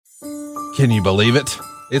Can you believe it?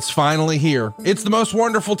 It's finally here. It's the most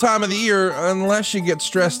wonderful time of the year, unless you get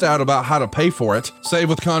stressed out about how to pay for it.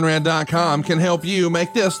 SaveWithConrad.com can help you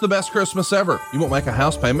make this the best Christmas ever. You won't make a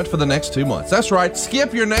house payment for the next 2 months. That's right.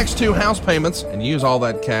 Skip your next 2 house payments and use all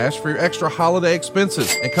that cash for your extra holiday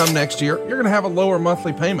expenses. And come next year, you're going to have a lower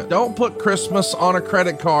monthly payment. Don't put Christmas on a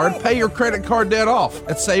credit card. Pay your credit card debt off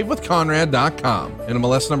at SaveWithConrad.com.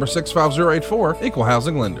 NMLS number 65084, Equal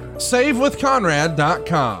Housing Lender.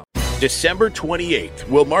 SaveWithConrad.com. December 28th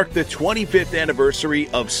will mark the 25th anniversary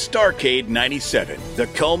of Starrcade 97, the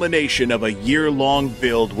culmination of a year-long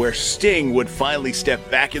build where Sting would finally step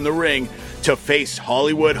back in the ring to face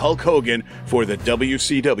Hollywood Hulk Hogan for the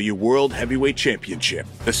WCW World Heavyweight Championship.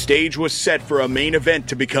 The stage was set for a main event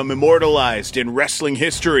to become immortalized in wrestling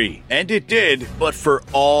history, and it did, but for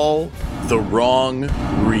all the wrong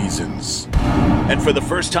reasons. And for the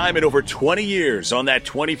first time in over 20 years on that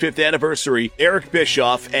 25th anniversary, Eric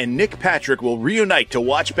Bischoff and Nick Patrick will reunite to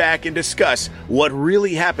watch back and discuss what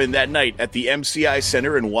really happened that night at the MCI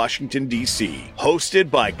Center in Washington, D.C.,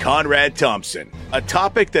 hosted by Conrad Thompson, a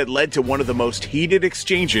topic that led to one of the most heated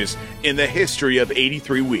exchanges in the history of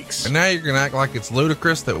 83 weeks. And now you're going to act like it's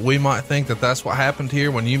ludicrous that we might think that that's what happened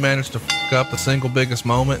here when you managed to fuck up the single biggest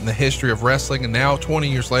moment in the history of wrestling, and now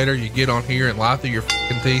 20 years later you get on here and lie through your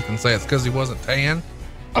fucking teeth and say it's because he wasn't tan.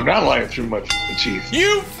 I'm not lying through much, Chief.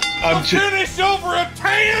 You finished over a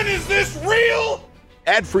tan? Is this real?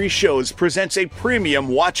 Ad-Free Shows presents a premium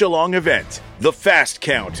watch-along event, The Fast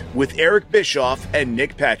Count, with Eric Bischoff and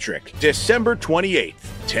Nick Patrick, December 28th,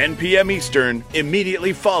 10 p.m. Eastern,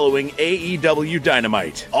 immediately following AEW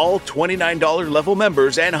Dynamite. All $29 level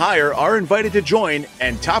members and higher are invited to join,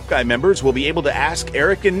 and Top Guy members will be able to ask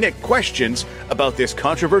Eric and Nick questions about this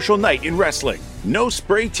controversial night in wrestling. No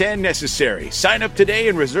spray tan necessary. Sign up today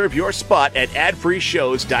and reserve your spot at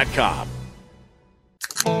adfreeshows.com.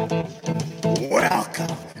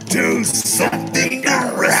 Welcome to Something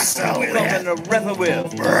to Wrestle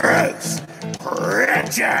With. Bruce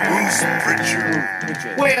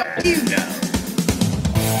Pritchard. Well, you know.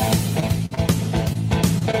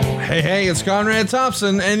 Hey, it's Conrad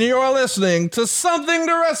Thompson, and you're listening to Something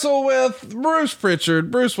to Wrestle With Bruce Pritchard.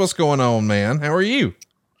 Bruce, what's going on, man? How are you?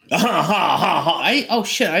 Oh,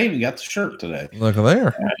 shit, I even got the shirt today. Look at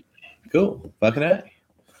there. Right. Cool. Fucking A.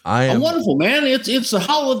 I'm wonderful, man. It's the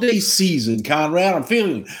holiday season, Conrad. I'm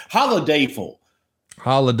feeling holidayful.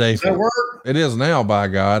 Holidayful. Does that work? It is now, by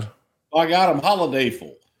God. By God, I'm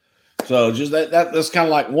holidayful. So just that's kind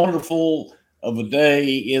of like wonderful of a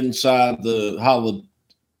day inside the holiday.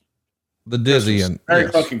 The Disney and Merry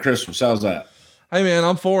fucking Christmas. How's that? Hey man,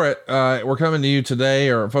 I'm for it. We're coming to you today,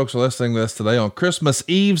 or folks are listening to this today on Christmas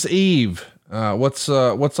Eve's Eve. What's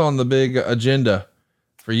on the big agenda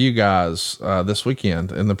for you guys this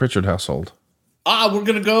weekend in the Pritchard household? We're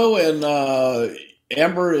gonna go, and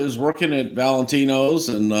Amber is working at Valentino's,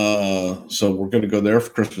 and so we're gonna go there for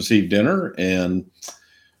Christmas Eve dinner, and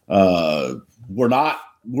we're not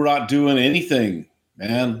doing anything,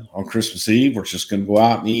 man, on Christmas Eve. We're just gonna go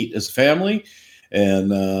out and eat as a family.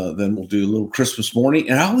 And then we'll do a little Christmas morning.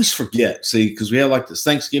 And I always forget, because we have like this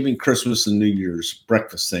Thanksgiving, Christmas, and New Year's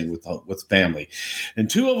breakfast thing with family. And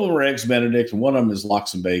 2 of them are Eggs Benedict, and 1 of them is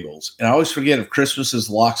lox and bagels. And I always forget if Christmas is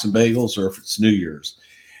lox and bagels or if it's New Year's.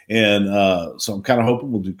 And so I'm kind of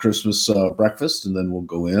hoping we'll do Christmas breakfast, and then we'll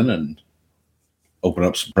go in and open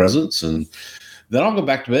up some presents, and then I'll go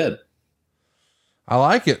back to bed. I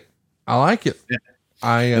like it. Yeah.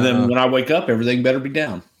 And then when I wake up, everything better be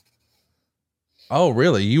down. Oh,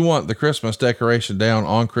 really? You want the Christmas decoration down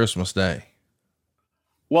on Christmas Day?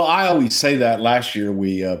 Well, I always say that. Last year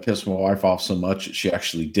we pissed my wife off so much that she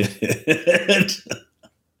actually did it.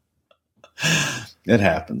 It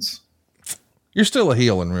happens. You're still a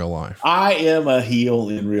heel in real life. I am a heel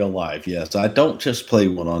in real life. Yes. I don't just play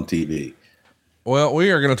one on TV. Well,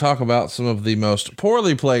 we are going to talk about some of the most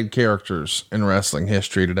poorly played characters in wrestling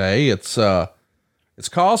history today. It's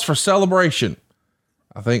cause for celebration.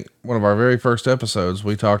 I think one of our very first episodes,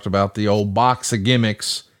 we talked about the old box of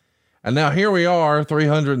gimmicks. And now here we are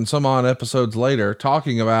 300 and some odd episodes later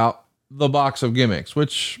talking about the box of gimmicks,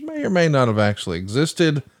 which may or may not have actually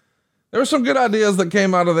existed. There were some good ideas that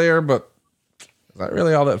came out of there, but is that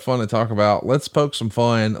really all that fun to talk about? Let's poke some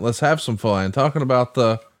fun. Let's have some fun talking about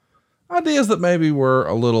the ideas that maybe were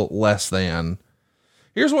a little less than.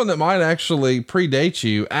 Here's one that might actually predate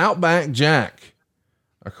you. Outback Jack.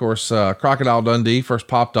 Of course, Crocodile Dundee first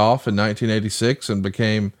popped off in 1986 and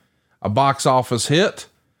became a box office hit.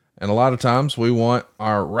 And a lot of times we want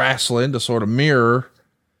our wrestling to sort of mirror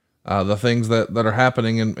the things that are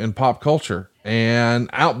happening in pop culture.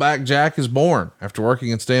 And Outback Jack is born after working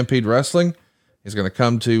in Stampede Wrestling. He's going to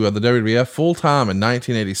come to the WWF full time in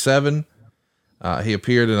 1987. He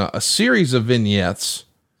appeared in a series of vignettes,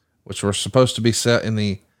 which were supposed to be set in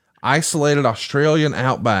the isolated Australian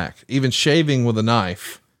outback, even shaving with a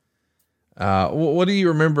knife. What do you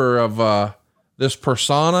remember of this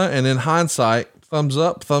persona? And in hindsight, thumbs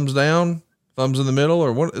up, thumbs down, thumbs in the middle,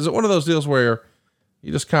 or is it one of those deals where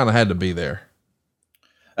you just kind of had to be there?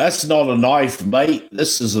 That's not a knife, mate.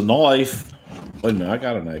 This is a knife. Wait a minute, I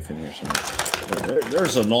got a knife in here somewhere.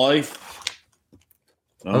 There's a knife.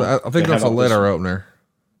 No, I think that's a letter opener.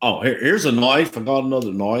 Oh, here's a knife. I got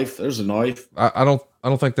another knife. There's a knife. I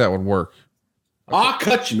don't think that would work. I'll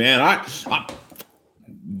cut you, man. I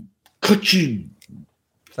cut you.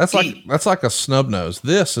 That's like a snub nose.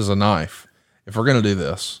 This is a knife. If we're gonna do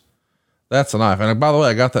this, that's a knife. And by the way,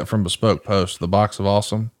 I got that from Bespoke Post, the box of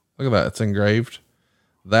awesome. Look at that. It's engraved.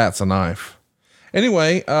 That's a knife.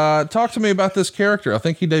 Anyway, talk to me about this character. I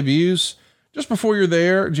think he debuts just before you're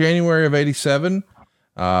there, January of 87,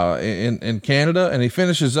 in Canada. And he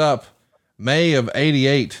finishes up May of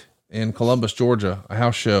 88 in Columbus, Georgia, a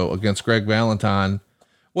house show against Greg Valentine.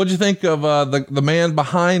 What'd you think of, the man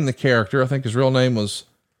behind the character? I think his real name was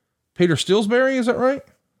Peter Stillsbury. Is that right?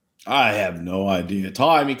 I have no idea.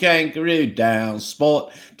 Tommy Kangaroo down,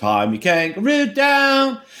 sport. Tommy Kangaroo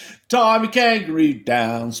down. Tommy Kangaroo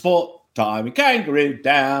down, sport. Tommy Kangaroo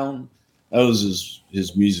down. That was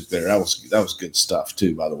his music there. That was good stuff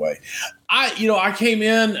too, by the way. I came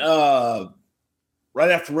in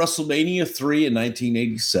right after WrestleMania 3 in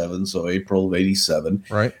 1987, so April of 87.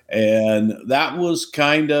 Right. And that was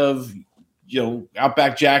kind of,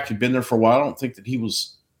 Outback Jack had been there for a while. I don't think that he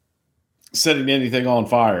was setting anything on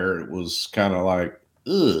fire. It was kind of like,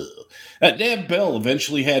 ugh. That damn bell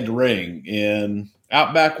eventually had to ring, and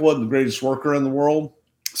Outback wasn't the greatest worker in the world.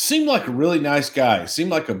 Seemed like a really nice guy. Seemed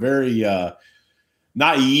like a very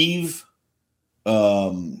naive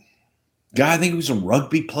guy. I think he was a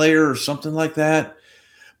rugby player or something like that.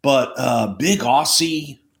 But big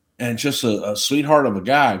Aussie and just a sweetheart of a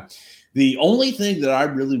guy. The only thing that I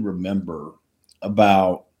really remember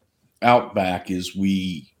about Outback is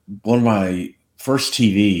one of my first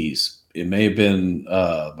TVs, it may have been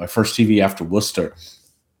my first TV after Worcester,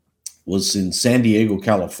 was in San Diego,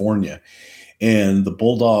 California. And the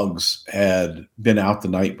Bulldogs had been out the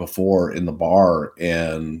night before in the bar,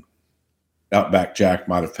 and Outback Jack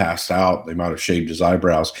might have passed out. They might have shaved his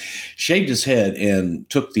eyebrows, shaved his head, and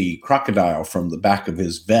took the crocodile from the back of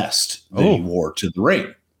his vest that he wore to the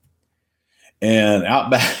ring. And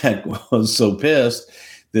Outback was so pissed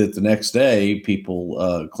that the next day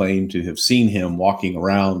people claimed to have seen him walking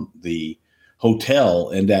around the hotel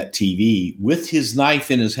and at TV with his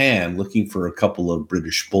knife in his hand, looking for a couple of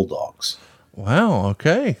British Bulldogs. Wow.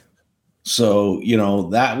 Okay. So,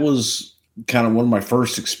 that was kind of one of my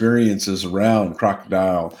first experiences around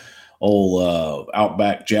Crocodile,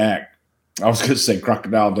 Outback Jack. I was going to say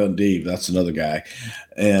Crocodile Dundee, but that's another guy.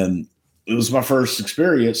 And it was my first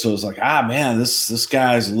experience. So it was like, man, this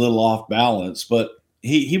guy's a little off balance, but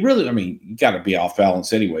he really, you got to be off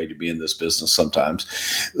balance anyway to be in this business sometimes.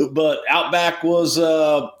 But Outback was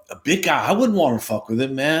a big guy. I wouldn't want to fuck with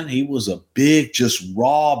him, man. He was a big, just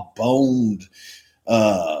raw boned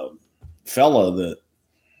fella that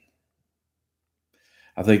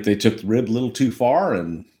I think they took the rib a little too far,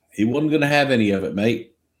 and he wasn't going to have any of it,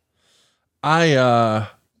 mate.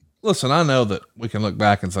 Listen, I know that we can look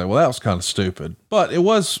back and say, well, that was kind of stupid, but it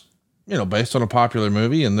was, based on a popular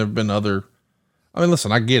movie, and there've been other.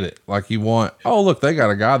 Listen, I get it. Like you want, look, they got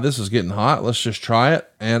a guy. This is getting hot. Let's just try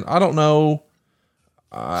it. And I don't know.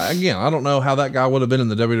 I don't know how that guy would have been in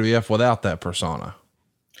the WWF without that persona.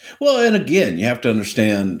 Well, and again, you have to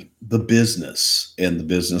understand the business, and the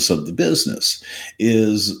business of the business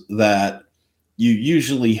is that you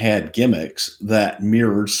usually had gimmicks that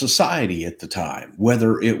mirrored society at the time,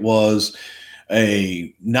 whether it was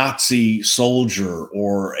a Nazi soldier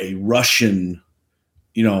or a Russian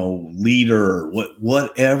leader,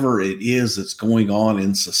 whatever it is that's going on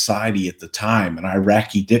in society at the time, an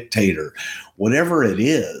Iraqi dictator, whatever it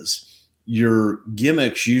is, your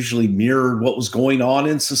gimmicks usually mirrored what was going on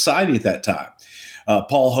in society at that time.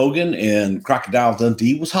 Paul Hogan and Crocodile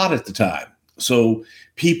Dundee was hot at the time. So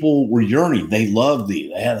people were yearning. They loved they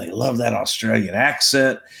loved that Australian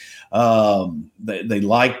accent. They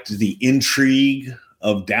liked the intrigue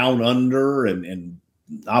of Down Under, and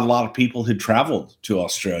not a lot of people had traveled to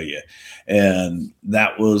Australia. And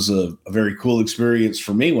that was a very cool experience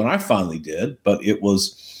for me when I finally did, but it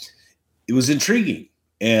was intriguing,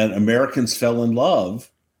 and Americans fell in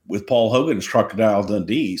love with Paul Hogan's Crocodile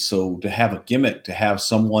Dundee. So to have a gimmick, to have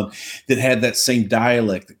someone that had that same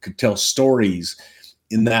dialect that could tell stories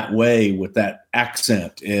in that way with that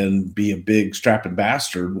accent and be a big strapping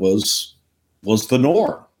bastard was the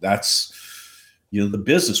norm. That's, the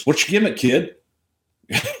business. What's your gimmick, kid?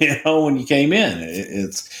 When you came in,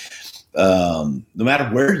 it's no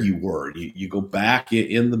matter where you were, you go back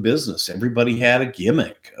in the business, everybody had a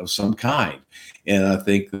gimmick of some kind. And I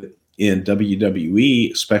think that in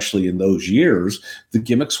WWE, especially in those years, the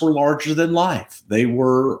gimmicks were larger than life. They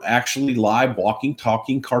were actually live, walking,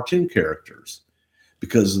 talking cartoon characters,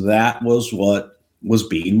 because that was what was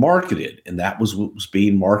being marketed. And that was what was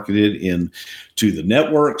being marketed to the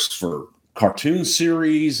networks for cartoon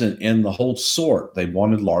series and the whole sort. They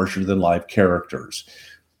wanted larger than life characters.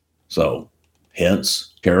 So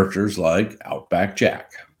hence characters like Outback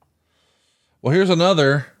Jack. Well, here's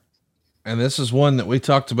another, and this is one that we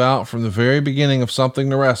talked about from the very beginning of Something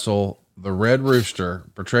to Wrestle, the Red Rooster,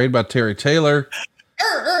 portrayed by Terry Taylor.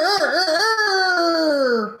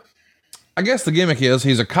 I guess the gimmick is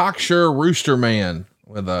he's a cocksure rooster man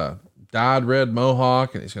with a dyed red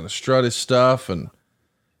mohawk, and he's going to strut his stuff and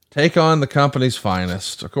take on the company's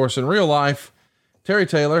finest. Of course, in real life, Terry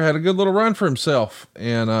Taylor had a good little run for himself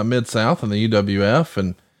in Mid-South and the UWF.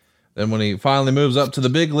 And then when he finally moves up to the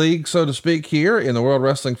big league, so to speak, here in the World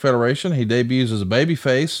Wrestling Federation, he debuts as a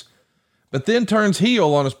babyface, but then turns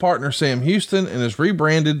heel on his partner, Sam Houston, and is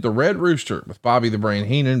rebranded the Red Rooster with Bobby the Brain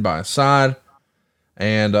Heenan by his side.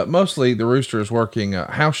 And mostly the Rooster is working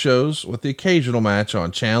house shows with the occasional match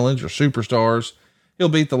on Challenge or Superstars. He'll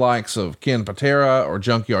beat the likes of Ken Patera or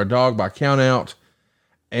Junkyard Dog by countout.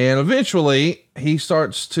 And eventually he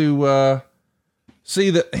starts to see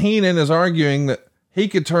that Heenan is arguing that he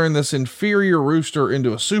could turn this inferior Rooster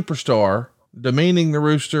into a superstar, demeaning the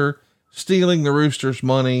Rooster, stealing the Rooster's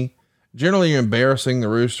money, generally embarrassing the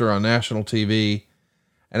Rooster on national TV.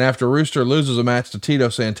 And after Rooster loses a match to Tito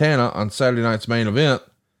Santana on Saturday night's main event,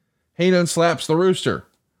 Heenan slaps the Rooster.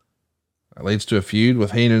 That leads to a feud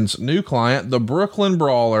with Heenan's new client, the Brooklyn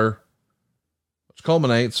Brawler, which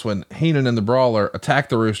culminates when Heenan and the Brawler attack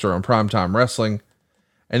the Rooster on Primetime Wrestling.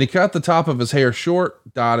 And he cut the top of his hair short,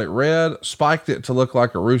 dyed it red, spiked it to look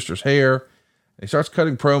like a rooster's hair. And he starts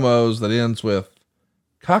cutting promos that ends with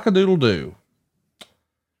cock-a-doodle-doo.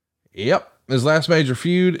 Yep. His last major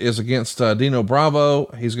feud is against Dino Bravo.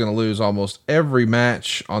 He's going to lose almost every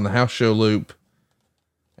match on the house show loop.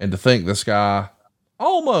 And to think this guy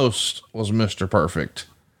almost was Mr. Perfect.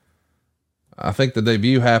 I think the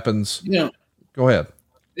debut happens. Go ahead.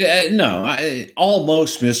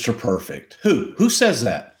 Almost Mr. Perfect. Who says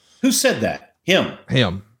that? Who said that?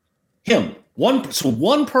 Him.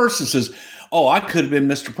 One person says, "Oh, I could have been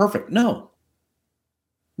Mr. Perfect." No.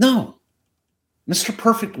 Mr.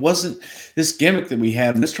 Perfect wasn't this gimmick that we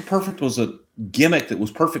had. Mr. Perfect was a gimmick that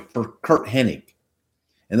was perfect for Curt Hennig.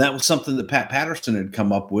 And that was something that Pat Patterson had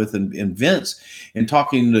come up with and Vince in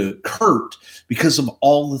talking to Curt because of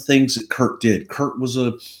all the things that Curt did. Curt was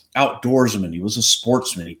a outdoorsman. He was a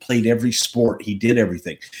sportsman. He played every sport. He did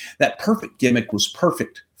everything. That perfect gimmick was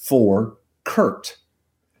perfect for Curt.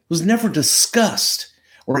 It was never discussed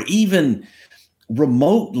or even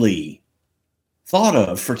remotely thought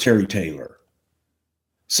of for Terry Taylor.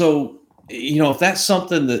 So, if that's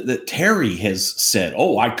something that Terry has said,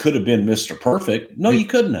 "Oh, I could have been Mr. Perfect." No, you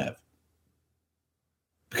couldn't have.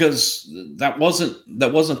 Because that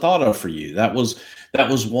wasn't thought of for you. That was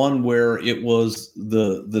one where it was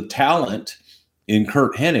the talent in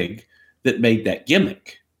Curt Hennig that made that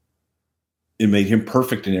gimmick. It made him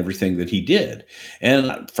perfect in everything that he did.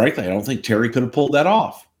 And frankly, I don't think Terry could have pulled that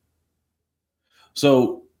off.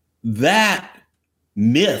 So that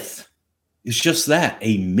myth is just that,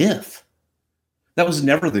 a myth. That was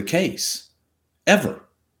never the case, ever.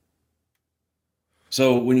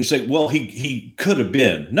 So when you say, well, he could have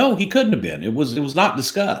been, no, he couldn't have been. It was not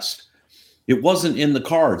discussed. It wasn't in the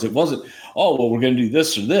cards. It wasn't, oh, well, we're going to do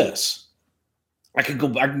this or this. I can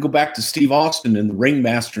go back to Steve Austin and the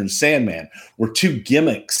Ringmaster and Sandman were two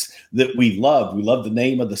gimmicks that we loved. We loved the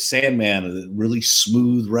name of the Sandman, a really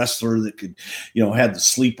smooth wrestler that could, had the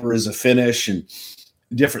sleeper as a finish and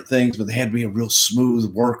different things, but they had to be a real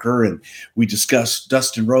smooth worker. And we discussed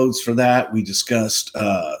Dustin Rhodes for that. We discussed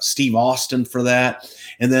Steve Austin for that.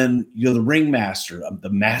 And then, the Ringmaster, the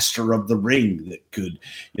master of the ring that could,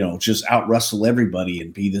 just out wrestle everybody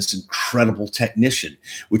and be this incredible technician,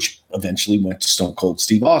 which eventually went to Stone Cold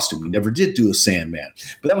Steve Austin. We never did do a Sandman,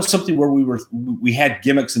 but that was something where we had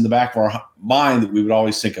gimmicks in the back of our mind that we would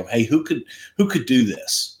always think of, hey, who could do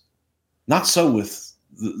this? Not so with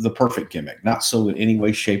the perfect gimmick, not so in any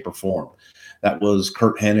way, shape, or form. That was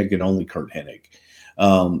Curt Hennig and only Curt Hennig.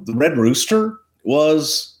 The Red Rooster,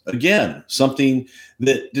 was, again, something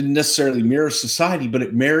that didn't necessarily mirror society, but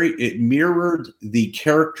it mirrored the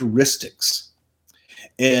characteristics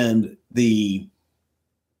and the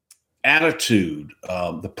attitude,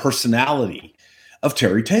 the personality of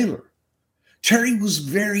Terry Taylor. Terry was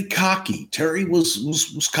very cocky. Terry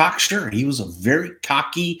was cocksure. He was a very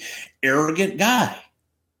cocky, arrogant guy.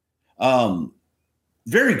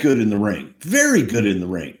 Very good in the ring. Very good in the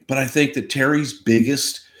ring. But I think that Terry's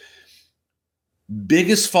biggest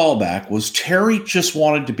fallback was Terry just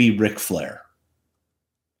wanted to be Ric Flair.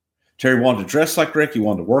 Terry wanted to dress like Rick. He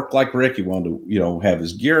wanted to work like Rick. He wanted to, have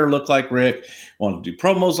his gear look like Rick. Wanted to do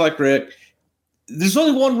promos like Rick. There's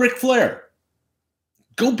only one Ric Flair.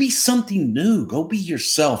 Go be something new. Go be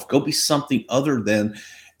yourself. Go be something other than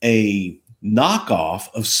a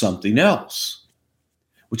knockoff of something else.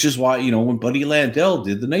 Which is why, when Buddy Landell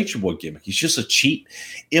did the Nature Boy gimmick, he's just a cheap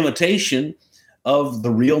imitation of the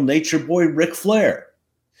real Nature Boy Ric Flair.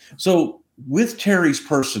 So with Terry's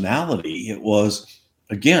personality, it was,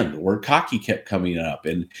 again, the word cocky kept coming up.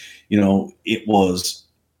 And, it was,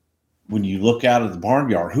 when you look out at the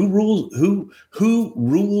barnyard, who rules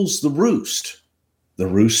the roost? The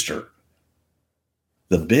rooster.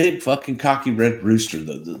 The big fucking cocky red rooster,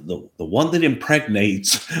 the one that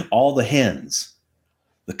impregnates all the hens.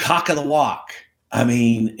 The cock of the walk. I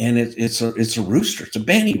mean, and it's a rooster. It's a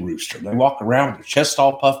banty rooster. They walk around with their chest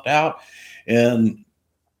all puffed out, and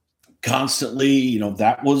constantly,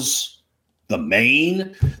 that was the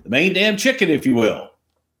main damn chicken, if you will.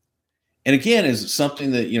 And again, is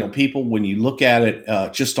something that people, when you look at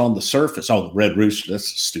it just on the surface, the red rooster,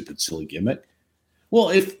 that's a stupid, silly gimmick. Well,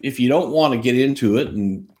 if you don't want to get into it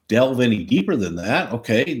and delve any deeper than that,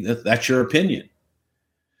 okay, that's your opinion.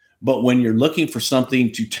 But when you're looking for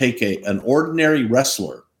something to take an ordinary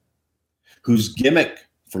wrestler whose gimmick,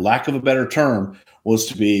 for lack of a better term, was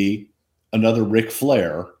to be another Ric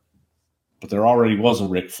Flair, but there already was a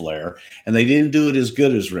Ric Flair, and they didn't do it as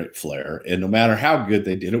good as Ric Flair, and no matter how good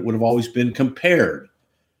they did, it would have always been compared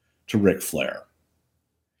to Ric Flair.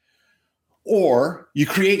 Or you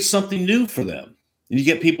create something new for them, and you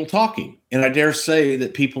get people talking. And I dare say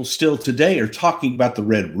that people still today are talking about the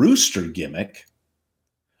Red Rooster gimmick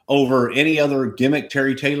over any other gimmick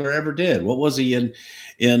Terry Taylor ever did. What was he in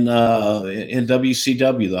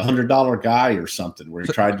WCW, the $100 guy or something, where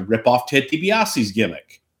he tried to rip off Ted DiBiase's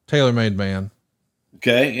gimmick? Tailor-made man.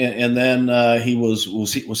 Okay, and then he was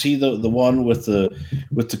he the one with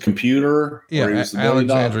the computer? Yeah, where he was the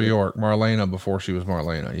Alexandra York, Marlena before she was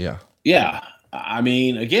Marlena. Yeah. Yeah. I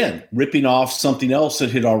mean, again, ripping off something else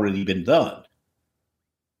that had already been done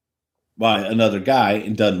by another guy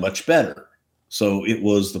and done much better. So it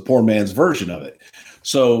was the poor man's version of it.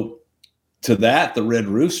 So to that, the Red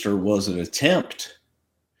Rooster was an attempt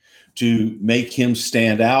to make him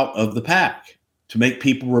stand out of the pack, to make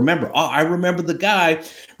people remember. Oh, I remember the guy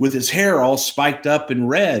with his hair all spiked up and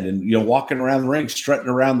red and, walking around the ring, strutting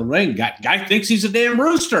around the ring. Guy thinks he's a damn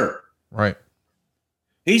rooster. Right.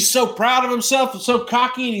 He's so proud of himself and so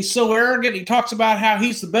cocky, and he's so arrogant. He talks about how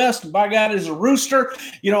he's the best, and by God, he's a rooster.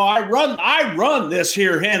 I run this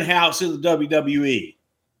here hen house in the WWE.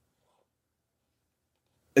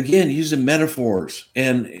 Again, using metaphors,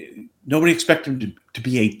 and nobody expected him to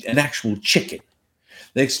be an actual chicken.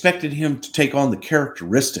 They expected him to take on the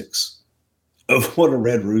characteristics of what a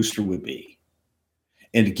red rooster would be,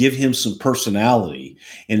 and to give him some personality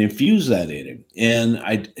and infuse that in him. And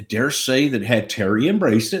I dare say that had Terry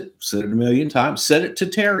embraced it, said it a million times, said it to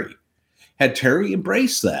Terry, had Terry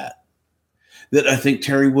embraced that I think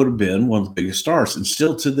Terry would have been one of the biggest stars. And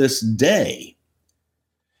still to this day,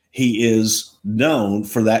 he is known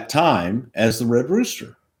for that time as the Red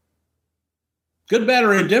Rooster. Good, bad,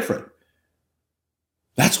 or indifferent.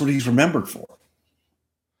 That's what he's remembered for.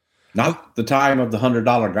 Not the time of the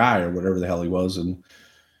 $100 guy or whatever the hell he was in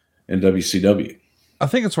WCW. I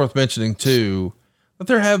think it's worth mentioning too, that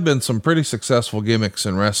there have been some pretty successful gimmicks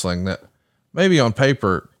in wrestling that maybe on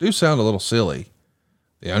paper do sound a little silly.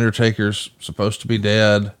 The Undertaker's supposed to be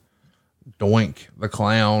dead. Doink the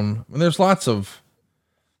Clown. I mean, there's lots of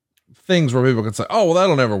things where people can say, oh, well,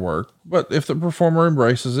 that'll never work. But if the performer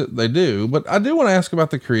embraces it, they do. But I do want to ask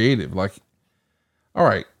about the creative. Like, all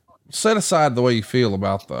right, set aside the way you feel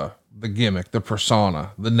about the gimmick, the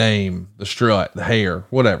persona, the name, the strut, the hair,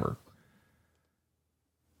 whatever.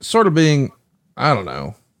 Sort of being, I don't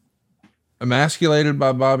know, emasculated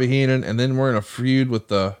by Bobby Heenan, and then we're in a feud with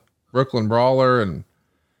the Brooklyn Brawler and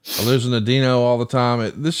losing to Dino all the time.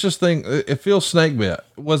 It feels snake bit.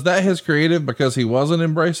 Was that his creative because he wasn't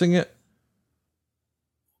embracing it?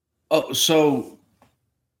 Oh, so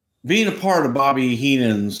being a part of Bobby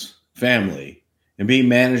Heenan's family and being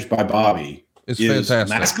managed by Bobby is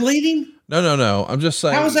fantastic. Emasculating? No. I'm just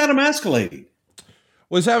saying. How is that emasculating?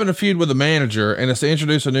 Well, he's having a feud with the manager, and it's to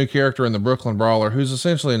introduce a new character in the Brooklyn Brawler who's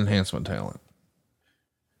essentially an enhancement talent.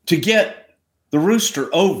 To get the Rooster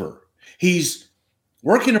over, he's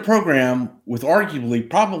working a program with arguably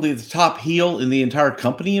probably the top heel in the entire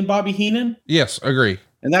company in Bobby Heenan. Yes, agree.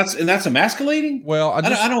 And that's emasculating. Well, I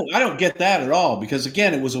don't get that at all, because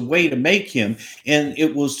again, it was a way to make him, and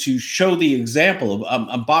it was to show the example of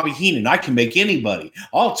I'm Bobby Heenan. I can make anybody.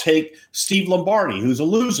 I'll take Steve Lombardi, who's a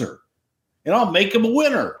loser, and I'll make him a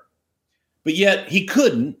winner. But yet he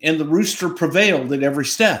couldn't, and the Rooster prevailed at every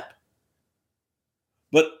step.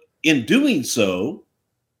 But in doing so,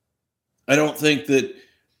 I don't think that,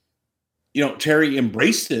 Terry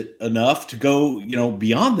embraced it enough to go,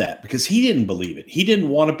 beyond that, because he didn't believe it. He didn't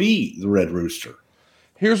want to be the Red Rooster.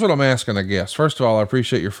 Here's what I'm asking, I guess. First of all, I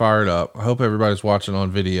appreciate you're fired up. I hope everybody's watching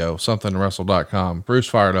on video, somethingwrestle.com. Bruce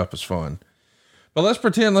Fired Up is fun. But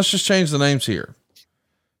let's just change the names here.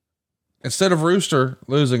 Instead of Rooster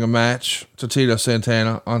losing a match to Tito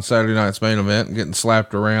Santana on Saturday night's main event and getting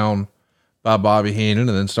slapped around by Bobby Heenan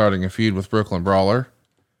and then starting a feud with Brooklyn Brawler,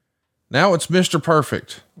 now it's Mr.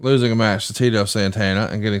 Perfect losing a match to Tito Santana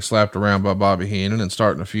and getting slapped around by Bobby Heenan and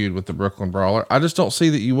starting a feud with the Brooklyn Brawler. I just don't see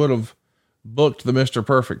that you would have booked the Mr.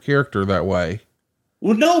 Perfect character that way.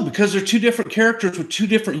 Well, no, because they're two different characters with two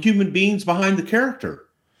different human beings behind the character.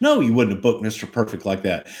 No, you wouldn't have booked Mr. Perfect like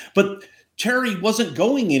that. But Terry wasn't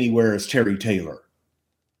going anywhere as Terry Taylor.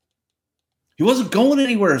 He wasn't going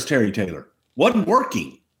anywhere as Terry Taylor. Wasn't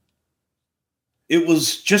working. It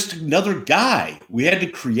was just another guy. We had to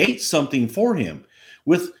create something for him.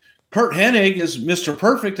 With Kurt Hennig as Mr.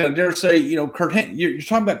 Perfect, I dare say, Kurt Hennig, you're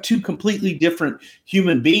talking about two completely different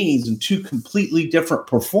human beings and two completely different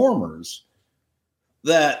performers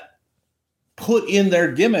that put in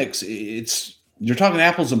their gimmicks. You're talking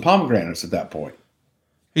apples and pomegranates at that point.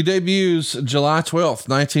 He debuts July 12th,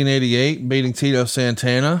 1988, beating Tito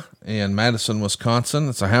Santana in Madison, Wisconsin.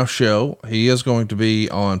 It's a house show. He is going to be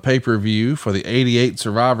on pay-per-view for the 88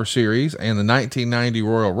 Survivor Series and the 1990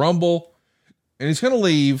 Royal Rumble. And he's going to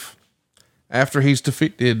leave after he's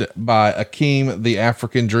defeated by Akeem the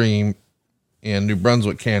African Dream in New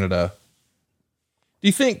Brunswick, Canada. Do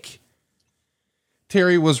you think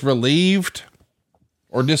Terry was relieved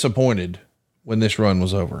or disappointed when this run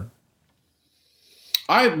was over?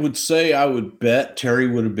 I would bet Terry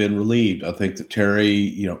would have been relieved. I think that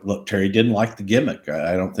Terry, Terry didn't like the gimmick.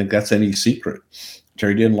 I don't think that's any secret.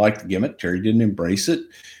 Terry didn't like the gimmick. Terry didn't embrace it,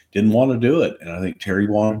 didn't want to do it. And I think Terry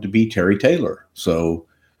wanted to be Terry Taylor. So,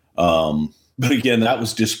 but again, that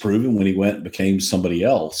was disproven when he went and became somebody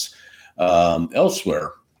else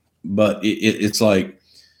elsewhere. But it's like,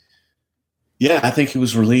 yeah, I think he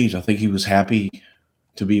was relieved. I think he was happy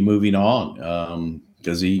to be moving on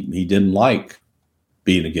because he didn't like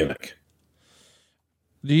being a gimmick.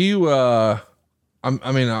 Do you,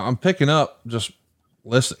 I'm picking up just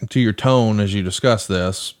listening to your tone as you discuss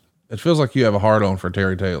this. It feels like you have a hard on for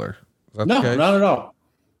Terry Taylor. No, not at all.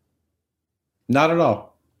 Not at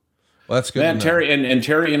all. Well, that's good. Man, Terry and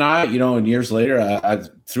Terry and I, and years later,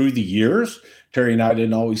 through the years, Terry and I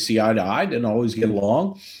didn't always see eye to eye, didn't always get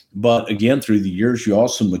along. But again, through the years, you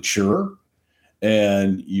also mature.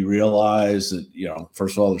 And you realize that,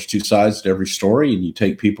 first of all, there's two sides to every story, and you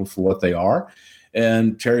take people for what they are.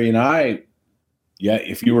 And Terry and I,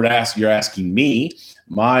 if you were to ask, you're asking me,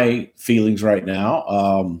 my feelings right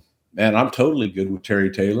now, man, I'm totally good with Terry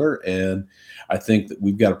Taylor. And I think that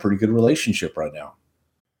we've got a pretty good relationship right now.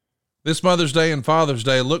 This Mother's Day and Father's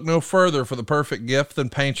Day, look no further for the perfect gift than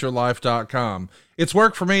paintyourlife.com. It's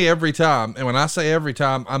worked for me every time. And when I say every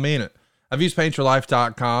time, I mean it. I've used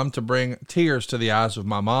paintyourlife.com to bring tears to the eyes of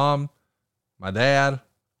my mom, my dad,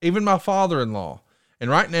 even my father-in-law. And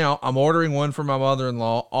right now I'm ordering one for my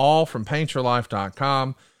mother-in-law, all from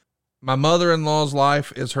paintyourlife.com. My mother-in-law's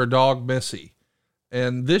life is her dog, Missy.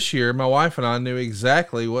 And this year, my wife and I knew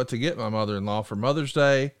exactly what to get my mother-in-law for Mother's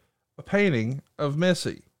Day, a painting of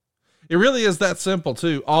Missy. It really is that simple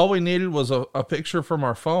too. All we needed was a picture from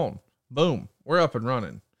our phone. Boom, we're up and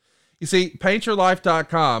running. You see,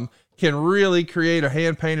 paintyourlife.com can really create a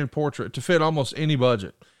hand-painted portrait to fit almost any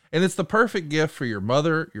budget. And it's the perfect gift for your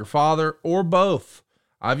mother, your father, or both.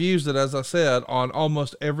 I've used it, as I said, on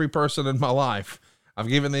almost every person in my life. I've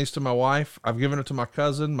given these to my wife. I've given it to my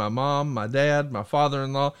cousin, my mom, my dad, my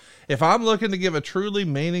father-in-law. If I'm looking to give a truly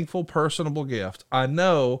meaningful, personable gift, I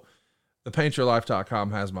know the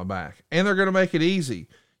paintyourlife.com has my back. And they're going to make it easy.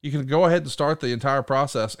 You can go ahead and start the entire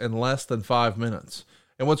process in less than 5 minutes.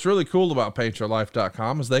 And what's really cool about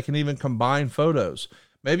paintyourlife.com is they can even combine photos.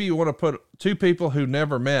 Maybe you want to put two people who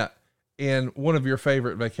never met in one of your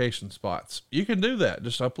favorite vacation spots. You can do that.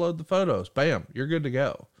 Just upload the photos. Bam, you're good to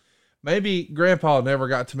go. Maybe grandpa never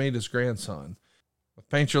got to meet his grandson. With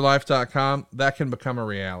paintyourlife.com, that can become a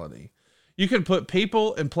reality. You can put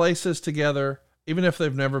people and places together, even if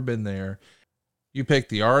they've never been there. You pick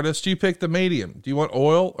the artist, you pick the medium. Do you want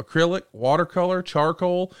oil, acrylic, watercolor,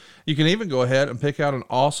 charcoal? You can even go ahead and pick out an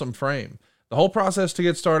awesome frame. The whole process to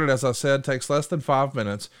get started, as I said, takes less than 5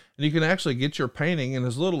 minutes, and you can actually get your painting in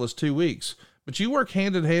as little as 2 weeks. But you work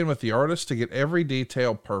hand in hand with the artist to get every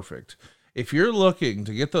detail perfect. If you're looking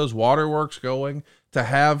to get those waterworks going, to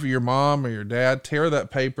have your mom or your dad tear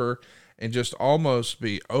that paper and just almost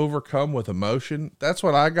be overcome with emotion, that's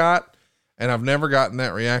what I got, and I've never gotten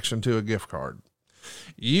that reaction to a gift card.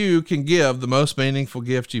 You can give the most meaningful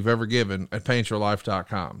gift you've ever given at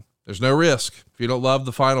paintyourlife.com. There's no risk. If you don't love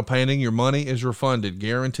the final painting, your money is refunded,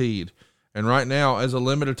 guaranteed. And right now, as a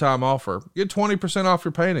limited time offer, get 20% off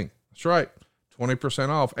your painting. That's right, 20%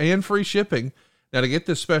 off and free shipping. Now, to get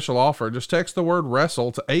this special offer, just text the word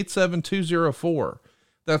WRESTLE to 87204.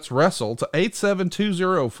 That's WRESTLE to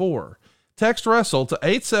 87204. Text WRESTLE to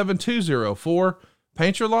 87204.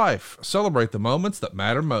 Paint your life. Celebrate the moments that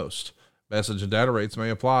matter most. Message and data rates may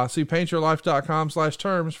apply. See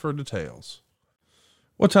paintyourlife.com/terms for details.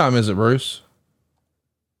 What time is it, Bruce?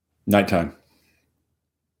 Nighttime.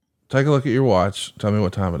 Take a look at your watch. Tell me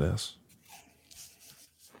what time it is.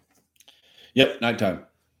 Yep, nighttime.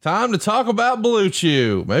 Time to talk about Blue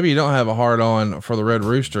Chew. Maybe you don't have a hard on for the Red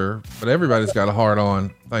Rooster, but everybody's got a hard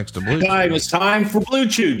on thanks to Blue Chew. It's time for Blue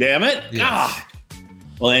Chew, damn it. Yes. Ah.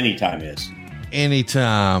 Well, anytime is.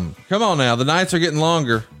 Anytime. Come on now. The nights are getting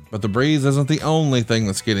longer, but the breeze isn't the only thing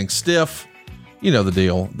that's getting stiff. You know the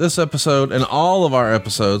deal. This episode and all of our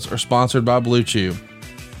episodes are sponsored by Blue Chew.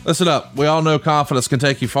 Listen up. We all know confidence can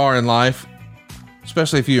take you far in life,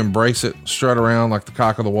 especially if you embrace it, strut around like the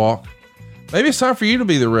cock of the walk. Maybe it's time for you to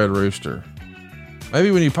be the Red Rooster.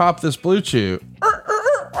 Maybe when you pop this Blue Chew, we're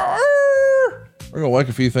going to wake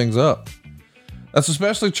a few things up. That's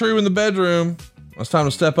especially true in the bedroom. When it's time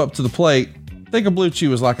to step up to the plate. Think of Blue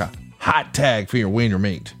Chew as like a hot tag for your wiener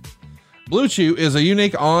meat. Blue Chew is a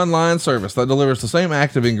unique online service that delivers the same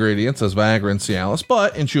active ingredients as Viagra and Cialis,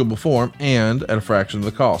 but in chewable form and at a fraction of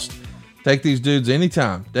the cost. Take these dudes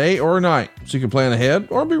anytime, day or night, so you can plan ahead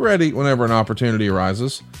or be ready whenever an opportunity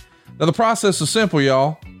arises. Now, the process is simple,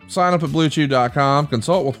 y'all. Sign up at BlueChew.com,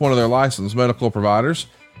 consult with one of their licensed medical providers,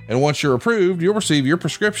 and once you're approved, you'll receive your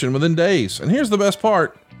prescription within days. And here's the best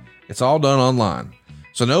part. It's all done online.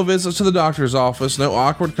 So no visits to the doctor's office, no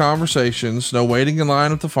awkward conversations, no waiting in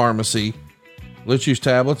line at the pharmacy. Blue Chew's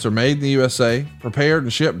tablets are made in the USA, prepared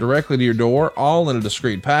and shipped directly to your door, all in a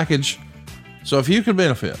discreet package. So if you could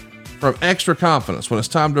benefit from extra confidence when it's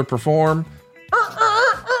time to perform,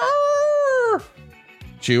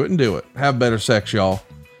 chew it and do it. Have better sex, y'all.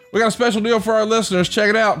 We got a special deal for our listeners. Check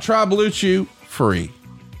it out. Try Blue Chew free.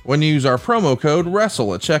 When you use our promo code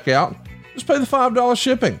WRESTLE at checkout, just pay the $5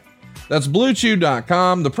 shipping. That's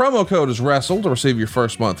BlueChew.com. The promo code is WRESTLE to receive your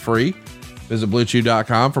first month free. Visit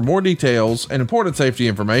BlueChew.com for more details and important safety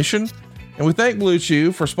information. And we thank Blue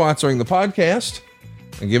Chew for sponsoring the podcast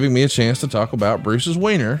and giving me a chance to talk about Bruce's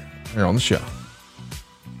wiener here on the show.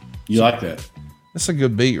 You like that? That's a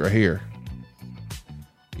good beat right here.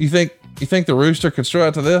 You think the rooster could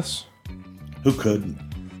strut to this? Who couldn't?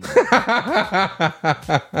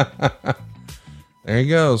 There he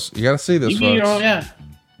goes. You got to see this, folks. Yeah.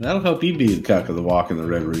 That'll help you be the cock of the walk and the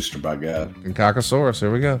Red Rooster, by God. And Cockosaurus.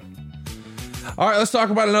 Here we go. All right, let's talk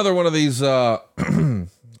about another one of these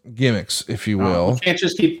gimmicks, if you will. We can't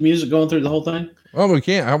just keep the music going through the whole thing? Well, we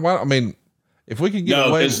can't. I mean, if we could get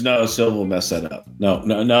away. No, Silva will mess that up.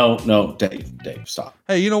 No, Dave, stop.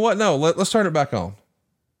 Hey, you know what? No, let's turn it back on.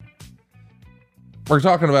 We're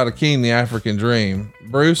talking about Akeem, the African Dream.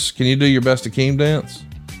 Bruce, can you do your best Akeem dance?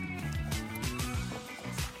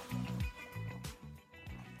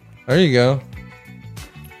 There you go.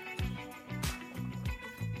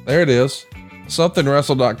 There it is.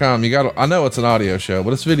 Somethingwrestle.com. I know it's an audio show,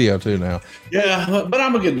 but it's video too now. Yeah, but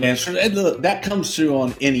I'm a good dancer. And look, that comes through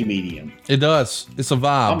on any medium. It does. It's a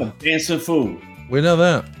vibe. I'm a dancing fool. We know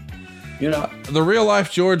that. You know, the real life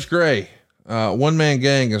George Gray, one man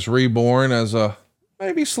gang is reborn as a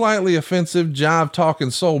maybe slightly offensive jive talking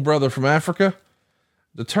soul brother from Africa,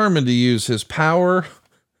 determined to use his power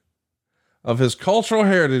of his cultural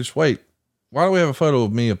heritage. Wait, why do we have a photo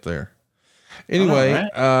of me up there? Anyway,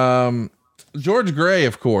 right. George Gray,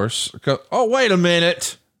 of course. Oh, wait a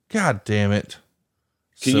minute. God damn it.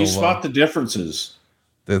 Can you spot the differences?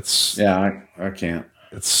 I can't.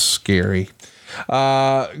 It's scary.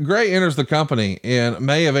 Gray enters the company in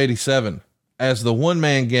May of '87 as the one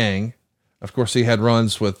man gang Of course, he had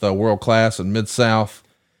runs with World Class and Mid-South.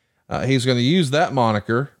 He's going to use that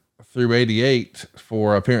moniker through 88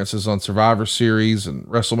 for appearances on Survivor Series and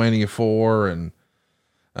WrestleMania 4. And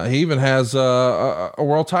he even has a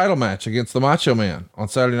world title match against the Macho Man on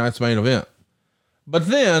Saturday night's main event. But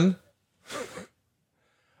then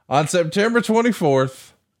on September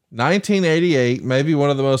 24th, 1988, maybe one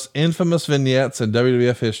of the most infamous vignettes in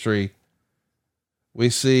WWF history, we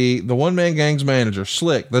see the One Man Gang's manager,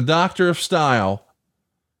 Slick, the Doctor of Style,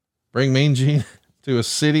 bring Mean Gene to a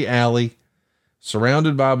city alley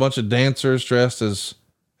surrounded by a bunch of dancers dressed as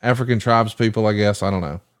African tribes people, I guess. I don't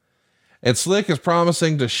know. And Slick is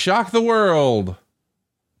promising to shock the world.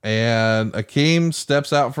 And Akeem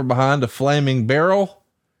steps out from behind a flaming barrel.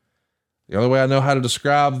 The only way I know how to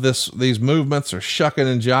describe these movements are shucking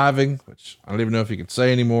and jiving, which I don't even know if you can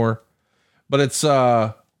say anymore, but it's,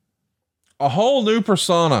 a whole new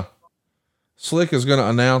persona. Slick is going to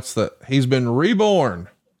announce that he's been reborn,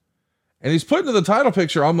 and he's put into the title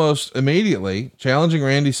picture almost immediately, challenging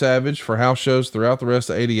Randy Savage for house shows throughout the rest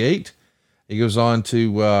of 88. He goes on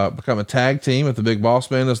to become a tag team with the Big Boss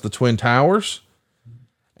Man as the Twin Towers.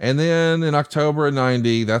 And then in October of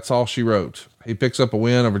 90, that's all she wrote. He picks up a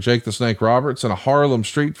win over Jake the Snake Roberts in a Harlem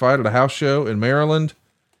street fight at a house show in Maryland.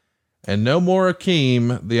 And no more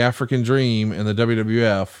Akeem, the African Dream, in the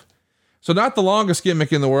WWF. So not the longest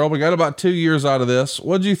gimmick in the world. We got about 2 years out of this.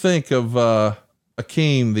 What'd you think of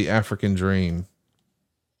Akeem, the African Dream?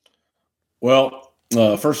 Well,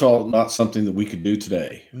 first of all, not something that we could do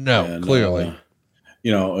today. No, and, clearly.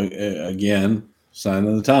 Again, sign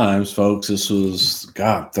of the times, folks. This was,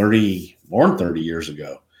 more than 30 years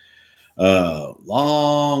ago.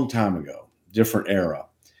 Long time ago, different era.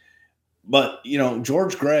 But,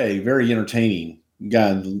 George Gray, very entertaining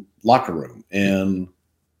guy in the locker room. And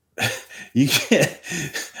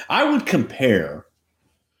I would compare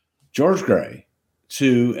George Gray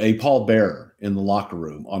to a Paul Bearer in the locker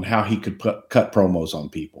room on how he could cut promos on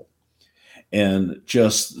people, and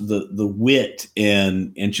just the wit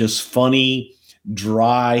and just funny,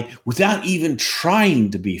 dry, without even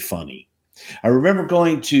trying to be funny. I remember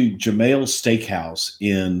going to Jamel's Steakhouse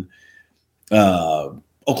in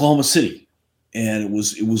Oklahoma City. And it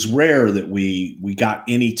was rare that we got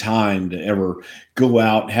any time to ever go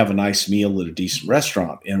out and have a nice meal at a decent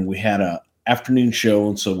restaurant. And we had a afternoon show,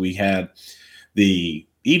 and so we had the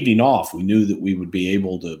evening off. We knew that we would be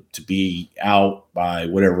able to be out by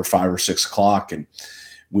whatever 5 or 6 o'clock, and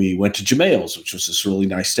we went to Jamel's, which was this really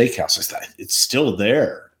nice steakhouse. I thought it's still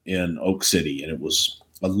there in Oak City, and it was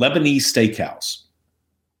a Lebanese steakhouse.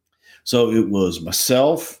 So it was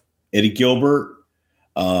myself, Eddie Gilbert,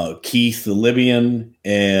 Keith the Libyan,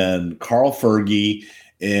 and Carl Fergie,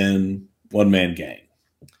 and One Man Gang.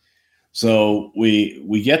 So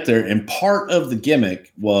we get there, and part of the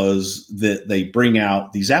gimmick was that they bring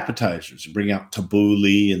out these appetizers. They bring out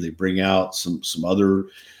tabbouleh, and they bring out some other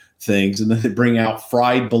things, and then they bring out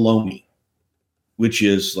fried bologna, which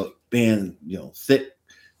is like, thick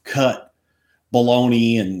cut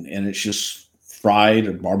bologna, and it's just fried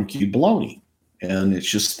or barbecued bologna, and it's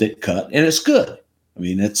just thick cut, and it's good. I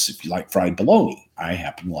mean, it's, if you like fried bologna, I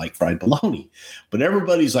happen to like fried bologna, but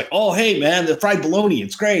everybody's like, "Oh, hey man, the fried bologna,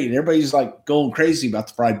 it's great." And everybody's like going crazy about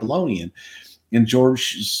the fried bologna. And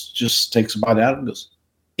George just takes a bite out and goes,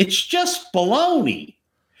 "It's just bologna."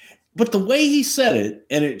 But the way he said it,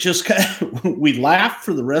 and it just kind of, we laughed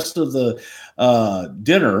for the rest of the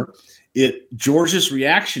dinner. George's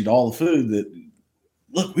reaction to all the food, that,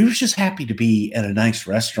 look, we were just happy to be at a nice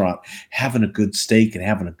restaurant, having a good steak and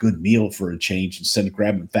having a good meal for a change, instead of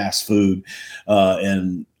grabbing fast food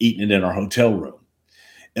and eating it in our hotel room.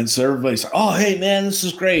 And so everybody's like, "Oh, hey man, this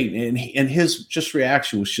is great." And his just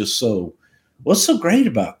reaction was just so, "What's so great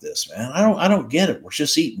about this, man? I don't get it. We're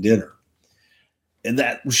just eating dinner." And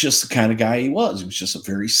that was just the kind of guy he was. He was just a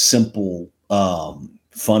very simple,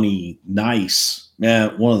 funny, nice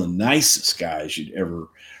man, one of the nicest guys you'd ever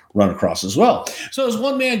run across as well. So his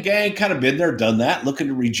One Man Gang kind of been there, done that, looking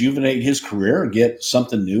to rejuvenate his career and get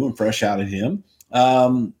something new and fresh out of him.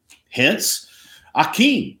 Hence,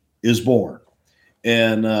 Akeem is born.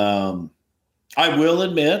 And I will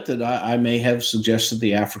admit that I may have suggested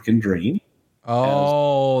the African Dream.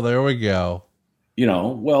 Oh, there we go.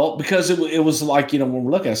 Well, because it was like, when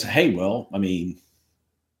we're looking, I said, hey, well, I mean,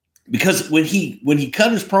 because when he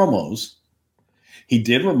cut his promos, he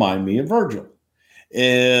did remind me of Virgil.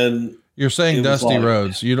 And you're saying Dusty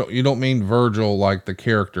Rhodes. You don't mean Virgil like the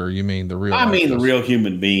character. You mean the real. I mean the real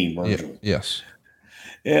human being, Virgil. Yeah, yes.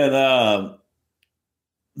 And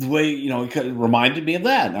the way he kind of reminded me of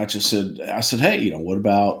that. And I said, hey, what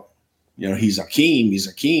about he's Akeem,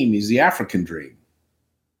 he's the African Dream.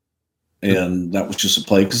 And that was just a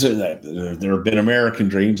play because there have been American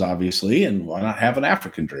dreams, obviously, and why not have an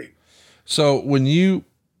African dream? So when you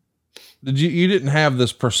didn't have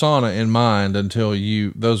this persona in mind until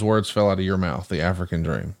those words fell out of your mouth, the African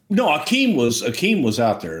dream. No, Akeem was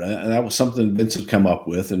out there, and that was something Vince had come up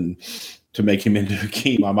with, and to make him into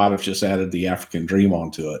Akeem, I might have just added the African dream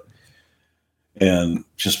onto it. And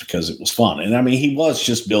just because it was fun. And I mean, he was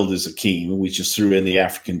just billed as Akeem. We just threw in the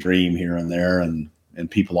African dream here and there, and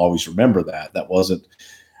people always remember that. That wasn't,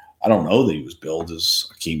 I don't know that he was billed as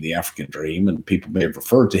Akeem the African dream, and people may have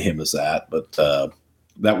referred to him as that, but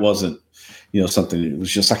that wasn't, something. It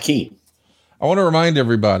was just Akeem. I want to remind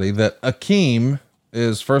everybody that Akeem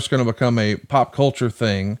is first going to become a pop culture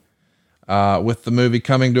thing with the movie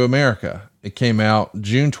Coming to America. It came out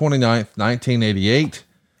June 29th, 1988.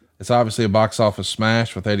 It's obviously a box office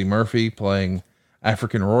smash with Eddie Murphy playing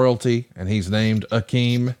African royalty, and he's named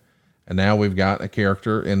Akeem. And now we've got a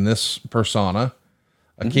character in this persona,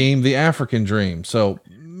 Akeem, the African dream. So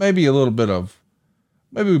maybe a little bit of,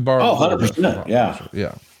 maybe we borrowed. Oh, 100%. Yeah.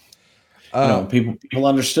 Yeah. People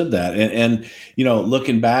understood that. And,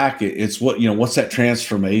 looking back, it's what's that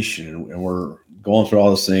transformation? And we're going through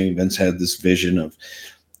all this thing. Vince had this vision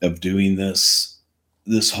of doing this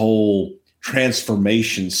whole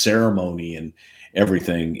transformation ceremony and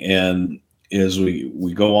everything. And as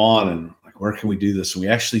we go on and like, where can we do this? And we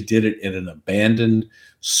actually did it in an abandoned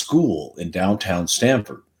school in downtown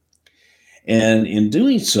Stamford. And in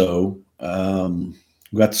doing so, we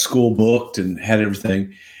got the school booked and had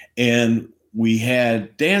everything. And we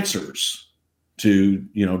had dancers to,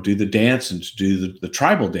 do the dance and to do the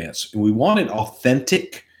tribal dance. And we wanted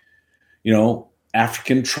authentic,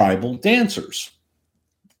 African tribal dancers,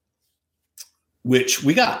 which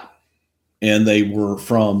we got. And they were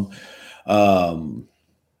from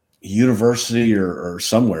university or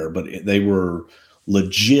somewhere, but they were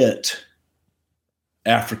legit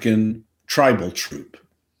African tribal troupe.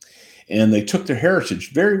 And they took their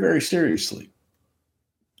heritage very, very seriously,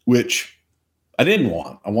 which I didn't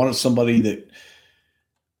want. I wanted somebody that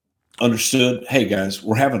understood, hey, guys,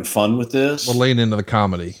 we're having fun with this. We'll lean into the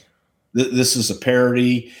comedy. This is a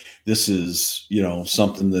parody. This is,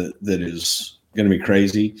 something that is going to be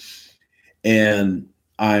crazy. And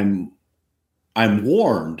I'm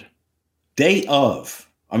warned night of.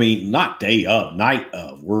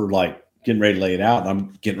 We're like getting ready to lay it out. And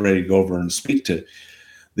I'm getting ready to go over and speak to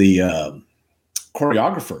the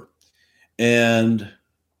choreographer. And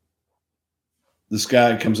this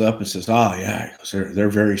guy comes up and says, "Oh yeah, they're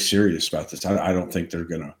very serious about this. I don't think they're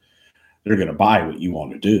gonna buy what you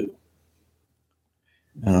want to do."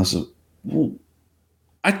 And I said, "Well,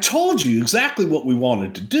 I told you exactly what we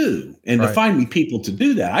wanted to do, and to find me people to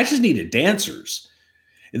do that. I just needed dancers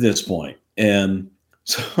at this point." And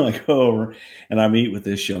so I go over and I meet with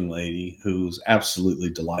this young lady who's absolutely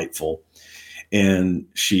delightful, and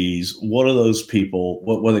she's one of those people.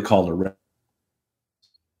 What do they call her?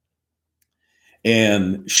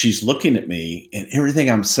 And she's looking at me, and everything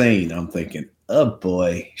I'm saying, I'm thinking, oh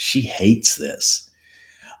boy, she hates this.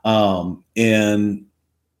 And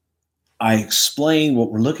I explained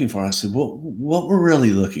what we're looking for. I said, well, what we're really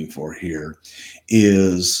looking for here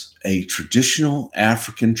is a traditional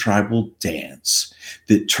African tribal dance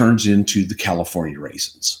that turns into the California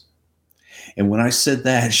Raisins. And when I said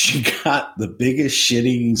that, she got the biggest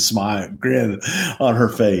shitting smile, grin on her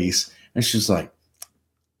face. And she's like,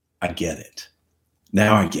 I get it.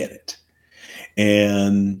 Now I get it.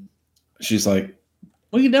 And she's like,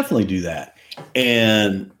 we can definitely do that.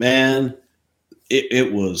 And man,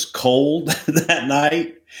 it was cold that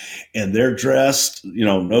night, and they're dressed,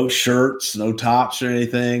 no shirts, no tops or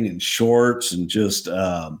anything, and shorts and just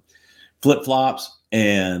flip-flops.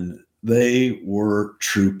 And they were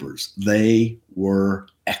troopers. They were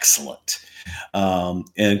excellent,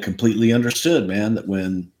 and completely understood, man, that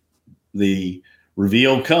when the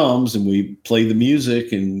reveal comes and we play the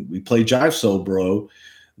music and we play Jive Soul Bro,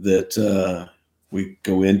 that we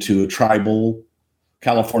go into a tribal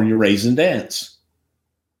California raisin dance.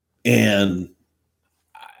 And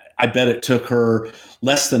I bet it took her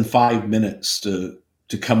less than 5 minutes to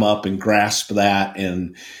come up and grasp that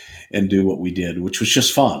and do what we did, which was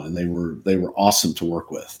just fun. And they were awesome to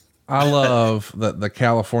work with. I love that the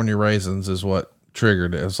California raisins is what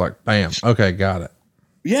triggered it. It's like, bam. Okay. Got it.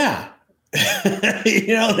 Yeah.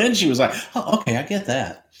 Then she was like, oh, okay, I get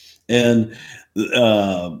that. And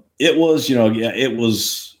it was, it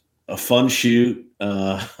was a fun shoot.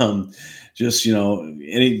 Just,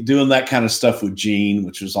 doing that kind of stuff with Gene,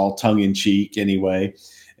 which was all tongue in cheek anyway,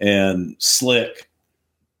 and Slick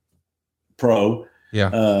Pro. Yeah.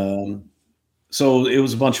 so it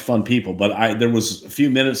was a bunch of fun people, but there was a few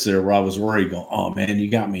minutes there where I was worried, going, "Oh man, you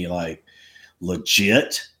got me like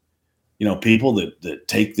legit." People that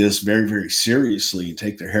take this very, very seriously,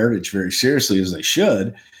 take their heritage very seriously, as they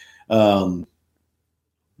should. But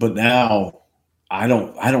now I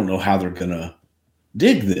don't know how they're gonna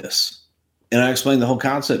dig this. And I explained the whole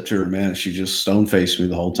concept to her, man. She just stone faced me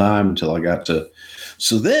the whole time until I got to.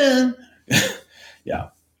 So then, yeah,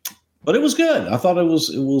 but it was good. I thought it was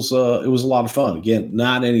a lot of fun. Again,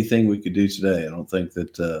 not anything we could do today. I don't think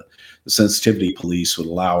that the sensitivity police would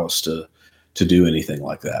allow us to do anything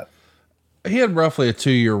like that. He had roughly a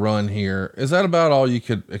 2-year run here. Is that about all you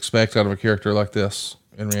could expect out of a character like this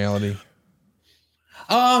in reality?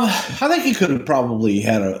 I think he could have probably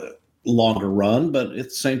had a longer run, but at the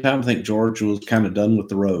same time, I think George was kind of done with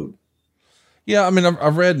the road. Yeah. I mean,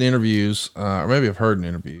 I've read in interviews, or maybe I've heard in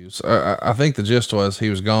interviews. I think the gist was he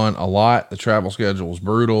was gone a lot. The travel schedule was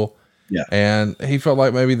brutal. Yeah. And he felt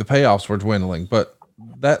like maybe the payoffs were dwindling, but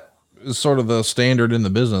that is sort of the standard in the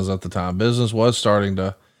business at the time. Business was starting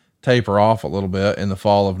to taper off a little bit in the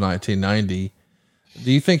fall of 1990.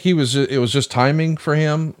 Do you think it was just timing for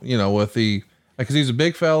him, because he's a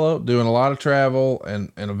big fellow doing a lot of travel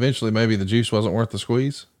and eventually maybe the juice wasn't worth the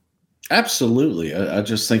squeeze? Absolutely. I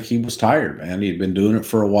just think he was tired, man. He'd been doing it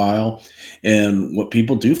for a while. And what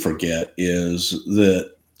people do forget is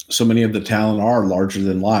that so many of the talent are larger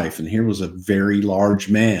than life. And here was a very large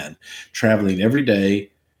man traveling every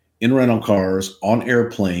day in rental cars, on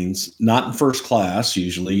airplanes, not in first class,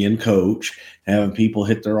 usually in coach, having people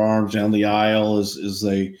hit their arms down the aisle as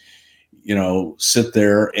they, sit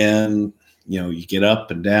there, and, you get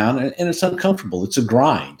up and down, and it's uncomfortable. It's a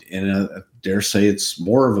grind. And I dare say it's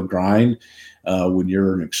more of a grind when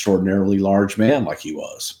you're an extraordinarily large man like he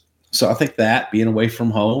was. So I think that being away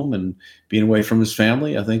from home and being away from his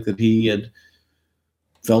family, I think that he had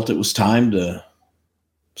felt it was time to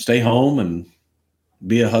stay home and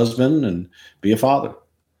be a husband and be a father.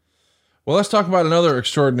 Well, let's talk about another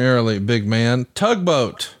extraordinarily big man,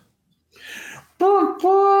 Tugboat.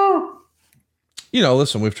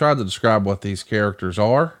 Listen, we've tried to describe what these characters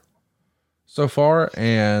are so far,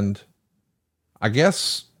 and I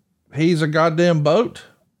guess he's a goddamn boat.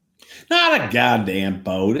 Not a goddamn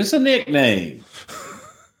boat. It's a nickname.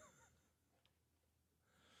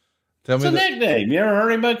 It's a nickname. You ever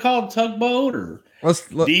heard anybody called Tugboat or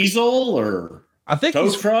Diesel or I think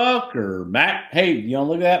tow truck or Mac? Hey,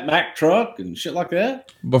 look at that Mac truck and shit like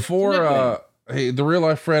that. Before the real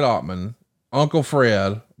life Fred Ottman, Uncle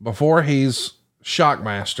Fred, before he's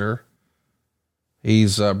Shockmaster,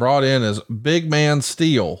 he's brought in as Big Man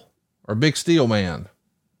Steel or Big Steel Man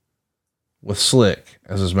with Slick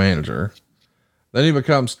as his manager. Then he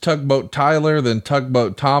becomes Tugboat Tyler, then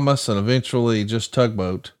Tugboat Thomas, and eventually just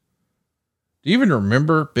Tugboat. Do you even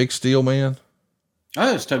remember Big Steel Man? I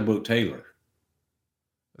think it's Tugboat Taylor.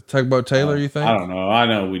 Tugboat Taylor, you think? I don't know. I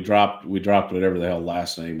know we dropped whatever the hell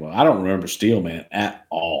last name was. I don't remember Steelman at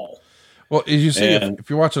all. Well, as you see, if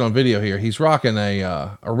you're watching on video here, he's rocking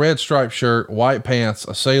a red striped shirt, white pants,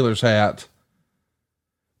 a sailor's hat.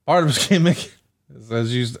 Part of his gimmick,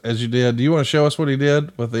 as you did. Do you want to show us what he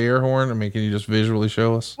did with the air horn? I mean, can you just visually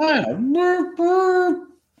show us? Yeah.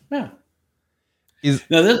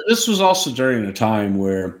 Now this was also during a time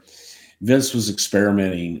where Vince was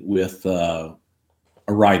experimenting with a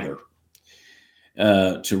writer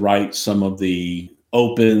to write some of the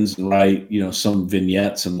opens and write, some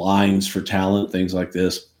vignettes and lines for talent, things like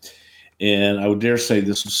this. And I would dare say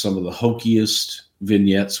this was some of the hokiest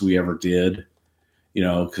vignettes we ever did,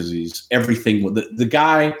 because he's everything. The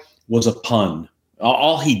guy was a pun.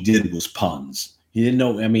 All he did was puns. He didn't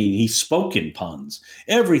know. I mean, he spoke in puns.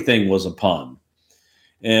 Everything was a pun.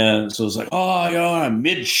 And so it's like, I'm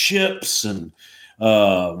midships and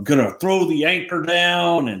gonna throw the anchor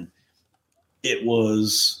down. And it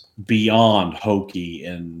was beyond hokey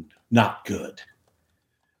and not good.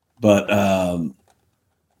 But,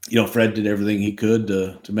 Fred did everything he could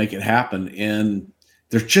to make it happen. And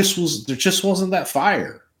there just wasn't that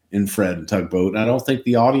fire in Fred and Tugboat. And I don't think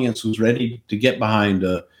the audience was ready to get behind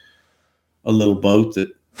a little boat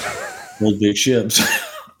that pulled big ships.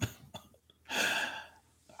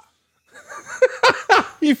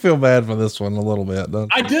 You feel bad for this one a little bit,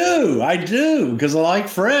 don't you? I do, because I like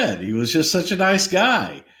Fred. He was just such a nice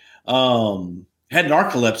guy. Had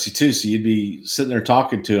narcolepsy too, so you'd be sitting there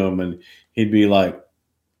talking to him, and he'd be like,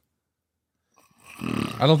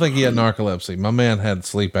 I don't think he had narcolepsy. My man had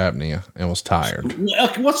sleep apnea and was tired.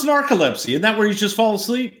 What's narcolepsy? Isn't that where you just fall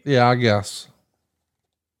asleep? Yeah, I guess.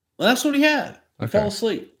 Well, that's what he had. He fell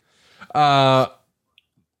asleep. I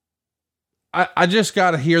just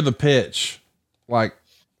got to hear the pitch. Like,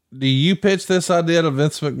 do you pitch this idea to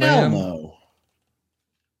Vince McMahon? Hell no.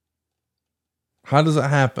 How does it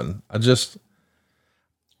happen? I just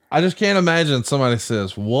can't imagine somebody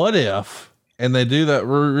says, what if, and they do that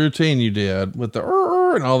routine you did with the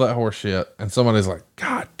and all that horse shit. And somebody's like,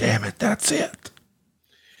 God damn it. That's it.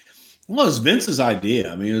 Well, it was Vince's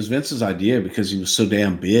idea. I mean, it was Vince's idea because he was so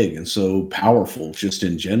damn big and so powerful just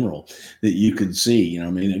in general that you could see, you know,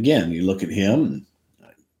 I mean, again, you look at him and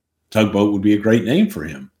Tugboat would be a great name for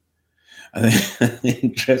him. I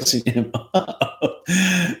think dressing him up,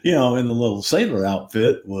 you know, in the little sailor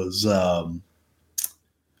outfit was,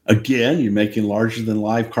 again, you're making larger than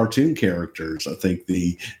life cartoon characters. I think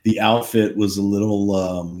the outfit was a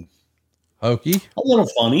little, hokey, a little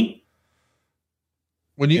funny.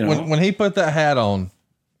 When when he put that hat on,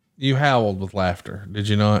 you howled with laughter. Did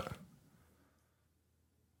you not?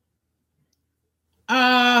 It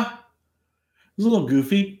was a little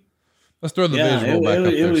goofy. Let's throw the visual back up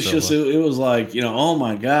there. It was just, it was like, you know, oh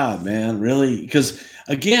my God, man, really? Because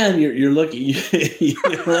again, you're looking, you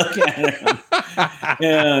look at him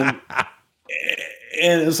and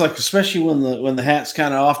it's like, especially when the hat's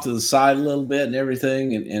kind of off to the side a little bit and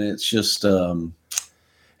everything. And it's just,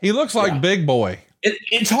 he looks like Big Boy.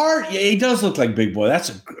 It's hard. Yeah, he does look like Big Boy.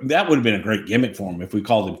 That would have been a great gimmick for him if we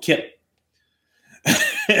called him Kip.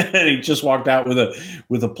 And he just walked out with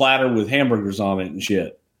a platter with hamburgers on it and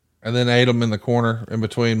shit. And then ate them in the corner in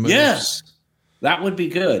between moves. Yes, that would be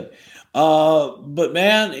good. But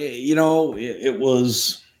man, it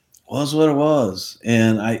was what it was.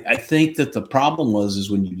 And I think that the problem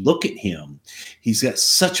is when you look at him, he's got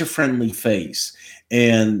such a friendly face.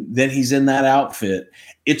 And then he's in that outfit.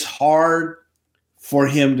 It's hard for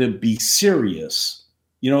him to be serious,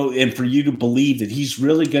 and for you to believe that he's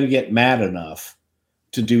really going to get mad enough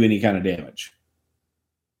to do any kind of damage.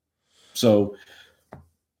 So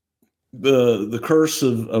the curse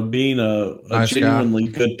of being a nice genuinely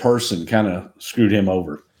guy, good person kind of screwed him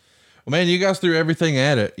over. Well, man, you guys threw everything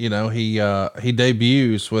at it. He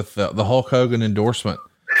debuts with the Hulk Hogan endorsement.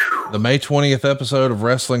 The May 20th episode of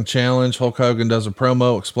Wrestling Challenge, Hulk Hogan does a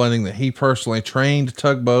promo explaining that he personally trained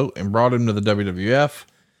Tugboat and brought him to the WWF.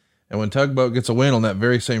 And when Tugboat gets a win on that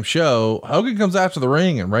very same show, Hogan comes out to the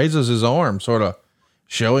ring and raises his arm, sort of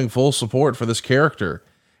showing full support for this character.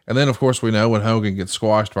 And then, of course, we know when Hogan gets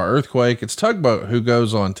squashed by Earthquake, it's Tugboat who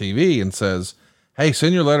goes on TV and says, hey,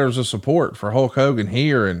 send your letters of support for Hulk Hogan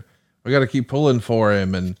here, and we got to keep pulling for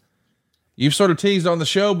him. And you've sort of teased on the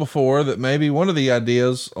show before that maybe one of the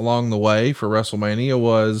ideas along the way for WrestleMania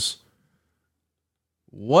was,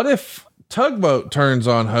 what if Tugboat turns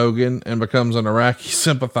on Hogan and becomes an Iraqi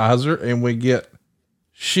sympathizer and we get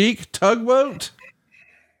Sheik Tugboat?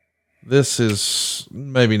 This is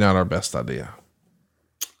maybe not our best idea.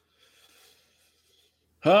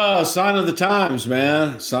 Sign of the times,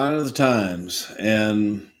 man. Sign of the times.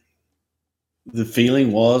 And the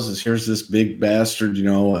feeling is here's this big bastard,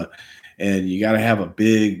 and you got to have a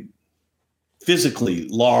big, physically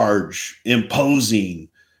large, imposing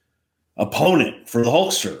opponent for the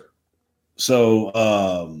Hulkster. So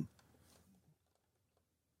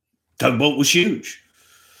Tugboat was huge.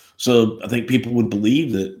 So I think people would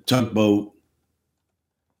believe that Tugboat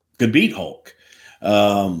could beat Hulk.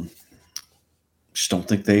 Just don't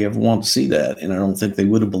think they ever want to see that. And I don't think they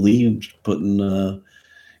would have believed putting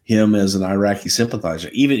him as an Iraqi sympathizer,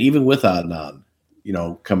 even with Adnan,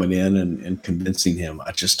 coming in and convincing him.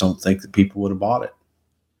 I just don't think that people would have bought it.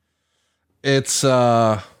 It's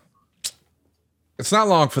not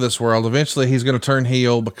long for this world. Eventually he's going to turn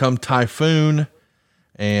heel, become Typhoon,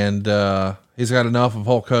 and he's got enough of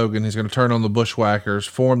Hulk Hogan. He's going to turn on the Bushwhackers,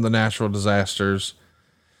 form the Natural Disasters.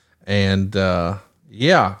 And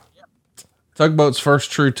Tugboat's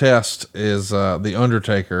first true test is the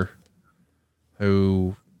Undertaker,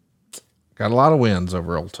 who got a lot of wins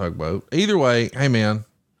over old Tugboat. Either way, hey man,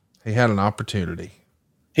 he had an opportunity.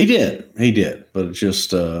 He did, but it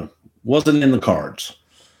just wasn't in the cards.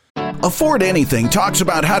 Afford Anything talks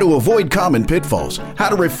about how to avoid common pitfalls, how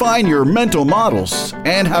to refine your mental models,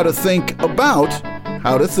 and how to think about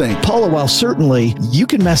how to think. Paula, while certainly you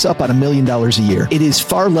can mess up on $1 million a year, it is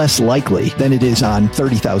far less likely than it is on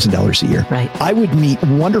 $30,000 a year. Right. I would meet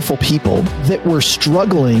wonderful people that were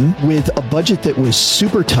struggling with a budget that was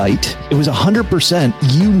super tight. It was 100%.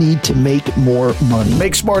 You need to make more money.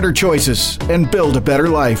 Make smarter choices and build a better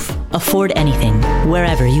life. Afford Anything,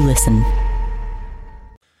 wherever you listen.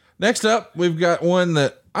 Next up, we've got one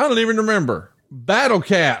that I don't even remember. Battle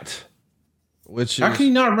Cat. How can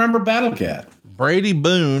you not remember Battle Cat? Brady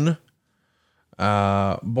Boone,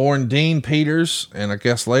 born Dean Peters, and I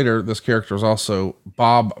guess later this character is also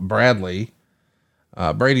Bob Bradley.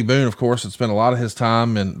 Brady Boone, of course, had spent a lot of his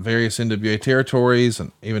time in various NWA territories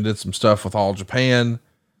and even did some stuff with All Japan.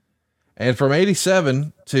 And from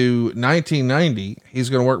 87 to 1990, he's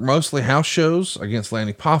going to work mostly house shows against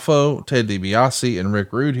Lanny Poffo, Ted DiBiase, and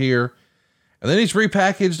Rick Rude here. And then he's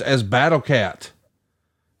repackaged as Battle Cat.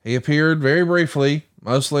 He appeared very briefly,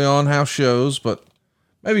 mostly on house shows, but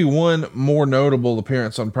maybe one more notable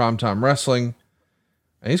appearance on Primetime Wrestling.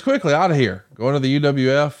 And he's quickly out of here, going to the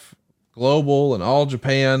UWF, Global, and All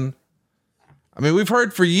Japan. I mean, we've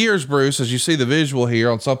heard for years, Bruce, as you see the visual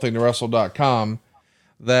here on somethingtowrestle.com,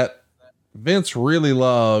 that Vince really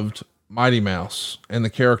loved Mighty Mouse and the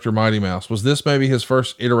character Mighty Mouse. Was this maybe his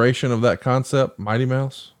first iteration of that concept, Mighty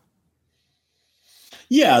Mouse?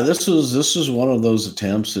 Yeah, this was one of those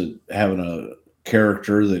attempts at having a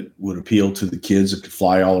character that would appeal to the kids that could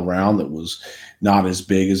fly all around, that was not as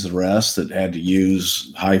big as the rest, that had to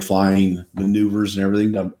use high flying maneuvers and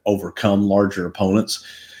everything to overcome larger opponents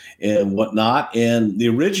and whatnot. And the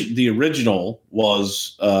original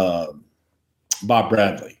was Bob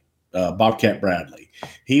Bradley. Bobcat Bradley.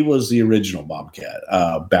 He was the original Bobcat,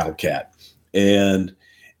 Battle Cat. And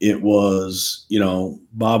it was,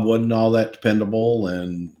 Bob wasn't all that dependable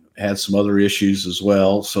and had some other issues as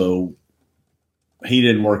well. So he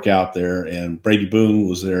didn't work out there. And Brady Boone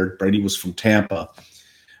was there. Brady was from Tampa,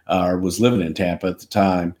 or was living in Tampa at the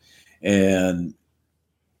time, and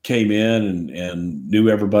came in and knew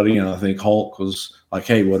everybody. And I think Hulk was like,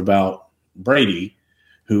 hey, what about Brady,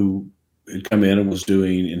 who had come in and was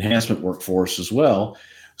doing enhancement work for us as well.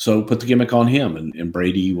 So put the gimmick on him, and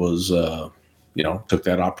Brady was, took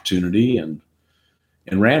that opportunity and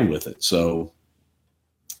ran with it. So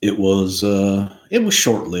it was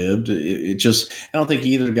short lived. It just, I don't think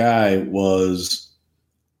either guy was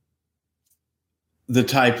the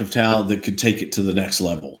type of talent that could take it to the next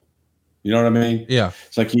level. You know what I mean? Yeah.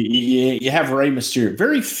 It's like you have Rey Mysterio.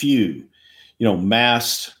 Very few,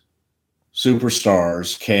 masked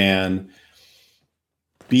superstars can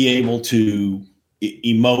be able to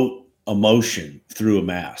emote emotion through a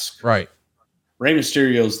mask. Right. Rey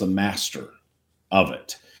Mysterio is the master of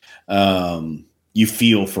it. You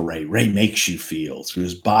feel for Rey. Rey makes you feel through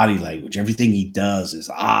his body language, everything he does, his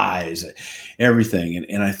eyes, everything.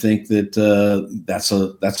 And I think that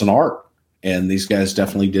that's an art. And these guys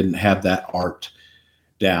definitely didn't have that art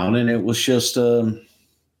down. And it was just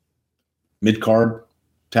mid-card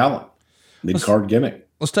talent. Mid-card gimmick.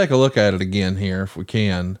 Let's take a look at it again here if we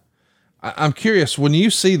can. I'm curious, when you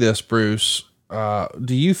see this, Bruce,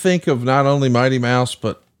 do you think of not only Mighty Mouse,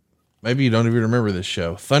 but maybe you don't even remember this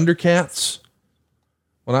show, Thundercats?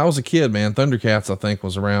 When I was a kid, man, Thundercats, I think,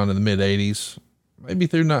 was around in the mid 80s, maybe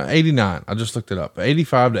through 89. I just looked it up,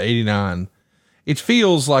 85 to 89. It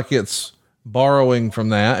feels like it's borrowing from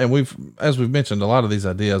that. And as we've mentioned, a lot of these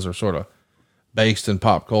ideas are sort of based in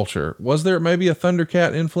pop culture. Was there maybe a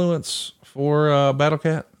Thundercat influence for Battle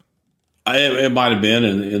Cat? It might have been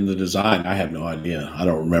in the design. I have no idea. I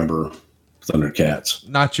don't remember Thundercats.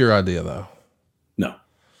 Not your idea, though. No.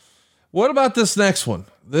 What about this next one?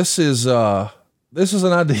 This is an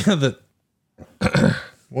idea that,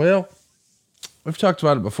 well, we've talked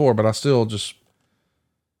about it before, but I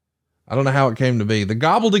don't know how it came to be. The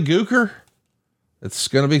Gobbledygooker. It's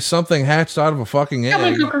going to be something hatched out of a fucking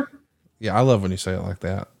egg. Yeah, I love when you say it like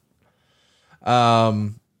that.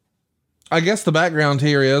 I guess the background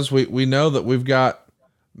here is we know that we've got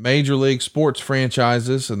major league sports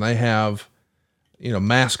franchises and they have,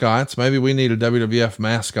 mascots. Maybe we need a WWF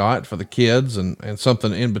mascot for the kids and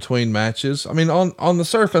something in between matches. I mean, on the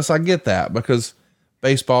surface, I get that because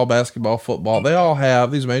baseball, basketball, football, they all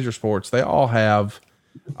have these major sports. They all have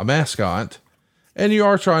a mascot, and you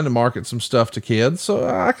are trying to market some stuff to kids. So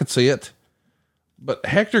I could see it, but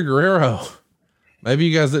Hector Guerrero, maybe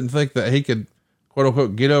you guys didn't think that he could, quote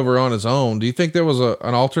unquote, get over on his own. Do you think there was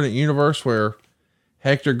an alternate universe where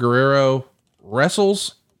Hector Guerrero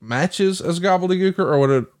wrestles matches as Gobbledygooker, or would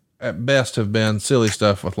it at best have been silly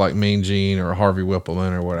stuff with like Mean Gene or Harvey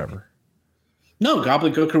Whippleman or whatever? No,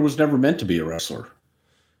 Gobbledygooker was never meant to be a wrestler.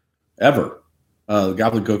 Ever.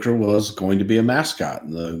 Gobbledygooker was going to be a mascot,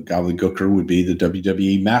 and the Gobbledygooker would be the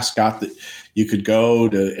WWE mascot that you could go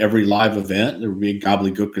to every live event. There would be a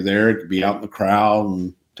Gobbledygooker there. It could be out in the crowd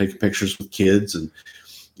and taking pictures with kids, and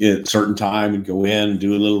at a certain time and go in and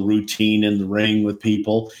do a little routine in the ring with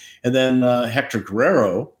people. And then Hector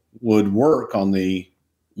Guerrero would work on the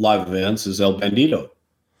live events as El Bandito.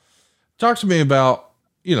 Talk to me about,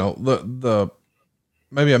 the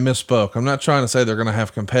maybe I misspoke. I'm not trying to say they're going to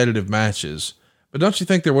have competitive matches, but don't you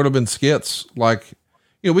think there would have been skits like,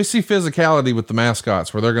 we see physicality with the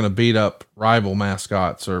mascots where they're going to beat up rival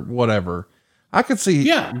mascots or whatever. I could see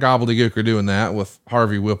Gobbledygooker doing that with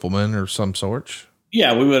Harvey Whippleman or some sort.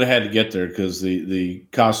 Yeah, we would have had to get there because the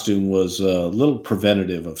costume was a little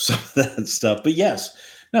preventative of some of that stuff. But yes,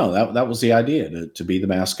 no, that was the idea, to be the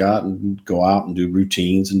mascot and go out and do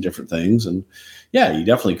routines and different things. And yeah, you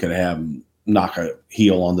definitely could have them knock a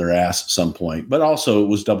heel on their ass at some point. But also it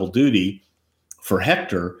was double duty for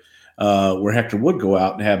Hector, where Hector would go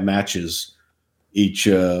out and have matches each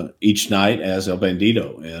night as El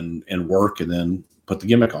Bandito and work and then put the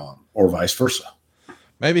gimmick on, or vice versa.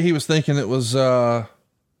 Maybe he was thinking it was,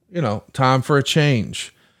 time for a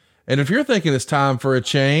change. And if you're thinking it's time for a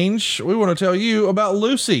change, we want to tell you about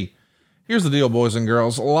Lucy. Here's the deal, boys and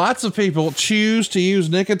girls. Lots of people choose to use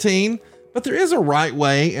nicotine, but there is a right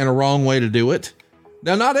way and a wrong way to do it.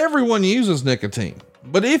 Now, not everyone uses nicotine,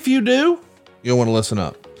 but if you do, you'll want to listen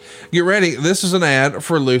up. Get ready. This is an ad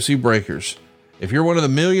for Lucy Breakers. If you're one of the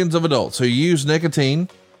millions of adults who use nicotine,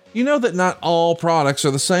 you know that not all products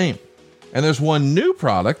are the same. And there's one new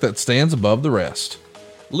product that stands above the rest.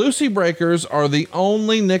 Lucy Breakers are the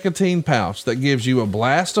only nicotine pouch that gives you a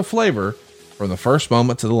blast of flavor from the first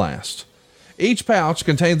moment to the last. Each pouch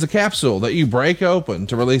contains a capsule that you break open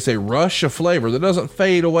to release a rush of flavor that doesn't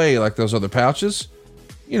fade away like those other pouches.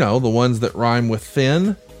 You know, the ones that rhyme with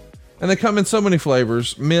thin. And they come in so many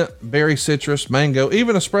flavors: mint, berry, citrus, mango,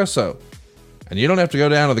 even espresso. And you don't have to go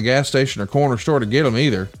down to the gas station or corner store to get them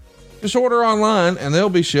either. Just order online and they'll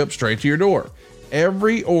be shipped straight to your door.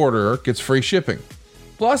 Every order gets free shipping.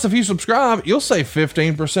 Plus, if you subscribe, you'll save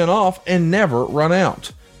 15% off and never run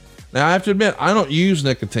out. Now, I have to admit, I don't use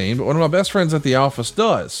nicotine, but one of my best friends at the office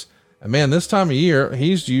does. And man, this time of year,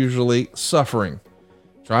 he's usually suffering,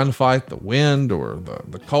 trying to fight the wind or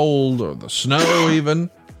the cold or the snow even.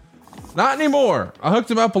 Not anymore. I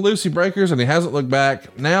hooked him up with Lucy Breakers and he hasn't looked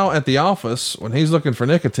back. Now at the office, when he's looking for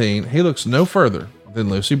nicotine, he looks no further than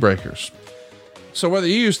Lucy Breakers. So whether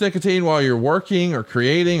you use nicotine while you're working or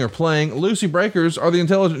creating or playing, Lucy Breakers are the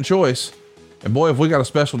intelligent choice. And boy, have we got a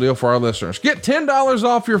special deal for our listeners. Get $10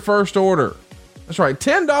 off your first order. That's right,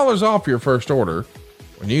 $10 off your first order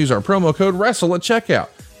when you use our promo code WRESTLE at checkout.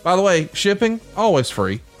 By the way, shipping, always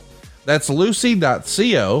free. That's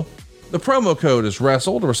lucy.co. The promo code is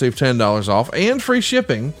WRESTLE to receive $10 off and free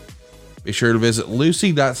shipping. Be sure to visit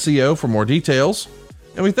lucy.co for more details.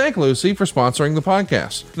 And we thank Lucy for sponsoring the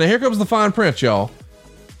podcast. Now here comes the fine print, y'all.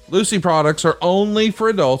 Lucy products are only for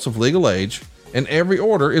adults of legal age, and every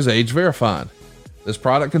order is age verified. This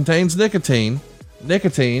product contains nicotine.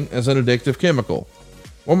 Nicotine is an addictive chemical.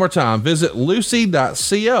 One more time, visit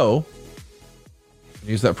lucy.co.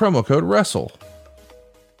 Use that promo code WRESTLE.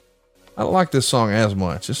 I don't like this song as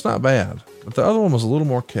much. It's not bad, but the other one was a little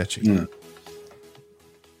more catchy. Mm.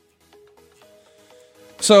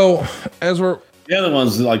 So as we're, the other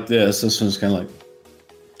one's like this one's kind of like,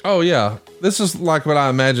 oh yeah, this is like what I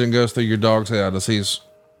imagine goes through your dog's head as he's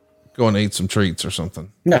going to eat some treats or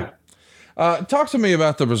something. No. Talk to me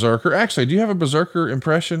about the Berserker. Actually, do you have a Berserker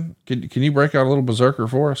impression? Can you break out a little Berserker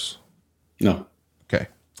for us? No. Okay.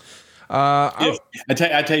 I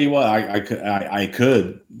tell you what, I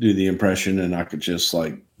could do the impression and I could just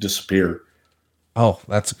like disappear. Oh,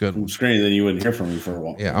 that's a good one. Screen, then you wouldn't hear from me for a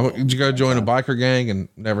while. Yeah. Did you go join a biker gang and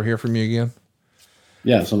never hear from you again?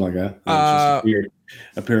 Yeah, something like that. Just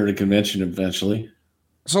appear at a convention eventually.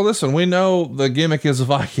 So listen, we know the gimmick is a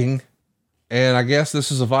Viking, and I guess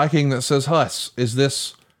this is a Viking that says Huss. Is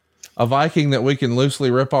this a Viking that we can loosely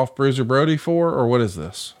rip off Bruiser Brody for, or what is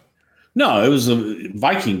this? No, it was a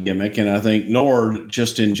Viking gimmick, and I think Nord,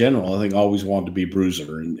 just in general, I think always wanted to be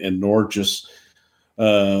Bruiser, and Nord just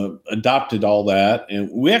adopted all that, and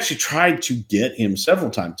we actually tried to get him several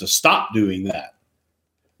times to stop doing that.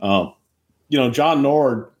 John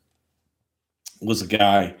Nord was a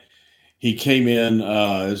guy. He came in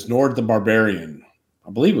as Nord the Barbarian.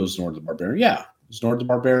 I believe it was Nord the Barbarian. Yeah, it was Nord the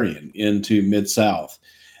Barbarian into Mid-South,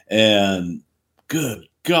 and good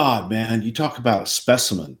God, man, you talk about a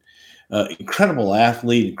specimen. Incredible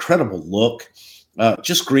athlete, incredible look,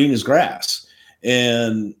 just green as grass.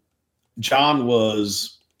 And John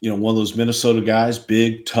was, one of those Minnesota guys,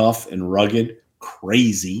 big, tough, and rugged,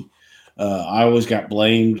 crazy. I always got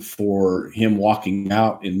blamed for him walking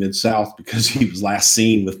out in Mid-South because he was last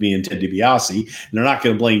seen with me and Ted DiBiase. And they're not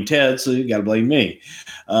going to blame Ted, so you got to blame me.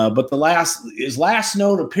 But his last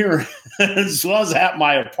known appearance was at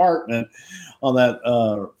my apartment on that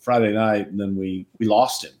Friday night, and then we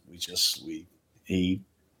lost him. He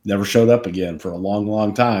never showed up again for a long,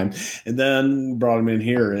 long time, and then brought him in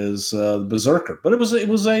here as the Berserker. But it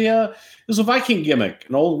was a Viking gimmick,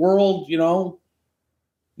 an old world,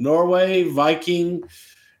 Norway Viking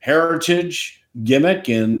heritage gimmick,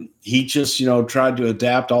 and he just tried to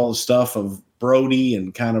adapt all the stuff of Brody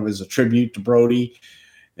and kind of as a tribute to Brody,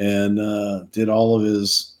 and did all of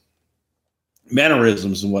his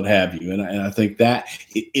mannerisms and what have you. And I think that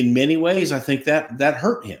in many ways, I think that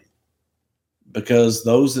hurt him, because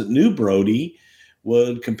those that knew Brody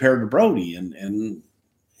would compare to Brody, and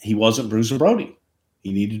he wasn't Bruiser Brody.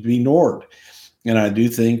 He needed to be Nord. And I do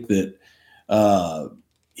think that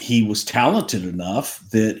he was talented enough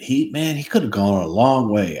that he could have gone a long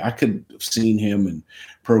way. I could have seen him in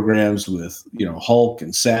programs with, Hulk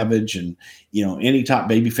and Savage and, any top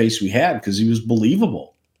babyface we had, because he was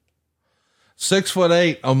believable.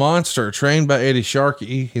 6'8", a monster, trained by Eddie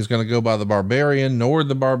Sharkey. He's going to go by the Barbarian, Nord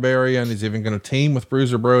the Barbarian. He's even going to team with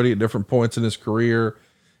Bruiser Brody at different points in his career.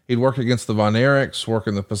 He'd work against the Von Erichs, work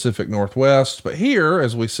in the Pacific Northwest. But here,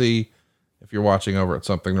 as we see, if you're watching over at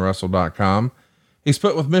somethingtowrestle.com, he's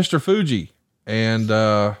put with Mr. Fuji. And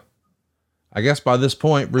I guess by this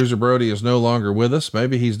point, Bruiser Brody is no longer with us.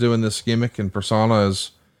 Maybe he's doing this gimmick and persona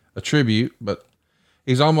as a tribute, but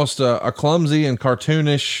he's almost a clumsy and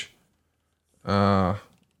cartoonish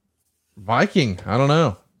Viking. I don't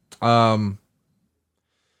know.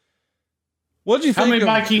 What'd you think? How many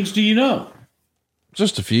Vikings do you know?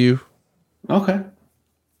 Just a few. Okay.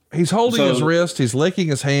 He's holding his wrist. He's licking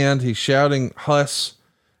his hand. He's shouting Huss.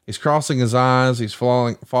 He's crossing his eyes. He's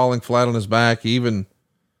falling flat on his back. He even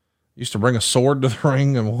used to bring a sword to the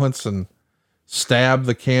ring and once and stab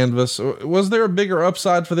the canvas. Was there a bigger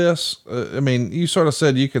upside for this? I mean, you sort of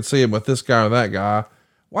said you could see him with this guy or that guy.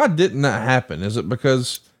 Why didn't that happen? Is it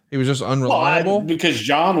because he was just unreliable? Because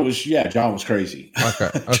John was crazy. Okay.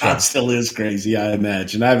 John still is crazy, I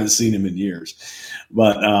imagine. I haven't seen him in years,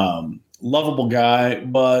 but lovable guy.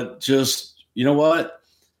 But just, you know what?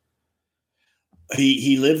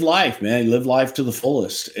 He lived life, man. He lived life to the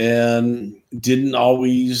fullest and didn't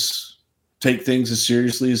always take things as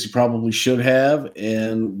seriously as he probably should have,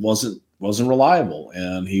 and wasn't reliable.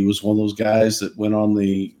 And he was one of those guys that went on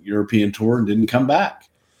the European tour and didn't come back.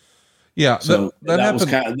 Yeah. So that was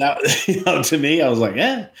kind of that, to me, I was like,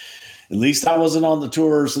 at least I wasn't on the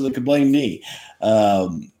tour so they could blame me.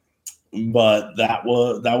 But that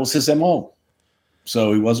was his MO.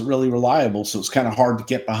 So he wasn't really reliable. So it's kind of hard to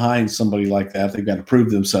get behind somebody like that. They've got to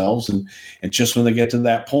prove themselves. And just when they get to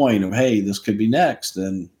that point of, hey, this could be next,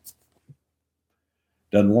 then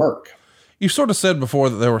doesn't work. You sort of said before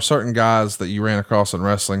that there were certain guys that you ran across in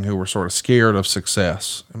wrestling who were sort of scared of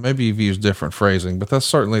success. And maybe you've used different phrasing, but that's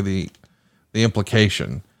certainly the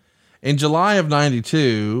implication. In July of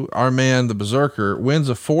 92, our man, the Berserker, wins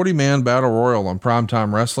a 40-man battle royal on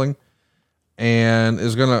Primetime Wrestling and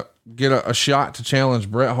is going to get a shot to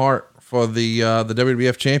challenge Bret Hart for the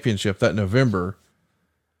WWF championship that November.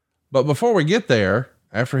 But before we get there,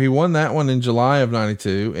 after he won that one in July of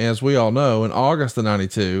 92, as we all know, in August of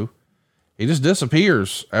 92, he just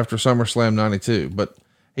disappears after SummerSlam 92, but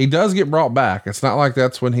he does get brought back. It's not like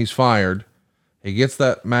that's when he's fired. He gets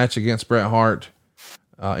that match against Bret Hart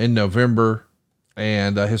in November,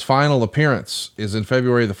 and his final appearance is in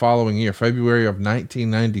February the following year, February of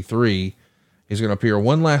 1993. He's going to appear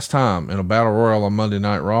one last time in a battle royal on Monday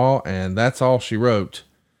Night Raw, and that's all she wrote.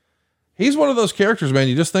 He's one of those characters, man.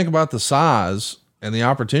 You just think about the size and the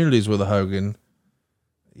opportunities with a Hogan.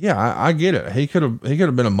 Yeah, I get it. He could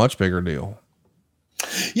have been a much bigger deal.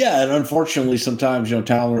 Yeah. And unfortunately, sometimes,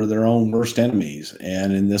 talent are their own worst enemies.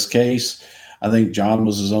 And in this case, I think John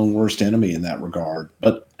was his own worst enemy in that regard,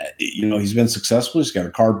 but he's been successful. He's got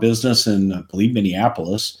a car business in, I believe,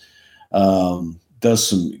 Minneapolis, does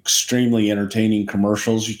some extremely entertaining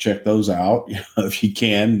commercials. You check those out if you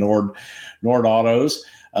can. Nord Autos.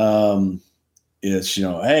 It's,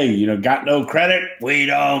 hey, got no credit? We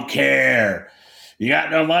don't care. You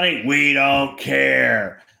got no money? We don't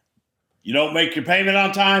care. You don't make your payment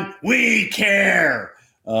on time? We care.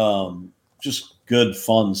 Just good,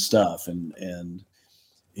 fun stuff. And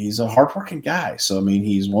he's a hardworking guy. So, I mean,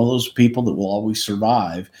 he's one of those people that will always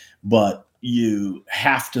survive, but you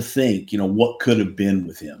have to think, what could have been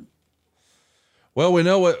with him. Well, we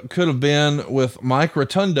know what could have been with Mike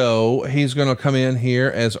Rotundo. He's going to come in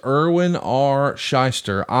here as Irwin R.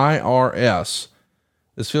 Shyster, IRS.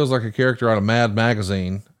 This feels like a character out of Mad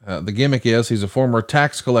Magazine. The gimmick is he's a former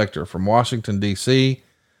tax collector from Washington, D.C.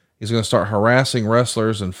 He's going to start harassing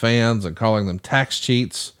wrestlers and fans and calling them tax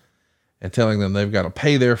cheats and telling them they've got to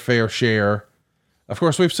pay their fair share. Of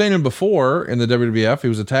course, we've seen him before in the WWF. He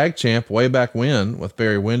was a tag champ way back when with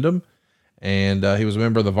Barry Windham. And he was a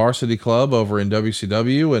member of the Varsity Club over in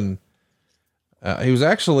WCW. And he was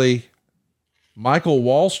actually Michael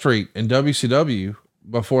Wall Street in WCW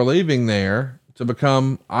before leaving there to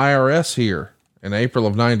become IRS here in April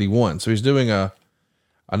of 91. So he's doing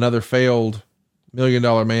another failed $1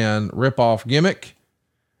 Million Man ripoff gimmick.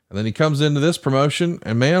 And then he comes into this promotion,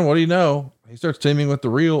 and man, what do you know? He starts teaming with the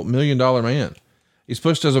real $1 Million Man. He's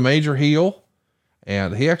pushed as a major heel,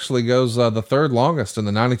 and he actually goes the third longest in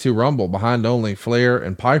the 92 Rumble, behind only Flair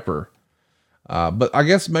and Piper. But I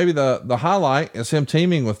guess maybe the highlight is him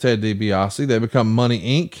teaming with Ted DiBiase. They become Money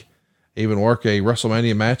Inc., even work a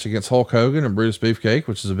WrestleMania match against Hulk Hogan and Brutus Beefcake,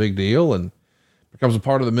 which is a big deal, and becomes a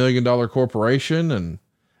part of the $1 Million Corporation, and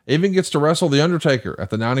even gets to wrestle The Undertaker at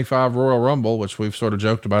the 95 Royal Rumble, which we've sort of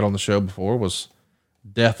joked about on the show before, was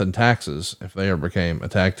death and taxes if they ever became a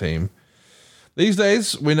tag team. These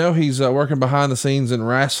days, we know he's working behind the scenes in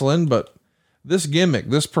wrestling, but this gimmick,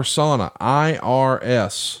 this persona,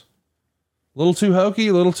 IRS, a little too hokey,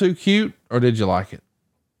 a little too cute, or did you like it?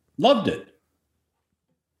 Loved it.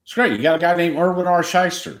 It's great. You got a guy named Erwin R.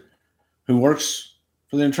 Shyster who works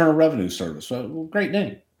for the Internal Revenue Service. So, great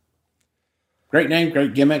name. Great name,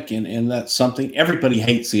 great gimmick, and that's something everybody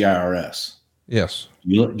hates the IRS. Yes.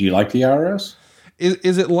 Do you like the IRS?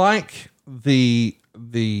 Is it like the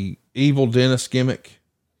evil dentist gimmick?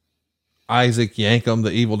 Isaac Yankem,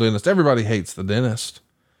 the evil dentist. Everybody hates the dentist.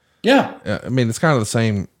 Yeah. I mean, it's kind of the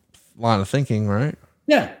same line of thinking, right?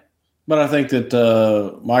 Yeah. But I think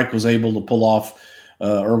that Mike was able to pull off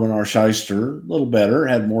Erwin R. Shyster a little better,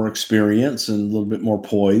 had more experience and a little bit more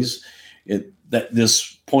poise at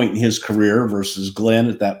this point in his career versus Glenn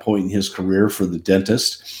at that point in his career for the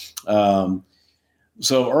dentist.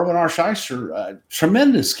 So Erwin R. Shyster,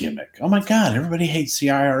 tremendous gimmick. Oh my God, everybody hates the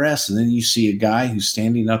IRS. And then you see a guy who's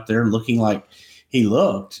standing up there looking like he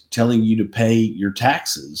looked, telling you to pay your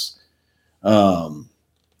taxes.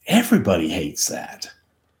 Everybody hates that.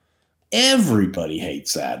 Everybody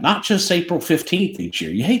hates that. Not just April 15th each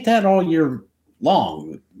year. You hate that all year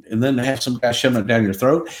long. And then to have some guy shoving it down your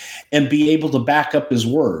throat and be able to back up his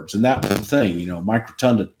words. And that was the thing, Mike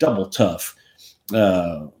Rotunda, double tough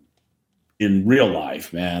in real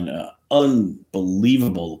life, man.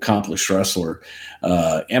 Unbelievable, accomplished wrestler,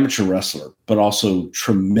 amateur wrestler, but also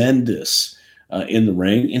tremendous in the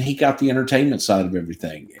ring. And he got the entertainment side of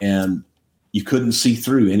everything. And you couldn't see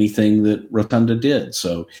through anything that Rotunda did.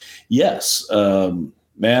 So, yes,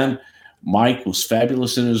 man, Mike was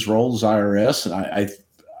fabulous in his role as IRS. And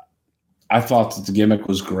I thought that the gimmick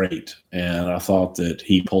was great, and I thought that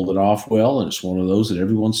he pulled it off well, and it's one of those that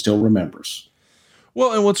everyone still remembers.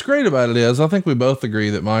 Well, and what's great about it is I think we both agree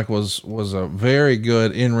that Mike was a very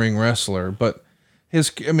good in-ring wrestler, but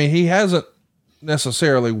he hasn't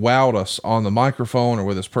necessarily wowed us on the microphone or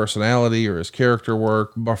with his personality or his character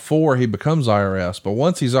work before he becomes IRS. But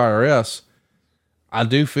once he's IRS, I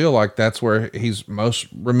do feel like that's where he's most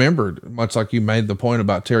remembered, much like you made the point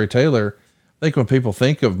about Terry Taylor. I think when people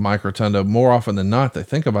think of Mike Rotunda, more often than not, they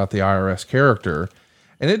think about the IRS character,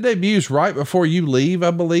 and it debuts right before you leave,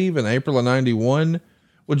 I believe, in April of 91.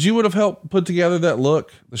 Would you have helped put together that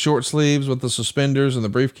look, the short sleeves with the suspenders and the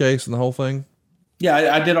briefcase and the whole thing?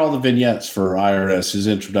 Yeah, I did all the vignettes for IRS, his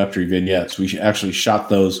introductory vignettes. We actually shot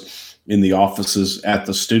those in the offices at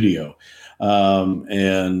the studio.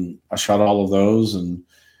 And I shot all of those, and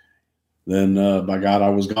then, by God, I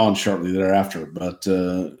was gone shortly thereafter. But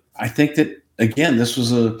I think that, again, this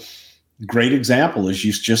was a great example, as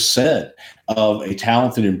you just said, of a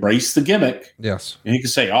talent that embraced the gimmick. Yes. And he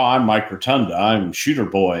could say, oh, I'm Mike Rotunda, I'm Shooter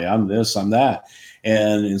Boy, I'm this, I'm that.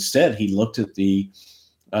 And instead, he looked at the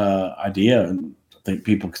idea, and I think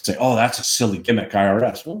people could say, oh, that's a silly gimmick,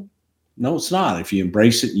 IRS. Well, no, it's not. If you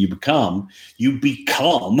embrace it and you become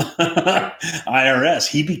IRS.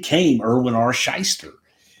 He became Erwin R. Shyster,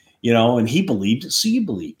 and he believed it, so you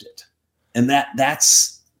believed it. And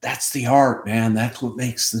that's the art, man. That's what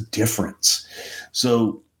makes the difference.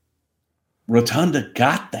 So Rotunda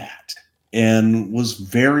got that and was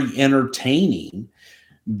very entertaining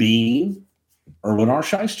being Erwin R.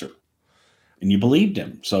 Shyster. And you believed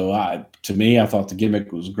him. So to me, I thought the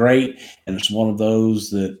gimmick was great. And it's one of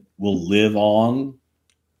those that will live on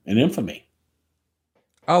in infamy.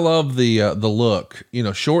 I love the look,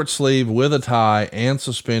 short sleeve with a tie and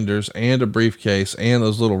suspenders and a briefcase and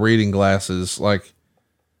those little reading glasses. Like,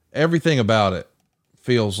 everything about it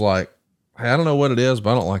feels like, hey, I don't know what it is,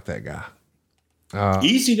 but I don't like that guy.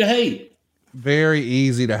 Easy to hate. Very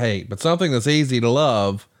easy to hate, but something that's easy to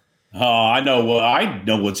love. Oh, I know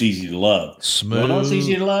what's easy to love. Smooth. You know what's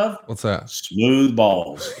easy to love? What's that? Smooth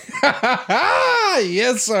balls.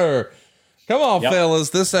 Yes, sir. Come on, fellas.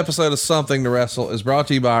 This episode of Something to Wrestle is brought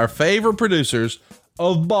to you by our favorite producers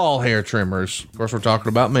of ball hair trimmers. Of course, we're talking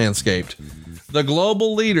about Manscaped. The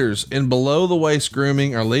global leaders in below the waist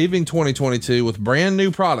grooming are leaving 2022 with brand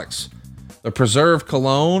new products. The Preserve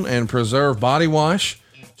Cologne and Preserve Body Wash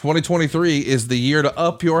 2023 is the year to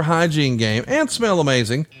up your hygiene game and smell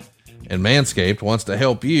amazing. And Manscaped wants to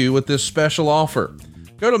help you with this special offer.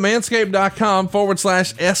 Go to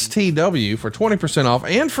manscaped.com/STW for 20% off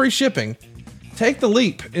and free shipping. Take the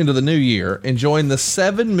leap into the new year and join the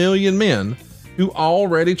 7 million men who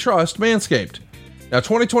already trust Manscaped. Now,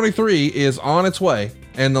 2023 is on its way,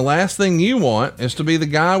 and the last thing you want is to be the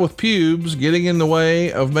guy with pubes getting in the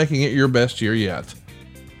way of making it your best year yet.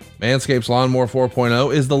 Manscaped's Lawnmower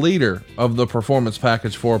 4.0 is the leader of the Performance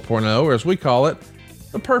Package 4.0, or as we call it,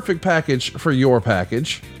 the perfect package for your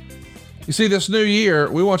package. You see, this new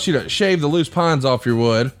year, we want you to shave the loose pines off your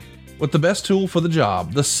wood with the best tool for the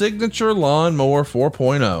job, the Signature Lawnmower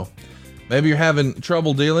 4.0. Maybe you're having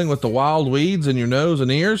trouble dealing with the wild weeds in your nose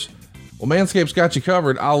and ears. Well, Manscaped's got you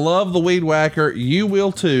covered. I love the Weed Whacker. You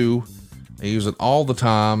will too. I use it all the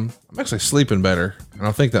time. I'm actually sleeping better, and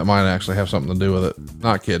I think that might actually have something to do with it.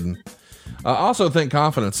 Not kidding. I also think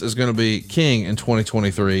confidence is going to be king in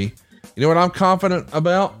 2023. You know what I'm confident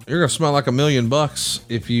about? You're going to smell like $1 million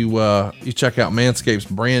if you check out Manscaped's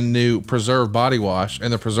brand new Preserve Body Wash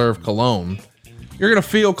and the Preserve Cologne. You're going to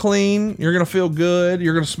feel clean. You're going to feel good.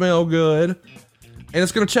 You're going to smell good. And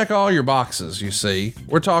it's going to check all your boxes, you see.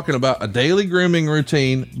 We're talking about a daily grooming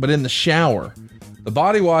routine, but in the shower. The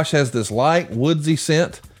body wash has this light, woodsy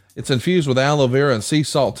scent. It's infused with aloe vera and sea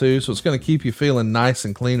salt too, so it's going to keep you feeling nice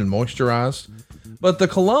and clean and moisturized. But the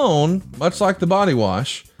cologne, much like the body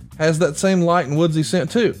wash, has that same light and woodsy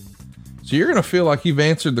scent too. So you're going to feel like you've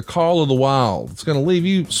answered the call of the wild. It's going to leave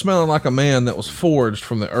you smelling like a man that was forged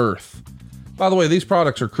from the earth. By the way, these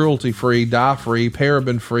products are cruelty-free, dye-free,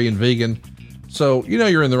 paraben-free, and vegan. So you know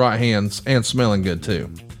you're in the right hands and smelling good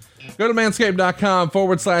too. Go to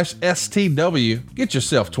manscaped.com/STW. Get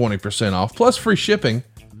yourself 20% off plus free shipping.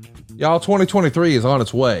 Y'all, 2023 is on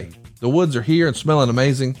its way. The woods are here and smelling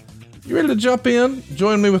amazing. You ready to jump in?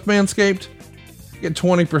 Join me with Manscaped. Get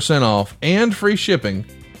 20% off and free shipping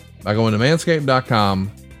by going to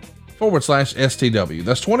manscaped.com/STW.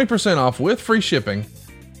 That's 20% off with free shipping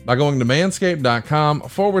by going to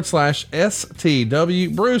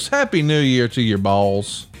manscaped.com/STW. Bruce, Happy New Year to your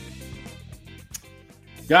balls.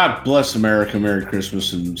 God bless America. Merry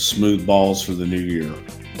Christmas and smooth balls for the new year.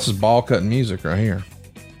 This is ball cutting music right here.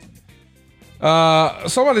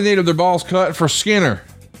 Somebody needed their balls cut for Skinner.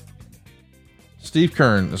 Steve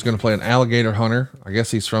Kern is going to play an alligator hunter. I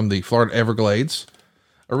guess he's from the Florida Everglades.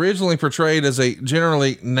 Originally portrayed as a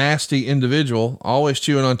generally nasty individual, always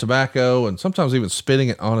chewing on tobacco and sometimes even spitting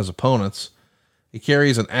it on his opponents. He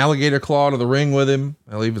carries an alligator claw to the ring with him.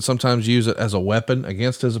 He'll even sometimes use it as a weapon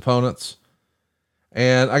against his opponents.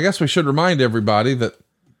 And I guess we should remind everybody that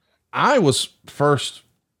I was first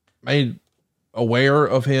made aware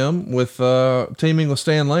of him with teaming with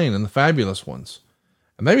Stan Lane and the Fabulous Ones.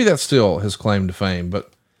 And maybe that's still his claim to fame,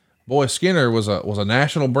 but boy, Skinner was a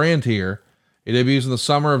national brand here. He debuts in the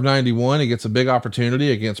summer of 91. He gets a big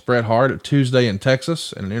opportunity against Bret Hart at Tuesday in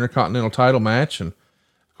Texas in an Intercontinental title match. And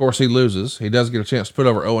of course he loses. He does get a chance to put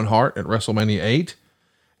over Owen Hart at WrestleMania 8.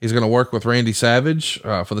 He's going to work with Randy Savage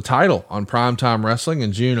for the title on Primetime Wrestling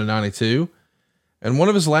in June of 92. And one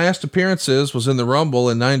of his last appearances was in the Rumble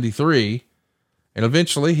in 93. And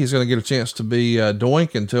eventually he's going to get a chance to be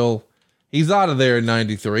Doink until he's out of there in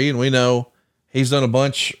 93. And we know he's done a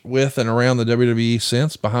bunch with and around the WWE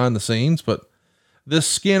since behind the scenes, but this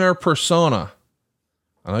Skinner persona,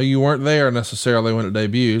 I know you weren't there necessarily when it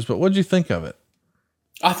debuts, but what'd you think of it?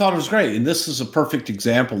 I thought it was great. And this is a perfect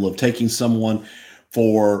example of taking someone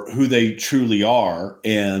for who they truly are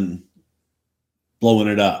and blowing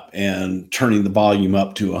it up and turning the volume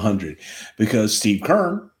up to 100, because Steve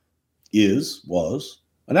Kern was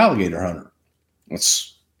an alligator hunter.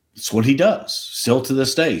 That's what he does. Still to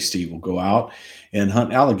this day, Steve will go out and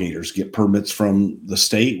hunt alligators, get permits from the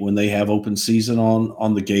state when they have open season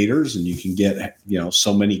on the gators, and you can get,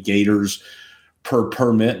 so many gators per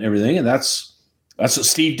permit and everything. And that's what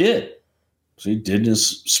Steve did. So he did in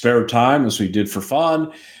his spare time, as he did for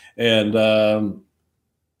fun. And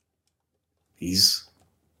he's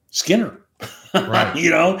Skinner,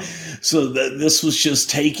 right? So this was just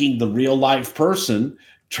taking the real life person,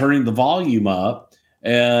 turning the volume up,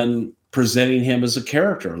 and presenting him as a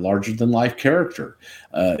character, larger than life character.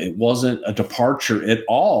 It wasn't a departure at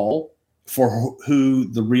all for who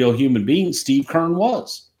the real human being Steve Kern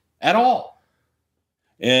was at all.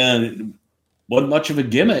 And it wasn't much of a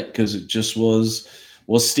gimmick, because it just was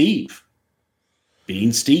Steve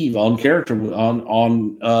being Steve on character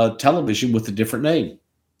on television with a different name.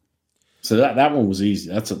 So that one was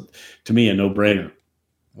easy. That's to me, a no-brainer.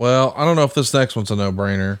 Well, I don't know if this next one's a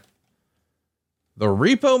no-brainer. The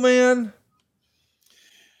Repo Man.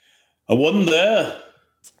 I wasn't there.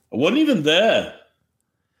 I wasn't even there.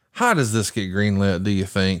 How does this get greenlit, do you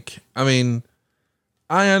think? I mean,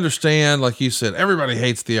 I understand, like you said, everybody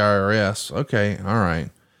hates the IRS. Okay, all right.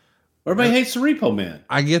 Everybody hates the Repo Man.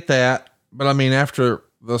 I get that, but I mean, after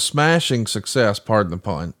the smashing success, pardon the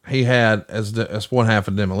pun, he had as one half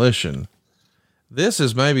of Demolition, this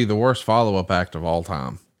is maybe the worst follow-up act of all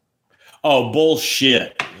time. Oh,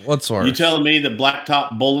 bullshit. What's worse? You telling me that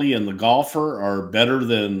Blacktop Bully and the Golfer are better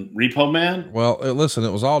than Repo Man? Well, listen,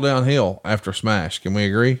 it was all downhill after Smash. Can we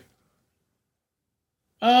agree?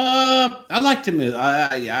 I liked him.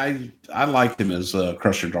 I liked him as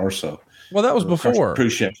Crusher Darso. Well, that was before.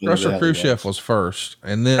 Khrushchev was first,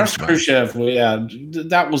 and then Crusher Khrushchev. Well, yeah,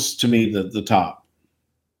 that was to me the top.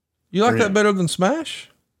 You like that better than Smash?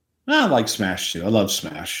 I like Smash too. I love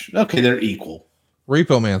Smash. Okay, they're equal.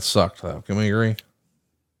 Repo Man sucked, though. Can we agree?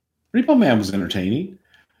 Repo Man was entertaining.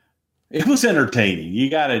 It was entertaining. You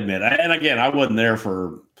got to admit. And again, I wasn't there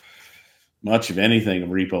for much of anything of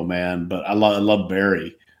Repo Man, but I love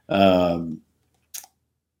Barry.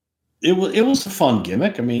 It was a fun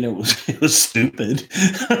gimmick. I mean, it was stupid.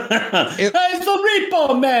 It's the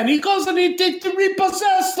Repo Man. He goes and he takes to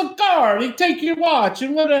repossess the car. He take your watch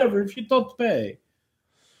and whatever if you don't pay.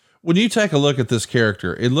 When you take a look at this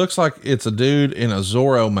character, it looks like it's a dude in a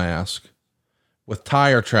Zorro mask with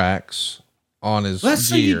tire tracks on his Let's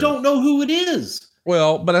say you don't know who it is.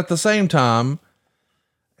 Well, but at the same time,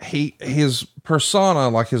 his persona,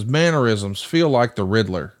 like his mannerisms, feel like the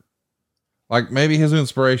Riddler. Like maybe his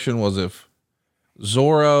inspiration was if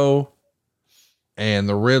Zorro and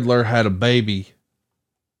the Riddler had a baby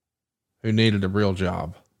who needed a real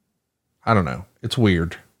job. I don't know. It's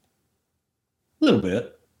weird. A little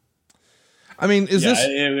bit. I mean, it was just,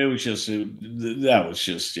 that was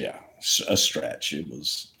just, a stretch.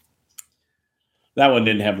 That one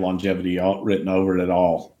didn't have longevity written over it at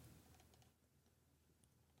all.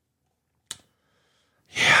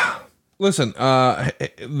 Yeah. Listen,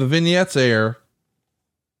 the vignettes air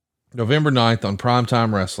November 9th on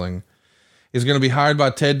Primetime Wrestling. He's going to be hired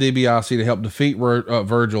by Ted DiBiase to help defeat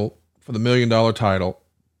Virgil for the $1 million title.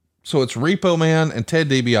 So it's Repo Man and Ted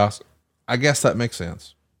DiBiase. I guess that makes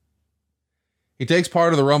sense. He takes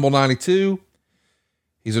part of the Rumble 92.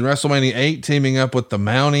 He's in WrestleMania 8, teaming up with the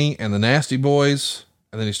Mountie and the Nasty Boys.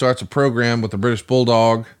 And then he starts a program with the British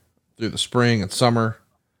Bulldog through the spring and summer.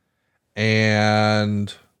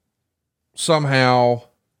 And somehow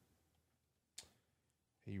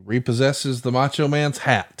he repossesses the Macho Man's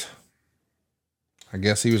hat. I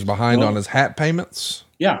guess he was behind on his hat payments.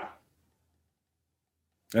 Yeah.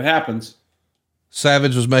 It happens.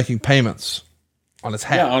 Savage was making payments on his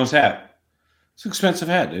hat. Yeah, on his hat. It's an expensive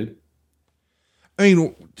hat, dude. I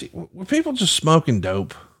mean, were people just smoking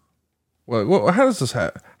dope? Well, how does this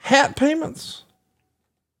hat payments?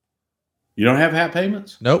 You don't have hat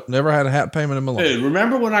payments? Nope. Never had a hat payment in my life. Dude,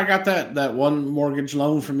 remember when I got that one mortgage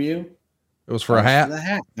loan from you? It was for a hat?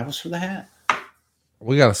 That was for the hat.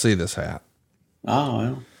 We got to see this hat. Oh,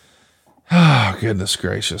 well. Oh, goodness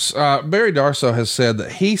gracious. Barry Darso has said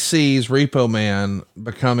that he sees Repo Man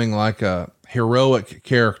becoming like a heroic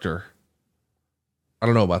character. I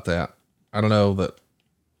don't know about that. I don't know that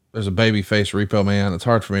there's a babyface Repo Man. It's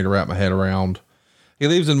hard for me to wrap my head around. He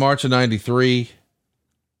leaves in March of 93.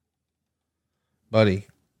 Buddy,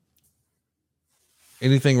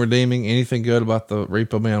 anything redeeming, anything good about the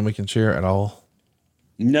Repo Man we can share at all?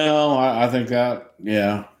 No, I think that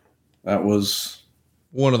was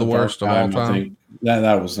one of the worst of all time. I think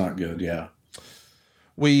that was not good. Yeah.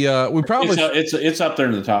 We probably, it's up there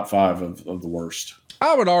in the top 5 of the worst.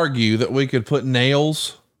 I would argue that we could put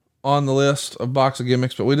Nails on the list of Box of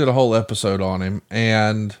Gimmicks, but we did a whole episode on him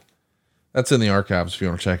and that's in the archives if you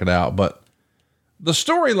want to check it out. But the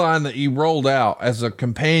storyline that you rolled out as a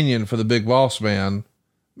companion for the Big Boss Man,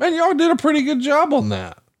 y'all did a pretty good job on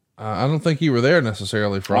that. I don't think you were there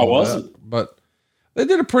necessarily for all of that, but they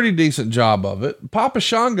did a pretty decent job of it. Papa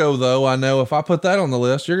Shango, though, I know if I put that on the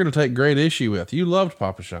list, you're going to take great issue with. You loved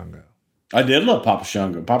Papa Shango. I did love Papa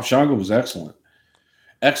Shango. Papa Shango was excellent.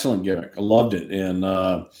 Excellent gimmick. I loved it. And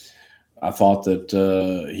I thought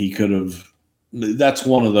that he could have, that's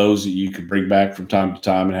one of those that you could bring back from time to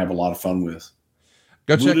time and have a lot of fun with.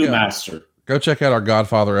 Go check out our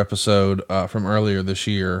Godfather episode from earlier this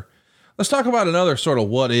year. Let's talk about another sort of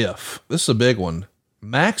what if. This is a big one.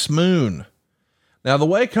 Max Moon. Now, the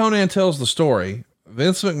way Conan tells the story,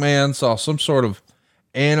 Vince McMahon saw some sort of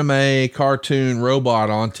anime cartoon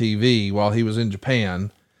robot on TV while he was in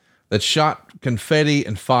Japan that shot confetti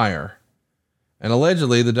and fire. And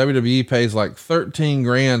allegedly the WWE pays like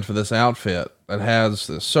 $13,000 for this outfit that has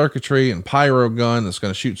the circuitry and pyro gun that's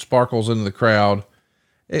going to shoot sparkles into the crowd.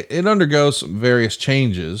 it undergoes some various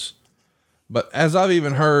changes. But as I've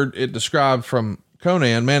even heard it described from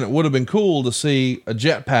Conan, man, it would have been cool to see a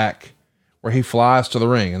jetpack where he flies to the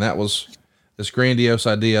ring. And that was this grandiose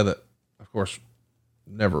idea that, of course,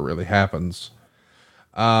 never really happens.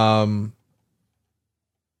 Well,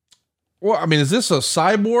 I mean, is this a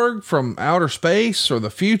cyborg from outer space or the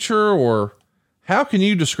future, or how can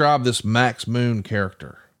you describe this Max Moon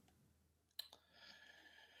character?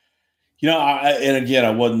 And again,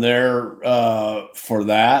 I wasn't there for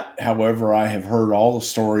that. However, I have heard all the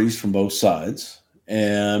stories from both sides,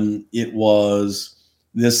 and it was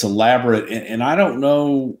this elaborate, and I don't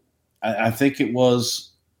know, I think it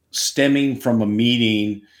was stemming from a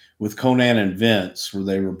meeting with Conan and Vince where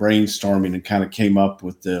they were brainstorming and kind of came up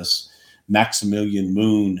with this Maximilian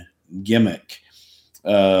Moon gimmick.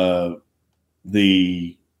 The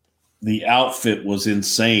outfit was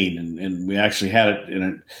insane, and we actually had it in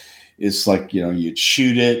it. It's like, you'd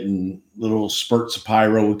shoot it and little spurts of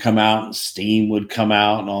pyro would come out and steam would come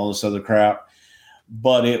out and all this other crap.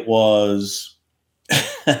 But it was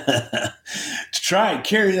to try and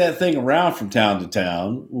carry that thing around from town to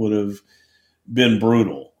town would have been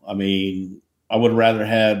brutal. I mean, I would have rather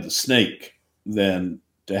had the snake than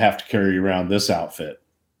to have to carry around this outfit.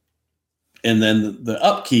 And then the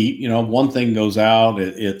upkeep, one thing goes out,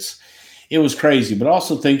 it was crazy, but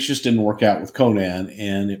also things just didn't work out with Conan,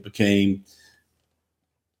 and it became,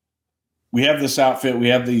 we have this outfit, we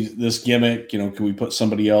have this gimmick, can we put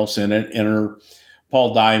somebody else in it? Enter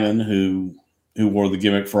Paul Diamond, who wore the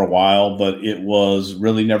gimmick for a while, but it was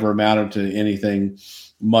really never amounted to anything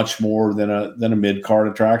much more than a mid-card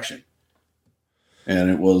attraction. And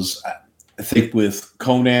it was, I think, with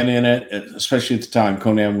Conan in it, especially at the time,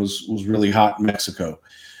 Conan was really hot in Mexico.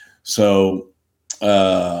 So,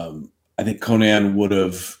 I think Conan would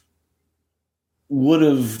have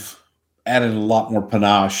added a lot more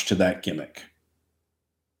panache to that gimmick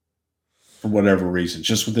for whatever reason,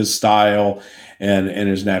 just with his style and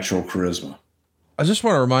his natural charisma. I just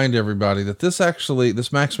want to remind everybody that this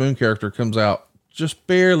Max Moon character comes out just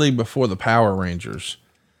barely before the Power Rangers,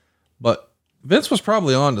 but Vince was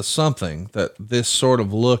probably on to something that this sort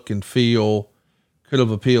of look and feel could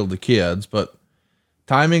have appealed to kids, but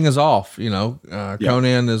timing is off.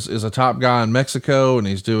 Conan is a top guy in Mexico, and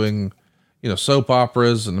he's doing, soap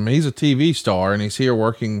operas, and I mean, he's a TV star, and he's here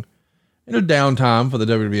working downtime for the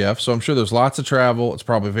WWF. So I'm sure there's lots of travel. It's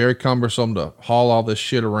probably very cumbersome to haul all this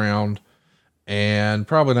shit around, and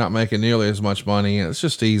probably not making nearly as much money. And it's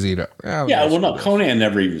just easy to, Conan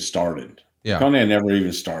never even started. Yeah. Conan never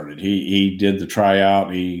even started. He did the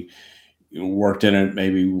tryout. He worked in it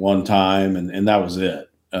maybe one time, and that was it.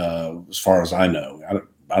 As far as I know,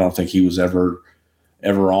 I don't think he was ever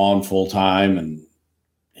on full time, and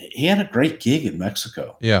he had a great gig in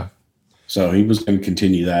Mexico. Yeah. So he was going to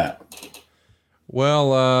continue that.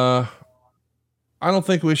 Well, I don't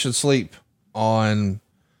think we should sleep on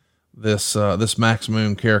this Max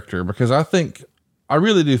Moon character, because I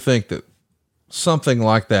really do think that something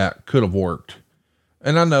like that could have worked.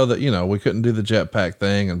 And I know that, we couldn't do the jetpack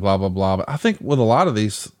thing and blah, blah, blah, but I think with a lot of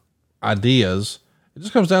these ideas, it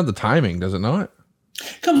just comes down to timing, does it not?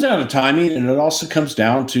 It comes down to timing, and it also comes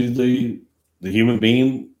down to the human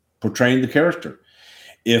being portraying the character.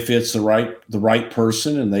 If it's the right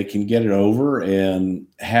person and they can get it over and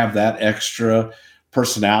have that extra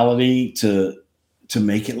personality to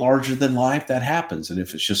make it larger than life, that happens. And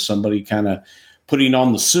if it's just somebody kind of putting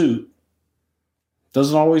on the suit, it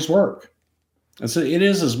doesn't always work. And so it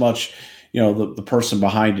is as much, the person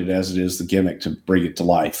behind it as it is the gimmick to bring it to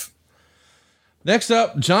life. Next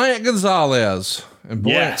up, Giant Gonzalez. And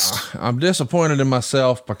boy, yes. I'm disappointed in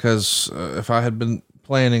myself, because if I had been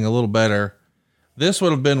planning a little better, this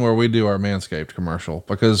would have been where we do our Manscaped commercial,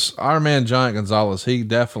 because our man Giant Gonzalez, he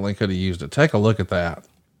definitely could have used it. Take a look at that.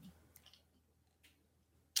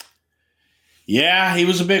 Yeah, he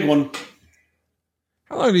was a big one.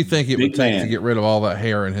 How long do you think it would take man to get rid of all that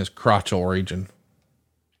hair in his crotchal region?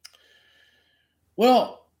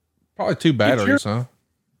 Well, probably 2 batteries, huh?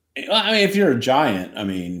 I mean, if you're a giant,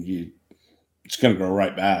 it's going to grow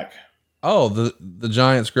right back. Oh, the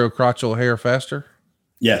giants grow crotchal hair faster?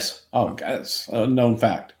 Yes. Oh, that's a known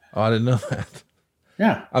fact. Oh, I didn't know that.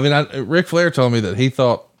 Yeah. I mean, Ric Flair told me that he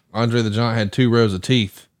thought Andre the Giant had 2 rows of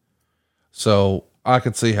teeth. So I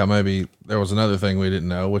could see how maybe there was another thing we didn't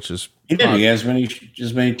know, which is he did. He has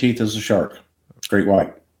as many teeth as a shark. Great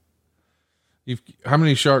white. How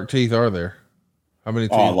many shark teeth are there? How many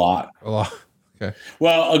teeth? Oh, a lot. A lot. Okay.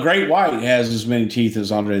 Well, a great white has as many teeth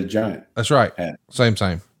as Andre the Giant. That's right. Had. Same.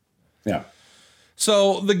 Yeah.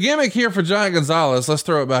 So the gimmick here for Giant Gonzalez, let's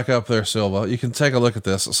throw it back up there, Silva. You can take a look at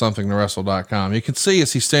this at somethingtowrestle.com. You can see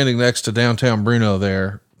as he's standing next to downtown Bruno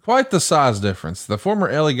there, quite the size difference. The former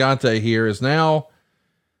Elegante here is now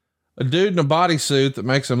a dude in a bodysuit that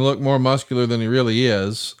makes him look more muscular than he really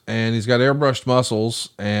is. And he's got airbrushed muscles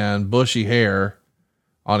and bushy hair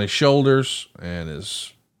on his shoulders and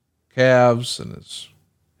his calves and his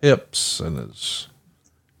hips and his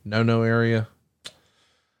no area.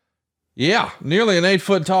 Yeah, nearly an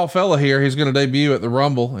 8-foot tall fella here. He's going to debut at the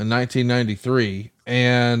Rumble in 1993.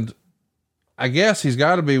 And I guess he's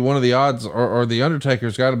got to be one of the odds, or the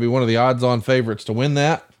Undertaker's got to be one of the odds on favorites to win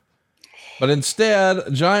that. But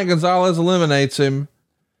instead, Giant Gonzalez eliminates him.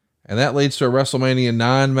 And that leads to a WrestleMania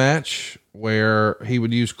 9 match where he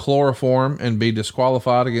would use chloroform and be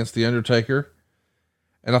disqualified against the Undertaker.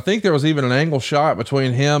 And I think there was even an angle shot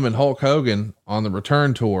between him and Hulk Hogan on the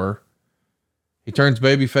return tour. He turns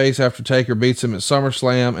babyface after Taker beats him at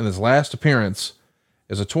SummerSlam, and his last appearance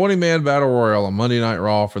is a 20-man battle royal on Monday Night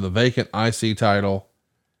Raw for the vacant IC title.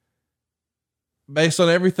 Based on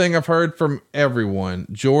everything I've heard from everyone,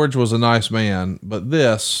 George was a nice man, but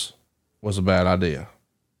this was a bad idea.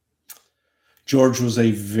 George was a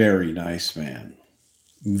very nice man.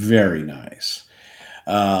 Very nice.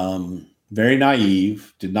 Very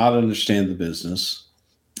naive, did not understand the business.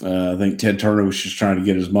 I think Ted Turner was just trying to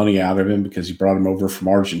get his money out of him because he brought him over from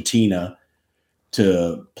Argentina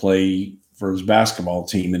to play for his basketball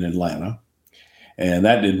team in Atlanta. And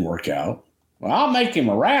that didn't work out. Well, I'll make him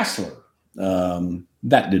a wrestler.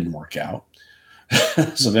 That didn't work out.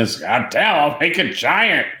 So Vince, God damn, I'll make a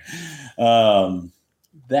giant.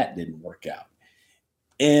 That didn't work out.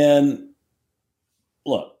 And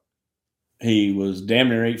look, he was damn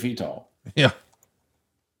near 8 feet tall. Yeah.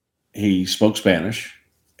 He spoke Spanish.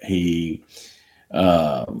 He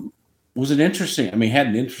was an interesting, had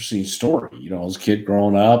an interesting story, as a kid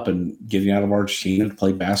growing up and getting out of Argentina to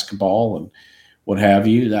play basketball and what have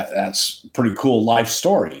you. That's a pretty cool life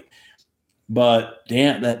story. But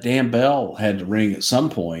that damn bell had to ring at some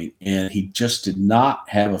point, and he just did not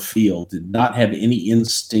have a feel, did not have any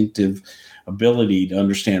instinctive ability to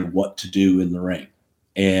understand what to do in the ring.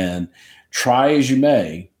 And try as you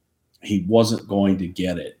may, he wasn't going to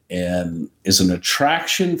get it. And is an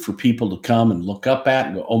attraction for people to come and look up at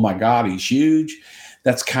and go, oh my God, he's huge.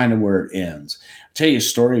 That's kind of where it ends. I'll tell you a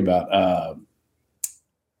story about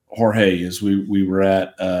Jorge. As we were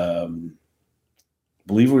at, I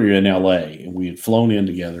believe we were in LA and we had flown in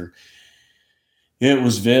together. It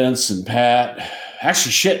was Vince and Pat.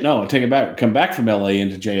 Actually, no, I take it back. Come back from LA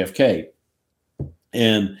into JFK.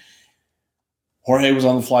 And Jorge was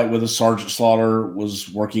on the flight with us. Sergeant Slaughter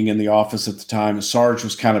was working in the office at the time. Sarge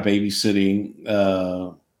was kind of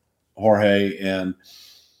babysitting Jorge. And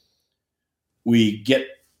we get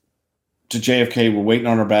to JFK. We're waiting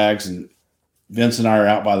on our bags. And Vince and I are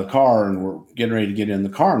out by the car. And we're getting ready to get in the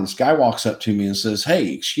car. And this guy walks up to me and says, hey,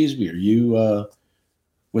 excuse me, are you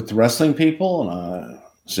with the wrestling people? And I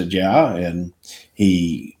said, yeah. And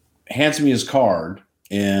he hands me his card.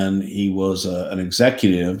 And he was an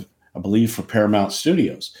executive, I believe, for Paramount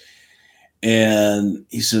Studios. And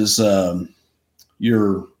he says,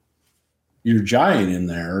 your giant in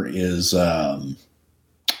there is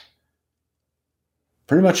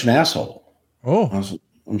pretty much an asshole. Oh, I was,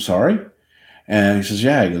 I'm sorry. And he says,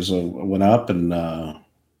 yeah. He goes, I went up and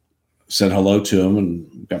said hello to him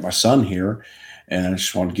and got my son here. And I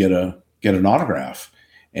just wanted to get an autograph.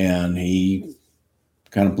 And he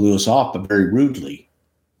kind of blew us off, but very rudely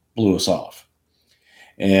blew us off.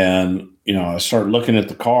 And, I started looking at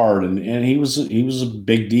the card and he was a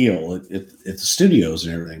big deal at the studios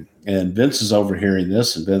and everything. And Vince is overhearing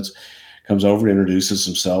this, and Vince comes over, introduces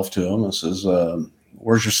himself to him and says,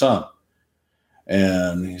 where's your son?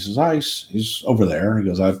 And he says, he's over there. He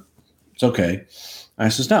goes, it's okay. I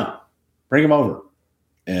says, no, bring him over.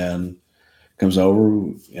 And comes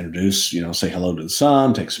over, introduce, say hello to the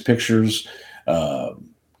son, take some pictures,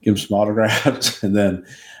 give him some autographs. And then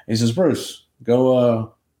he says, Bruce,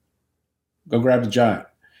 go grab the giant.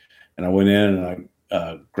 And I went in and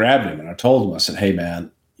I grabbed him and I told him, I said, hey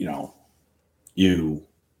man, you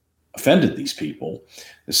offended these people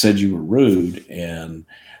that said you were rude, and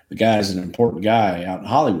the guy's an important guy out in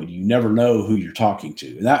Hollywood. You never know who you're talking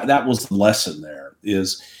to. And that was the lesson there,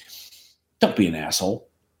 is don't be an asshole.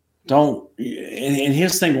 Don't. And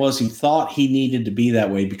his thing was, he thought he needed to be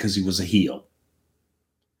that way because he was a heel.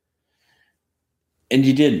 And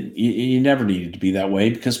you didn't. You never needed to be that way,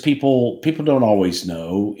 because people don't always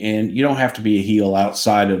know, and you don't have to be a heel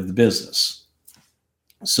outside of the business.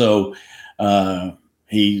 So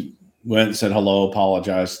he went and said hello,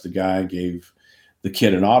 apologized to the guy, gave the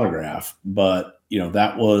kid an autograph. But,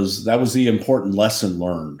 that was the important lesson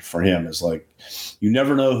learned for him, is like, you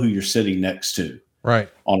never know who you're sitting next to right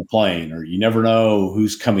on a plane, or you never know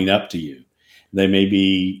who's coming up to you. They may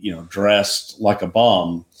be, dressed like a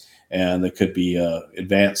bum, and they could be a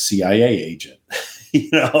advanced CIA agent,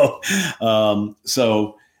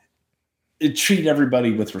 so treat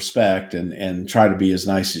everybody with respect and try to be as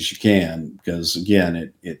nice as you can, because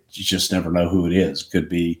again, you just never know who it is. It could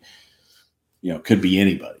be, could be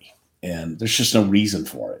anybody, and there's just no reason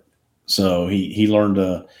for it. So he learned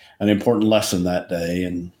an important lesson that day,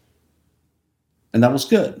 and that was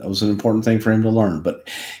good. That was an important thing for him to learn, but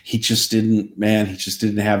he just didn't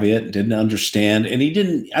have it, didn't understand.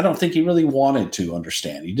 And I don't think he really wanted to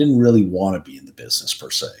understand. He didn't really want to be in the business per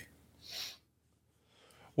se.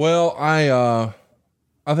 Well, I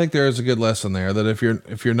think there is a good lesson there, that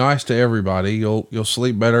if you're nice to everybody, you'll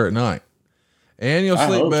sleep better at night. And you'll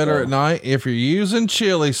sleep better at night if you're using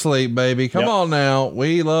Chili Sleep, baby. Come on now.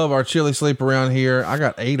 We love our Chili Sleep around here. I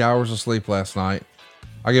got 8 hours of sleep last night.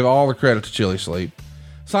 I give all the credit to Chili Sleep.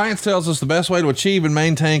 Science tells us the best way to achieve and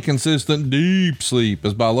maintain consistent deep sleep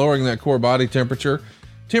is by lowering that core body temperature.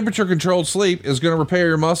 Temperature controlled sleep is going to repair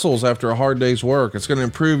your muscles after a hard day's work. It's going to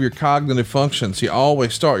improve your cognitive functions. You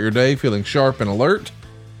always start your day feeling sharp and alert.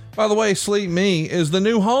 By the way, Sleep Me is the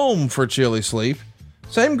new home for Chili Sleep.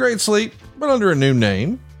 Same great sleep, but under a new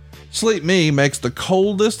name. Sleep Me makes the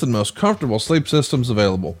coldest and most comfortable sleep systems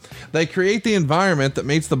available. They create the environment that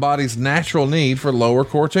meets the body's natural need for lower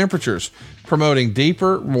core temperatures, promoting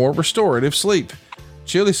deeper, more restorative sleep.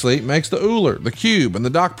 Chili Sleep makes the Uller, the Cube, and the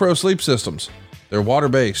Doc Pro sleep systems. They're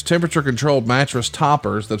water-based, temperature-controlled mattress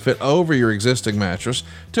toppers that fit over your existing mattress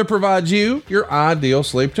to provide you your ideal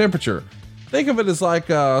sleep temperature. Think of it as like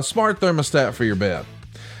a smart thermostat for your bed.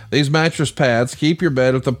 These mattress pads keep your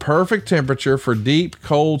bed at the perfect temperature for deep,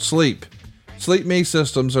 cold sleep. Sleep Me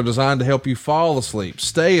systems are designed to help you fall asleep,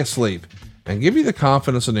 stay asleep, and give you the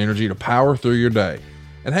confidence and energy to power through your day.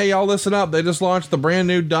 And hey, y'all, listen up. They just launched the brand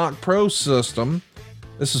new Doc Pro system.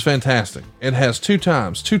 This is fantastic. It has two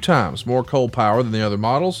times more cold power than the other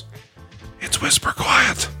models. It's whisper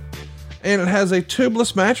quiet. And it has a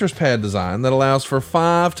tubeless mattress pad design that allows for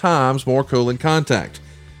 5 times more cooling contact.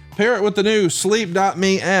 Pair it with the new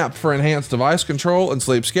Sleep.me app for enhanced device control and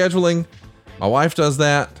sleep scheduling. My wife does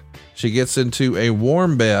that. She gets into a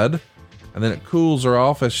warm bed, and then it cools her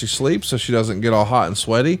off as she sleeps so she doesn't get all hot and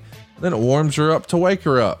sweaty. Then it warms her up to wake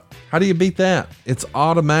her up. How do you beat that? It's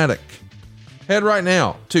automatic. Head right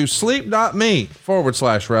now to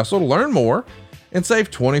sleep.me/wrestle to learn more and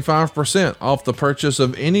save 25% off the purchase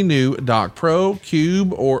of any new Doc Pro,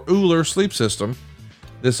 Cube, or Uller sleep system.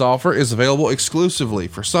 This offer is available exclusively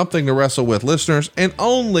for Something to Wrestle With listeners and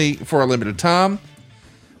only for a limited time.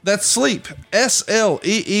 That's sleep,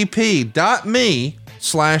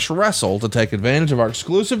 sleep.me/wrestle to take advantage of our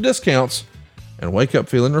exclusive discounts and wake up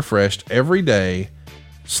feeling refreshed every day.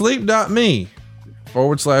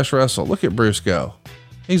 Sleep.me/wrestle. Look at Bruce go.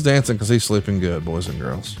 He's dancing because he's sleeping good, boys and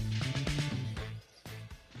girls.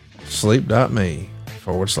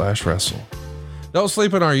 Sleep.me/wrestle. Don't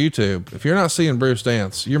sleep on our YouTube. If you're not seeing Bruce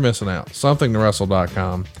dance, you're missing out.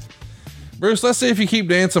 Somethingtowrestle.com. Bruce, let's see if you keep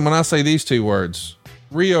dancing when I say these 2 words.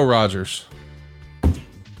 Rio Rogers.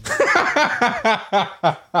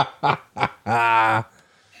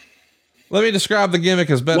 Let me describe the gimmick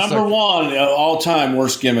as best. Number 1 all-time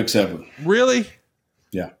worst gimmicks ever. Really?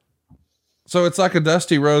 Yeah. So it's like a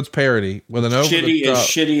Dusty Rhodes parody with an over-the-top. As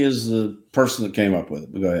shitty as the person that came up with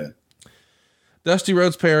it. But go ahead. Dusty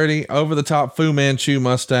Rhodes parody, over-the-top Fu Manchu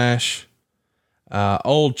mustache,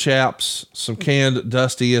 old chaps, some canned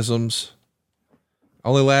Dusty-isms.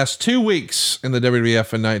 Only lasts 2 weeks in the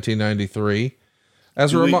WWF in 1993.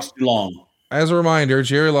 As a reminder,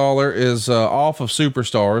 Jerry Lawler is off of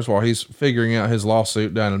Superstars while he's figuring out his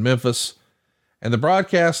lawsuit down in Memphis. And the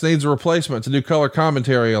broadcast needs a replacement to do color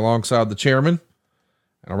commentary alongside the chairman.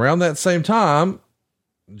 And around that same time,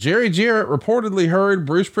 Jerry Jarrett reportedly heard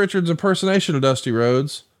Bruce Pritchard's impersonation of Dusty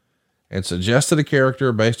Rhodes and suggested a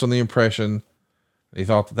character based on the impression he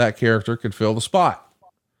thought that character could fill the spot.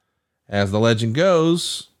 As the legend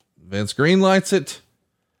goes, Vince greenlights it,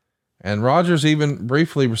 and Rogers even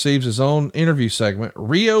briefly receives his own interview segment.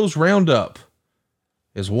 Rio's Roundup.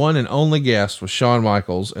 His one and only guest was Shawn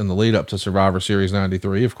Michaels in the lead up to Survivor Series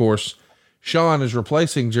 93. Of course, Shawn is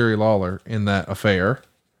replacing Jerry Lawler in that affair.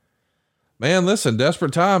 Man, listen,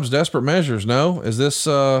 desperate times, desperate measures. No, is this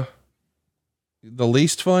the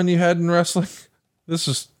least fun you had in wrestling? This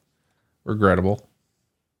is regrettable.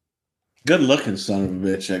 Good looking son of a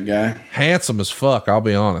bitch, that guy. Handsome as fuck, I'll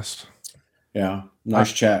be honest. Yeah,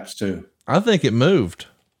 nice chaps too. I think it moved.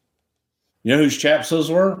 You know whose chaps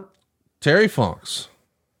those were? Terry Funk's.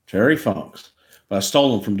 Terry Funk's. But I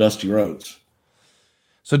stole them from Dusty Rhodes.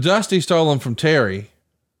 So Dusty stole them from Terry.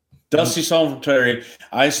 Dusty stole them from Terry.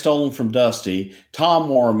 I stole them from Dusty. Tom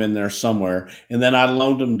wore them in there somewhere. And then I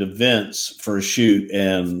loaned them to Vince for a shoot,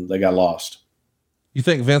 and they got lost. You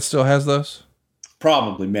think Vince still has those?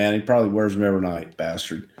 Probably, man. He probably wears them every night,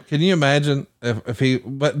 bastard. Can you imagine if he,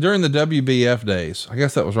 but during the WBF days, I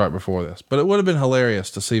guess that was right before this, but it would have been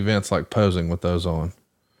hilarious to see Vince like posing with those on.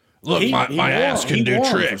 Look, my ass can do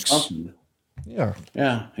tricks. Yeah.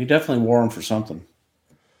 Yeah. He definitely wore them for something.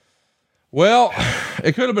 Well,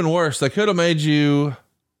 it could have been worse. They could have made you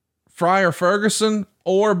Friar Ferguson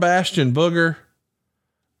or Bastion Booger.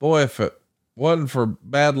 Boy, if it wasn't for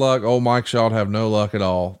bad luck, old Mike Shaw'd have no luck at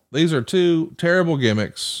all. These are two terrible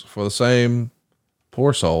gimmicks for the same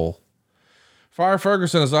poor soul. Friar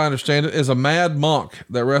Ferguson, as I understand it, is a mad monk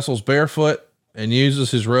that wrestles barefoot and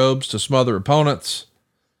uses his robes to smother opponents.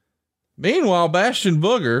 Meanwhile, Bastion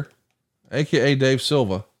Booger, aka Dave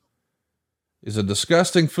Silva, is a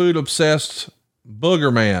disgusting food-obsessed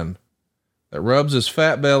booger man that rubs his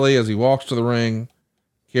fat belly as he walks to the ring,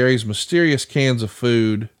 carries mysterious cans of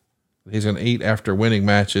food that he's going to eat after winning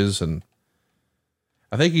matches, and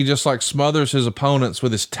I think he just like smothers his opponents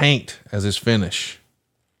with his taint as his finish.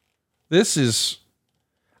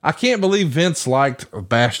 I can't believe Vince liked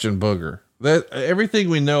Bastion Booger. That everything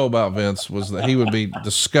we know about Vince was that he would be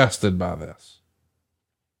disgusted by this.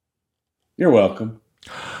 You're welcome.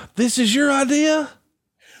 This is your idea?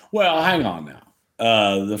 Well, hang on now.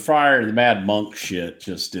 The Friar, the Mad Monk shit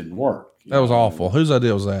just didn't work. That was awful. Whose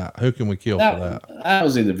idea was that? Who can we kill for that? That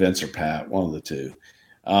was either Vince or Pat, one of the two.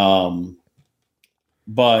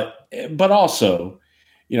 But also,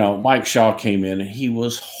 Mike Shaw came in and he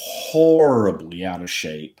was horribly out of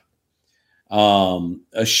shape.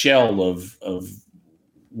 A shell of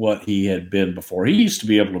what he had been before. He used to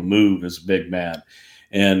be able to move as a big man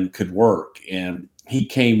and could work. And he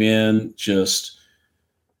came in just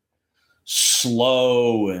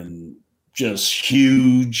slow and just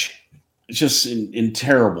huge, just in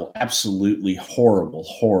terrible, absolutely horrible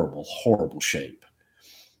shape.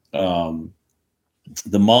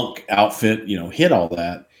 The monk outfit, hit all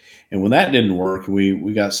that. And when that didn't work,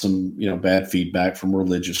 we got some, bad feedback from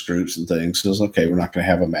religious groups and things. So it was okay. We're not going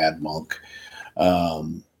to have a mad monk. What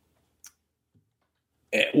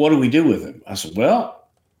do we do with him? I said, well,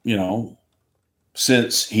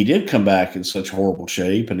 since he did come back in such horrible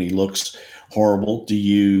shape and he looks horrible, do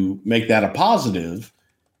you make that a positive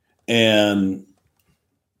and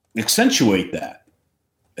accentuate that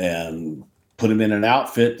and put him in an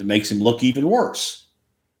outfit that makes him look even worse?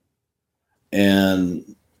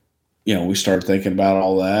 And, we started thinking about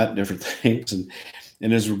all that, different things. And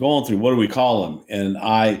as we're going through, what do we call him? And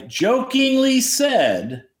I jokingly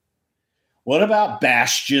said, what about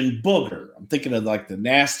Bastion Booger? I'm thinking of like the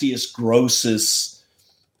nastiest, grossest.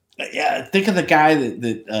 Yeah, think of the guy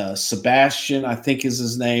that Sebastian, I think is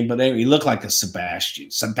his name, but anyway, he looked like a Sebastian.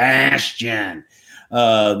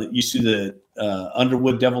 That used to do the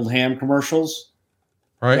Underwood Deviled Ham commercials.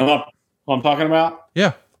 Right. You know what I'm talking about?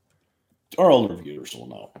 Yeah. Our older viewers will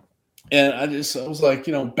know. And I was like,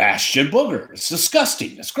 Bastion Booger. It's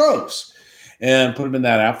disgusting. It's gross. And put him in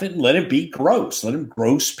that outfit and let him be gross. Let him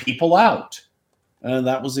gross people out. And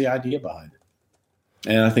that was the idea behind it.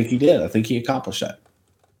 And I think he did. I think he accomplished that.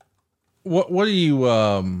 What do you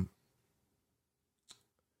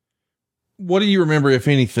remember, if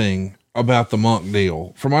anything, about the Monk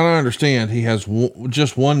deal? From what I understand, he has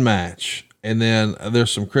just one match, and then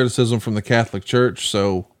there's some criticism from the Catholic Church.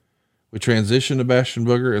 So we transitioned to Bastion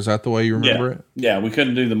Booger. Is that the way you remember it? Yeah. We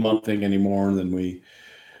couldn't do the Monk thing anymore. And then we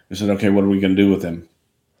said, okay, what are we going to do with him?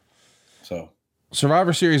 So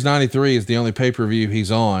Survivor Series 93 is the only pay-per-view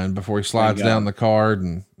he's on before he slides down the card,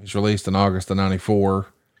 and he's released in August of 94.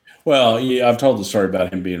 Well, yeah, I've told the story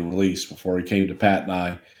about him being released before he came to Pat and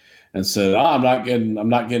I and said, I'm not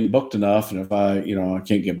getting booked enough. And if I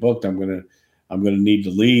can't get booked, I'm going to need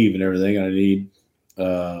to leave and everything. And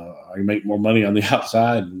I can make more money on the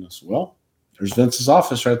outside. And I said, well, there's Vince's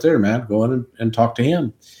office right there, man. Go in and talk to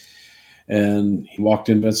him. And he walked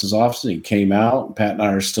in Vince's office and he came out, and Pat and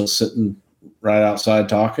I are still sitting right outside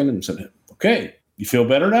talking, and said, okay, you feel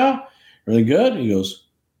better now? Everything good? And he goes,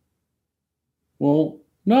 well,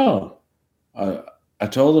 no, I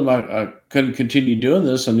told him I couldn't continue doing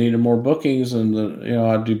this. I needed more bookings, and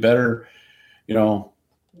I'd do better,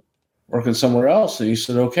 working somewhere else. And he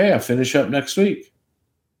said, okay, I'll finish up next week.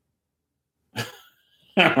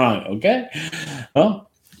 I'm like, okay,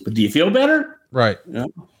 well, but do you feel better? Right.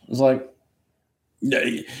 It was like,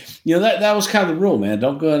 that was kind of the rule, man.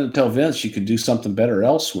 Don't go in and tell Vince you could do something better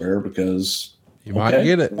elsewhere, because you might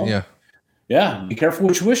get it. Well, yeah. Yeah, be careful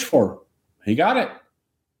what you wish for. He got it.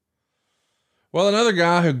 Well, another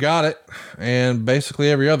guy who got it, and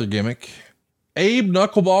basically every other gimmick, Abe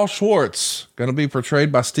Knuckleball Schwartz, going to be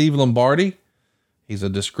portrayed by Steve Lombardi. He's a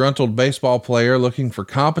disgruntled baseball player looking for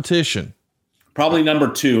competition. Probably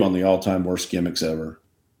number 2 on the all-time worst gimmicks ever.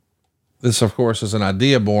 This, of course, is an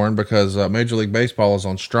idea born because Major League Baseball is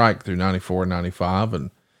on strike through 94 and 95,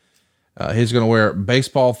 and he's going to wear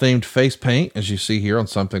baseball-themed face paint, as you see here on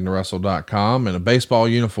somethingtowrestle.com, and a baseball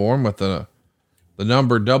uniform with the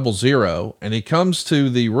number 00, and he comes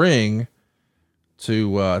to the ring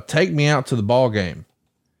to take me out to the ball game.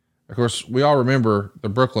 Of course, we all remember the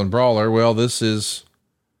Brooklyn Brawler. Well, this is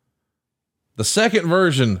the second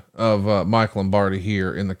version of Mike Lombardi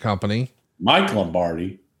here in the company. Mike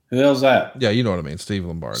Lombardi? Who the hell's that? Yeah, you know what I mean. Steve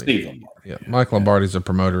Lombardi. Steve Lombardi. Yeah, Mike Lombardi's a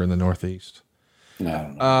promoter in the Northeast. I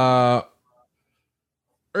don't know.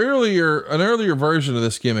 An earlier version of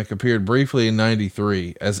this gimmick appeared briefly in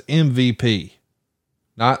 93 as MVP.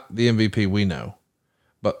 Not the MVP we know,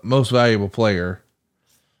 but most valuable player.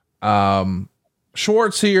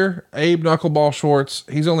 Schwartz here, Abe Knuckleball Schwartz.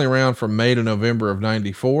 He's only around from May to November of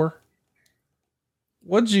 94.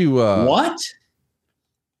 What'd you, what?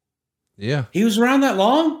 Yeah. He was around that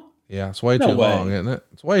long? Yeah. It's way too long, isn't it?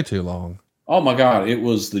 It's way too long. Oh my God. It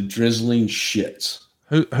was the drizzling shits.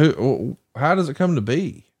 How does it come to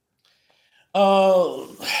be?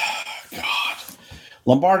 Oh God.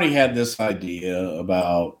 Lombardi had this idea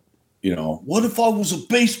about, what if I was a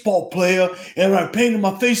baseball player and I painted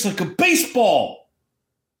my face like a baseball?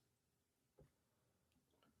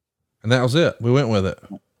 And that was it. We went with it.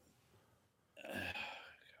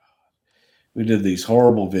 We did these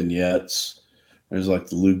horrible vignettes. There's like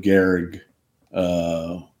the Lou Gehrig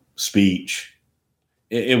speech.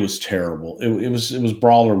 It was terrible. It was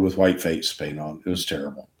Brawler with white face paint on. It was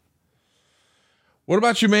terrible. What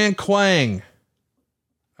about your man Quang?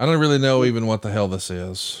 I don't really know even what the hell this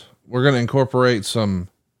is. We're going to incorporate some,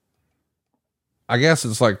 I guess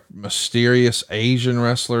it's like mysterious Asian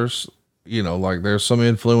wrestlers, like there's some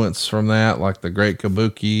influence from that, like the Great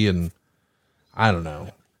Kabuki, and I don't know.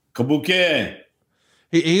 Kabuki.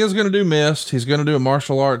 He is going to do Mist. He's going to do a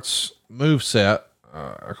martial arts move set.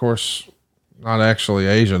 Of course, not actually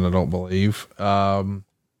Asian, I don't believe. The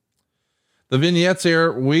vignettes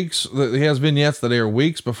air weeks. He has vignettes that air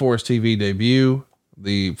weeks before his TV debut.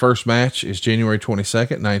 The first match is January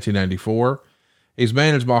 22nd, 1994. He's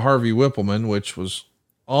managed by Harvey Whippleman, which was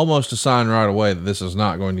almost a sign right away that this is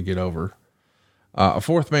not going to get over. A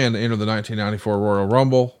fourth man to enter the 1994 Royal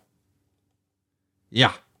Rumble.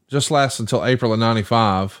 Yeah, just lasts until April of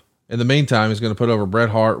 95. In the meantime, he's going to put over Bret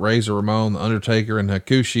Hart, Razor Ramon, The Undertaker, and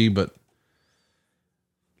Hakushi, but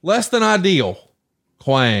less than ideal.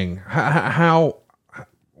 Quang.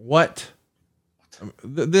 What?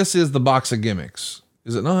 This is the box of gimmicks.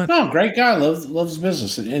 Is it not? No, great guy. Loves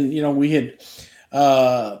business. And we had,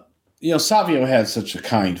 Savio had such a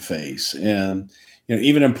kind face. And,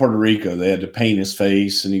 even in Puerto Rico, they had to paint his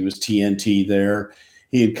face and he was TNT there.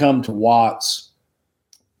 He had come to Watts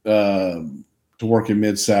to work in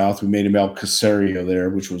Mid-South. We made him El Casario there,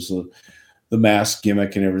 which was the mask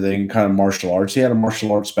gimmick and everything, kind of martial arts. He had a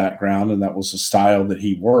martial arts background and that was the style that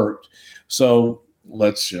he worked. So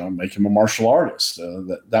let's, make him a martial artist.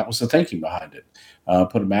 That was the thinking behind it.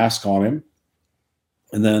 Put a mask on him.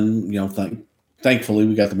 And then, thankfully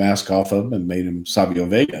we got the mask off of him and made him Savio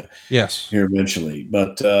Vega. Yes. Here eventually.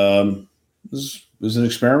 But it was an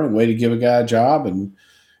experiment, way to give a guy a job and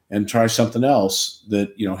try something else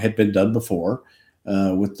that, had been done before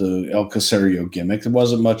with the El Casario gimmick. There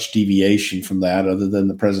wasn't much deviation from that other than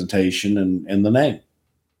the presentation and the name.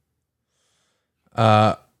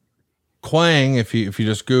 Quang, if you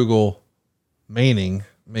just Google meaning,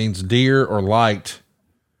 means deer or light.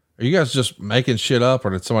 Are you guys just making shit up,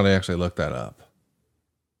 or did somebody actually look that up?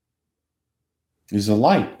 He's a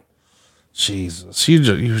light. Jesus,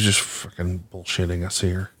 you're just fucking bullshitting us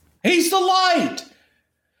here. He's the light.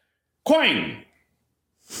 Quang,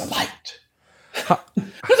 the light.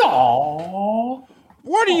 Aww.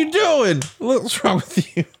 What are you doing? What's wrong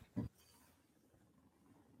with you?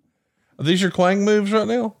 Are these your Quang moves right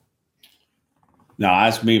now? No,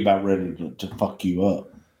 that's me about ready to fuck you up.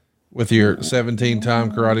 With your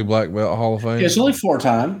 17-time karate black belt Hall of Fame? Yeah, it's only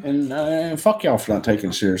 4-time, and fuck y'all for not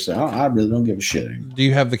taking it seriously. I really don't give a shit. Do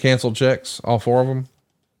you have the canceled checks, all 4 of them?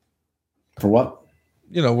 For what?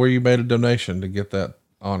 Where you made a donation to get that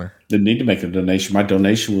honor. Didn't need to make a donation. My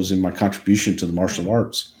donation was in my contribution to the martial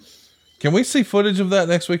arts. Can we see footage of that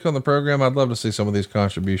next week on the program? I'd love to see some of these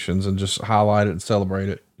contributions and just highlight it and celebrate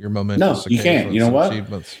it. Your momentous. No, you can't. You know what?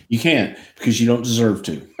 You can't, because you don't deserve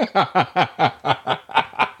to.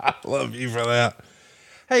 Love you for that.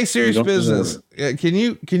 Hey, serious business. Can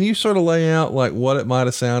you sort of lay out like what it might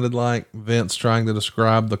have sounded like Vince trying to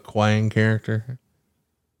describe the Quang character?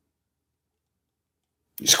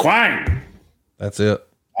 He's Quang. That's it.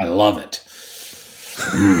 I love it.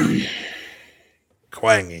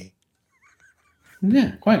 Quangy.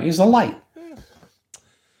 Yeah, Quang. He's a light.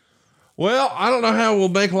 Well, I don't know how we'll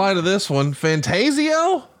make light of this one.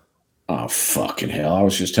 Fantasio? Oh, fucking hell. I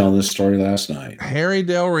was just telling this story last night. Harry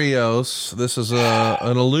Del Rios. This is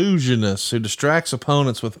an illusionist who distracts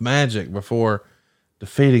opponents with magic before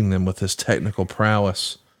defeating them with his technical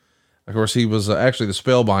prowess. Of course, he was actually the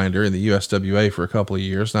spellbinder in the USWA for a couple of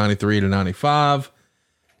years, 93 to 95.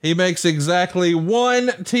 He makes exactly one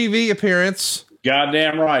TV appearance.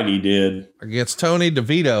 Goddamn right he did. Against Tony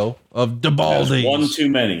DeVito of DeBaldi. One too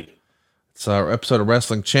many. It's our episode of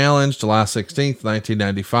Wrestling Challenge, July 16th,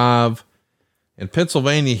 1995. In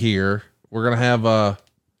Pennsylvania here, we're going to have a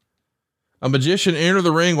magician enter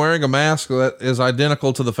the ring wearing a mask that is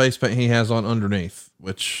identical to the face paint he has on underneath,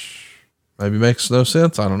 which maybe makes no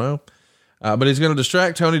sense. I don't know. But he's going to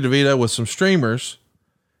distract Tony DeVito with some streamers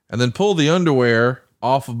and then pull the underwear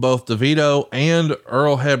off of both DeVito and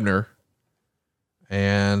Earl Hebner.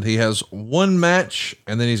 And he has one match,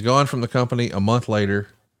 and then he's gone from the company a month later.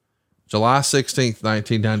 July 16th,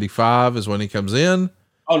 1995 is when he comes in.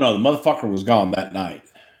 Oh, no, the motherfucker was gone that night.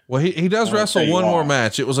 Well, he does wrestle one more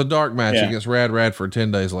match. It was a dark match against Rad Radford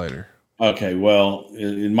 10 days later. Okay, well,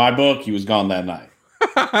 in my book, he was gone that night.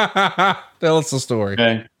 Tell us the story.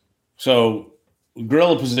 Okay, so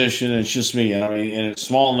gorilla position, and it's just me. I mean, and it's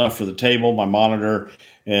small enough for the table, my monitor,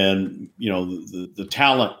 and, you know, the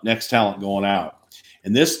talent, next talent going out.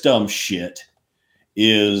 And this dumb shit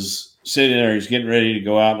is sitting there, he's getting ready to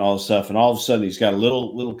go out and all this stuff, and all of a sudden he's got a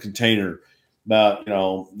little container about, you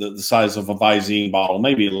know, the size of a Visine bottle,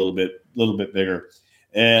 maybe a little bit bigger,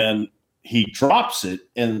 and he drops it,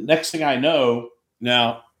 and next thing I know,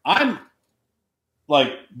 now I'm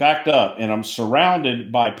like backed up and I'm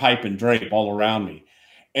surrounded by pipe and drape all around me,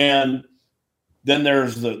 and then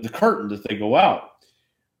there's the curtain that they go out.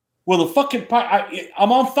 Well, the fucking pipe,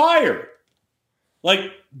 I'm on fire.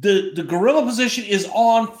 Like the gorilla position is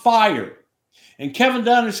on fire. And Kevin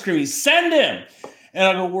Dunn is screaming, "Send him!" And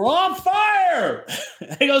I go, "We're on fire!"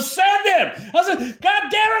 They go, "Send him!" I said, "God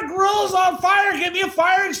damn it, gorilla's on fire! Get me a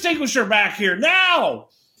fire extinguisher back here now!"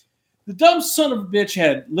 The dumb son of a bitch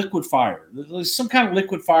had liquid fire. There's some kind of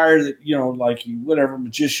liquid fire that, you know, like whatever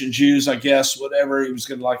magicians use, I guess, whatever. He was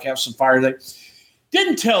going to like have some fire there.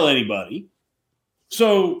 Didn't tell anybody.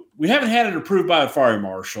 So we haven't had it approved by a fire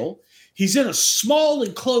marshal. He's in a small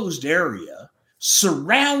enclosed area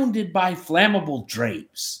surrounded by flammable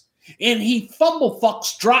drapes, and he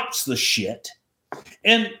drops the shit,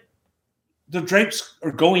 and the drapes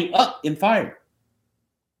are going up in fire.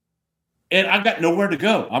 And I've got nowhere to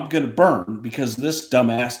go. I'm going to burn because this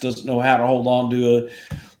dumbass doesn't know how to hold on to a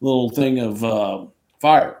little thing of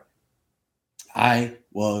fire. I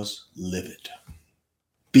was livid,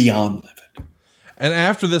 beyond livid. And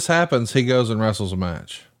after this happens, he goes and wrestles a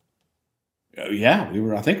match. Yeah,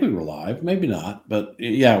 I think we were live. Maybe not, but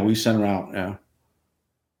yeah, we sent him out. Yeah.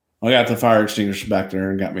 I got the fire extinguisher back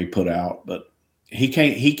there and got me put out, but he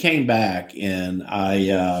came back, and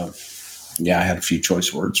I had a few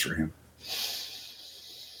choice words for him.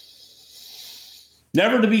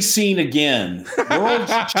 Never to be seen again.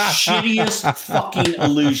 World's shittiest fucking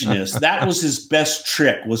illusionist. That was his best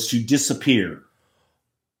trick, was to disappear.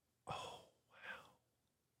 Oh, wow.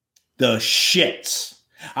 The shits.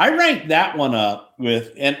 I ranked that one up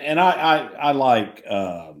with, and I like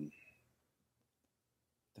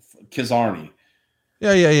Kizarny.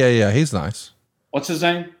 Yeah. He's nice. What's his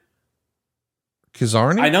name?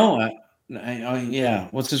 Kizarny? I know. Yeah.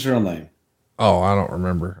 What's his real name? Oh, I don't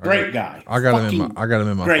remember. Great guy. I got him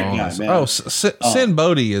in my great phone. Guy, man. Oh, Sin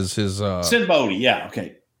Bodhi is his. Sin Bodhi. Yeah.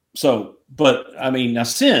 Okay. So, but I mean, now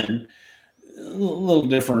Sin, a little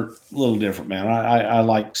different, man. I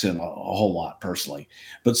like Sin a whole lot personally,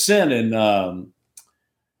 but Sin in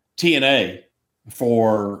TNA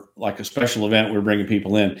for like a special event, we were bringing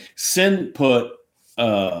people in. Sin put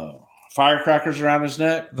firecrackers around his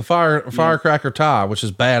neck. The firecracker tie, which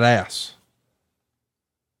is badass.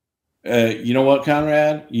 You know what,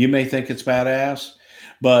 Conrad? You may think it's badass,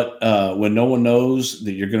 but when no one knows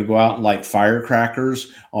that you're going to go out and light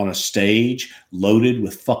firecrackers on a stage loaded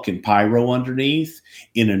with fucking pyro underneath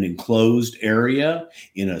in an enclosed area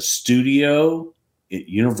in a studio at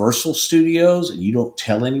Universal Studios, and you don't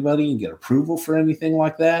tell anybody and get approval for anything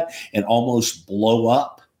like that and almost blow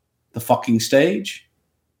up the fucking stage.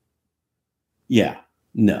 Yeah,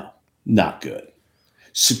 no, not good.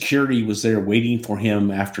 security was there waiting for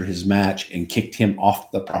him after his match and kicked him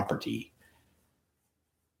off the property,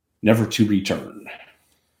 never to return.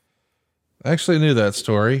 I actually knew that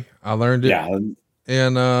story. I learned it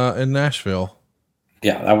in Nashville.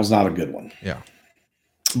 Yeah, that was not a good one. Yeah.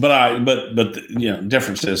 But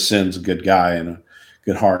difference is Sin's a good guy and a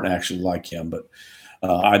good heart and actually like him. But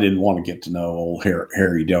I didn't want to get to know old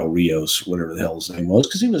Harry Del Rios, whatever the hell his name was,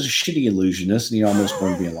 because he was a shitty illusionist and he almost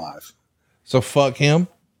wouldn't be alive. So fuck him.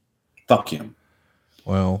 Fuck him.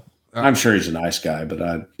 Well, I'm sure he's a nice guy, but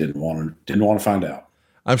I didn't want to find out.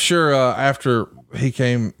 I'm sure after he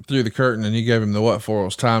came through the curtain and you gave him the what for, it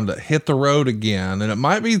was time to hit the road again. And it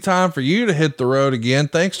might be time for you to hit the road again,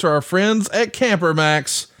 thanks to our friends at Camper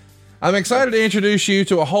Max. I'm excited to introduce you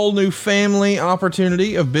to a whole new family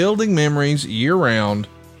opportunity of building memories year round.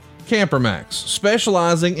 Camper Max,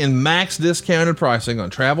 specializing in max discounted pricing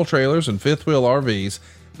on travel trailers and fifth wheel RVs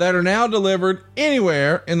that are now delivered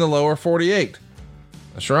anywhere in the lower 48.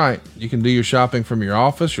 That's right. You can do your shopping from your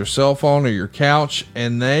office, your cell phone, or your couch,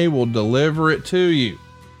 and they will deliver it to you.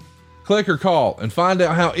 Click or call and find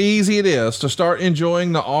out how easy it is to start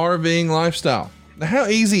enjoying the RVing lifestyle. Now, how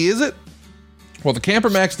easy is it? Well, the Camper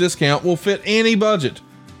Max discount will fit any budget.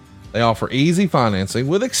 They offer easy financing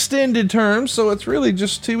with extended terms, so it's really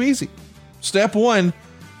just too easy. Step 1,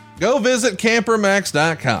 go visit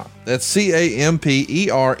campermax.com. That's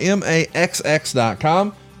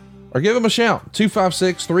CAMPERMAXX.com. Or give them a shout,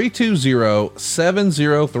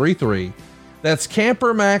 256-320-7033. That's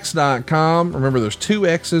campermax.com. Remember, there's 2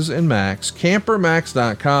 X's in Max,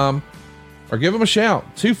 campermax.com. Or give them a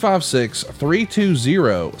shout,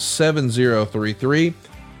 256-320-7033.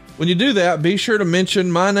 When you do that, be sure to mention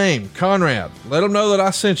my name, Conrad. Let them know that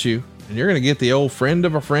I sent you, and you're going to get the old friend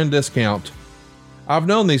of a friend discount. I've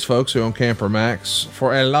known these folks who own Camper Max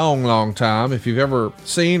for a long, long time. If you've ever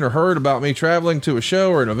seen or heard about me traveling to a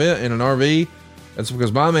show or an event in an RV, that's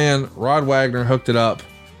because my man, Rod Wagner, hooked it up.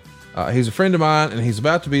 He's a friend of mine, and he's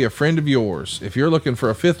about to be a friend of yours. If you're looking for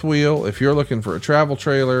a fifth wheel, if you're looking for a travel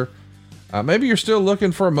trailer, maybe you're still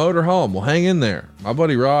looking for a motor home, well, hang in there. My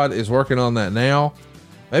buddy Rod is working on that now.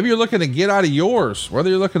 Maybe you're looking to get out of yours, whether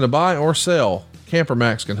you're looking to buy or sell. Camper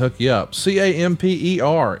Max can hook you up.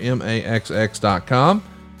 CAMPERMAXX.com.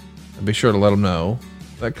 And be sure to let them know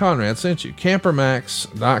that Conrad sent you.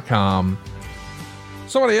 Campermax.com.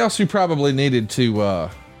 Somebody else who probably needed to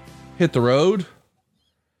hit the road,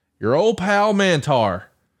 your old pal Mantar,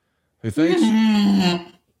 who thinks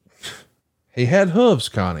he had hooves,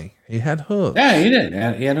 Connie. He had hooves. Yeah, he did.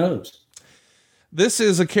 He had hooves. This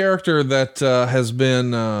is a character that has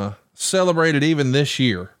been celebrated even this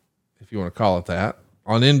year, if you want to call it that,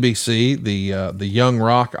 on NBC, the Young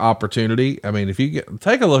Rock opportunity. I mean, if you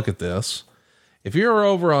take a look at this, if you're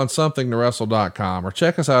over on somethingtowrestle.com or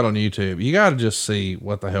check us out on YouTube, you got to just see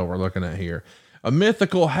what the hell we're looking at here. A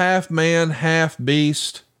mythical half man, half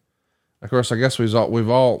beast. Of course, I guess we've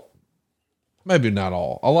all, maybe not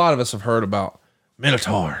all, a lot of us have heard about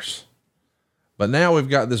Minotaurs, but now we've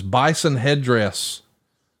got this bison headdress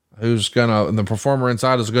and the performer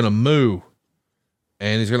inside is going to moo.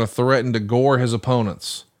 And he's going to threaten to gore his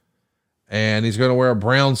opponents. And he's going to wear a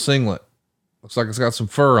brown singlet. Looks like it's got some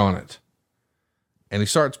fur on it. And he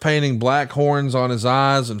starts painting black horns on his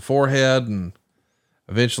eyes and forehead. And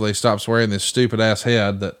eventually he stops wearing this stupid ass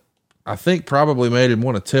head that I think probably made him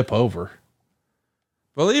want to tip over.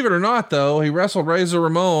 Believe it or not, though, he wrestled Razor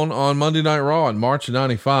Ramon on Monday Night Raw in March of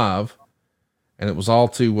 95. And it was all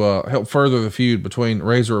to help further the feud between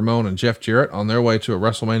Razor Ramon and Jeff Jarrett on their way to a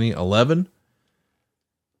WrestleMania 11.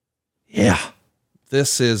 Yeah,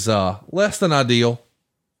 this is less than ideal.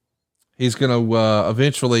 He's going to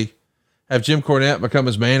eventually have Jim Cornette become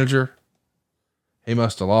his manager. He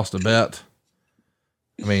must have lost a bet.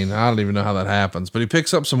 I mean, I don't even know how that happens, but he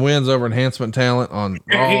picks up some wins over Enhancement Talent on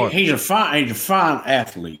Raw. He's a fine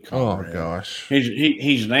athlete. Conrad. Oh gosh,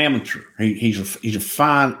 he's an amateur. He's a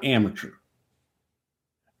fine amateur.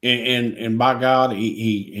 And by God,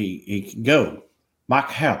 he can go. Mike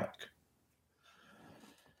Halleck.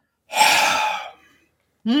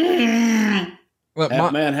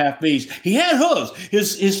 Half man, half beast. He had hooves.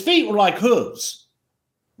 His feet were like hooves.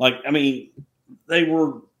 Like, I mean, they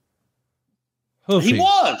were hoovy. He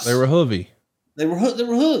was. They were hoovy. They were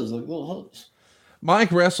hooves, like little hooves.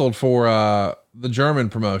 Mike wrestled for the German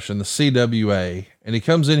promotion, the CWA, and he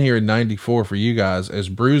comes in here in 94 for you guys as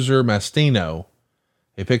Bruiser Mastino.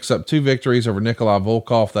 He picks up 2 victories over Nikolai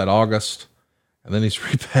Volkov that August, and then he's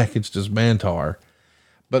repackaged as Mantar.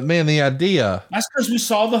 But man, the idea. That's because we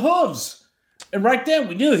saw the hooves. And right then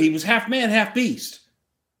we knew he was half man, half beast.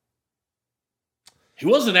 He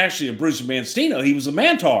wasn't actually a Bruiser Mastino. He was a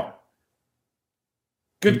Mantar.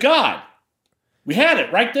 Good God. We had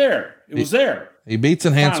it right there. It was there. He beats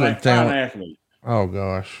enhancement talent. Athlete. Oh,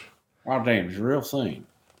 gosh. Oh, damn. It's a real thing.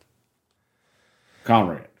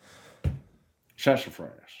 Conrad.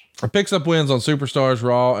 Sassafras. Picks up wins on Superstars,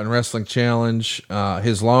 Raw, and Wrestling Challenge.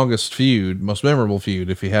 His longest feud, most memorable feud,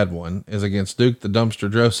 if he had one, is against Duke the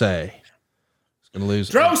Dumpster Drosé. He's going to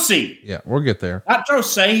lose. Drosy. Yeah, we'll get there. Not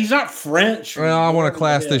Drosé. He's not French. Well, I want to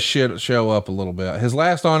class this show up a little bit. His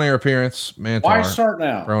last on-air appearance, Mantar. Why start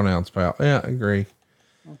now? Pronouns, pal. Yeah, I agree.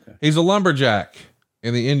 Okay. He's a lumberjack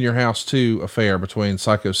in the In Your House 2 affair between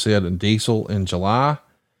Psycho Sid and Diesel in July.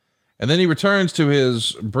 And then he returns to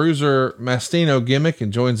his Bruiser Mastino gimmick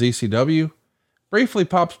and joins ECW. Briefly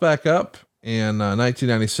pops back up in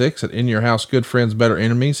 1996 at In Your House Good Friends, Better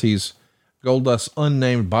Enemies. He's Goldust's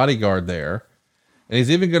unnamed bodyguard there. And he's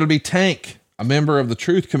even going to be Tank, a member of the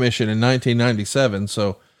Truth Commission in 1997.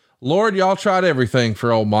 So, Lord, y'all tried everything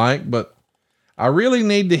for old Mike, but I really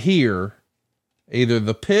need to hear either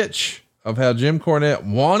the pitch of how Jim Cornette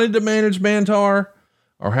wanted to manage Mantar,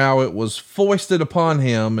 or how it was foisted upon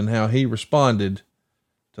him and how he responded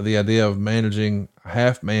to the idea of managing a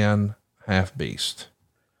half man, half beast.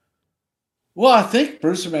 Well, I think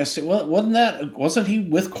Bruce Mastino, wasn't he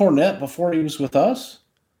with Cornette before he was with us?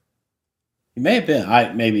 He may have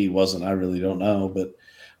been. Maybe he wasn't. I really don't know. But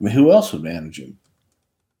I mean, who else would manage him?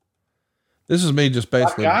 This is me just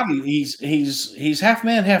basically. God, he's half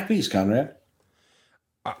man, half beast, Conrad.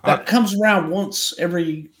 That comes around once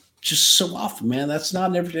every. Just so often, man. That's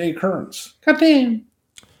not an everyday occurrence. God damn.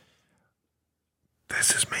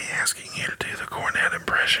 This is me asking you to do the Cornette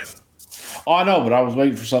impression. Oh, I know, but I was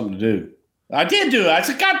waiting for something to do. I did do it. I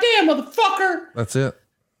said, God damn, motherfucker. That's it.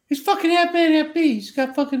 He's fucking half man, half beast. He's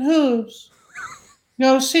got fucking hooves. You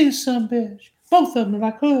ought to see this son of a bitch. Both of them are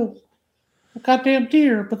like hooves. A goddamn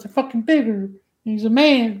deer, but they're fucking bigger. And he's a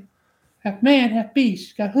man, half beast.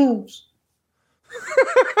 He's got hooves.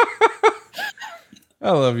 I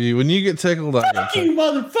love you. When you get tickled, fuck you,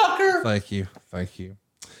 motherfucker. Thank you. Thank you.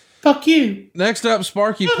 Fuck you. Next up,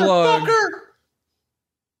 Sparky Plug.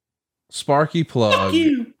 Sparky Plug. Fuck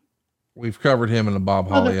you. We've covered him in a Bob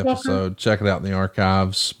Holly episode. Check it out in the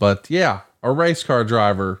archives. But yeah, a race car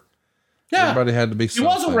driver. Yeah. Everybody had to be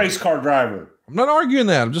something. He was a race car driver. I'm not arguing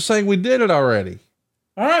that. I'm just saying we did it already.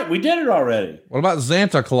 All right, we did it already. What about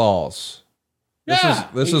Santa Claus?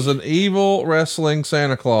 This is an evil wrestling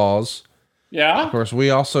Santa Claus. Yeah. Of course, we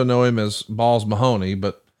also know him as Balls Mahoney,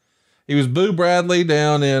 but he was Boo Bradley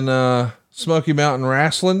down in Smoky Mountain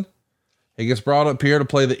Wrestling. He gets brought up here to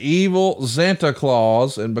play the evil Santa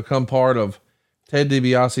Claus and become part of Ted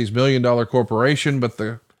DiBiase's $1 Million Corporation. But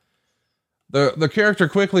the character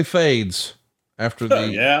quickly fades after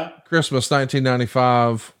the Christmas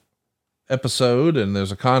 1995 episode. And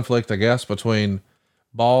there's a conflict, I guess, between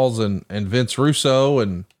Balls and Vince Russo.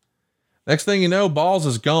 And next thing you know, Balls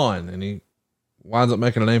is gone and he winds up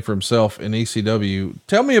making a name for himself in ECW.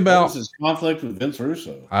 Tell me about what was his conflict with Vince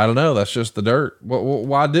Russo. I don't know. That's just the dirt.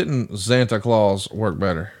 Why didn't Santa Claus work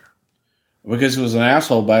better? Because he was an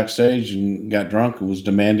asshole backstage and got drunk and was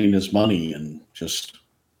demanding his money and just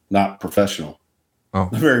not professional. Oh,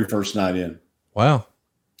 the very first night in. Wow.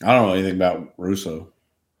 I don't know anything about Russo.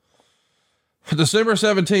 December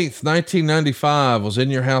 17th, 1995 was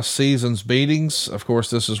In Your House Seasons Beatings. Of course,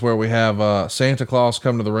 this is where we have Santa Claus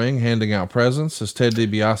come to the ring, handing out presents as Ted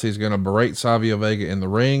DiBiase is going to berate Savio Vega in the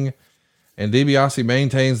ring. And DiBiase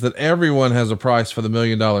maintains that everyone has a price for the $1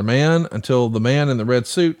 Million Man until the man in the red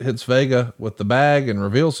suit hits Vega with the bag and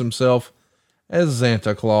reveals himself as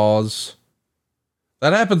Santa Claus.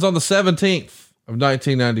 That happens on the 17th of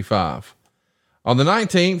 1995. On the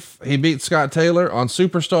 19th, he beat Scott Taylor on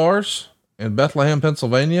Superstars in Bethlehem,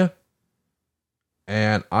 Pennsylvania,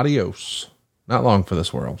 and adios. Not long for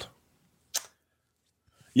this world.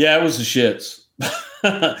 Yeah, it was the shits.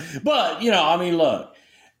 But, you know, I mean, look,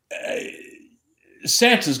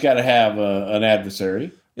 Santa's got to have an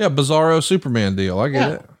adversary. Yeah, bizarro Superman deal. I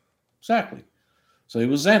get it. Exactly. So he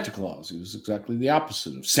was Santa Claus. He was exactly the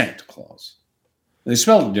opposite of Santa Claus. They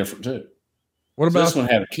spelled it different, too. What about this one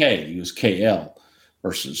had a K? He was KL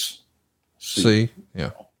versus C. Yeah.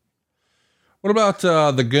 What about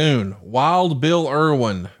the Goon? Wild Bill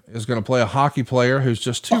Irwin is going to play a hockey player who's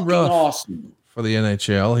just too rough for the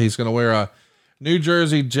NHL. He's going to wear a New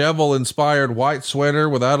Jersey Devil inspired white sweater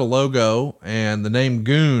without a logo and the name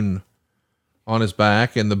Goon on his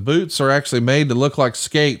back. And the boots are actually made to look like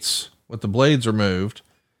skates with the blades removed.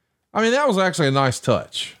 I mean, that was actually a nice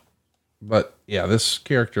touch, but yeah, this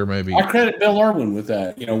character maybe. I credit Bill Irwin with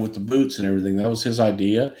that, you know, with the boots and everything. That was his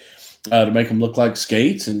idea. To make him look like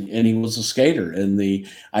skates, and he was a skater. And the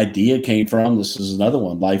idea came from, this is another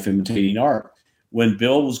one, Life Imitating Art, when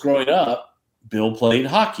Bill was growing up, Bill played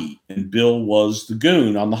hockey, and Bill was the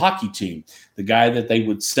goon on the hockey team, the guy that they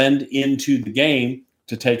would send into the game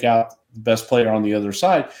to take out the best player on the other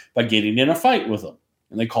side by getting in a fight with them.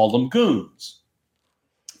 And they called them goons.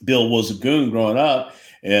 Bill was a goon growing up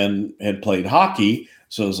and had played hockey.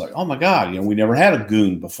 So it was like, oh my God, we never had a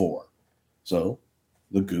goon before. So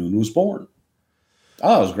the goon was born.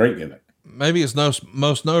 Oh, it was a great gimmick. Maybe his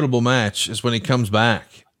most notable match is when he comes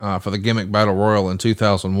back for the Gimmick Battle Royal in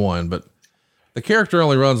 2001. But the character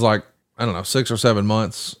only runs 6 or 7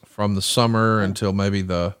 months from the summer until maybe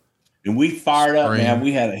the. And we fired spring. Up, man.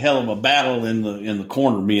 We had a hell of a battle in the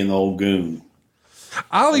corner, me and the old goon.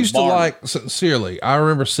 I used to sincerely. I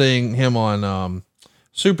remember seeing him on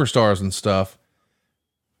Superstars and stuff.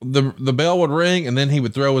 The bell would ring and then he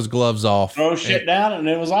would throw his gloves off, throw shit down, and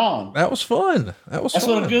it was on. That was fun. That's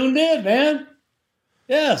what a goon did, man.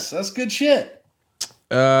 Yes, that's good shit.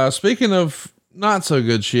 Speaking of not so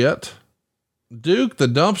good shit, Duke the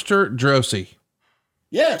Dumpster Drosy.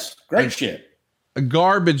 Yes, great shit. A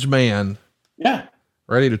garbage man. Yeah.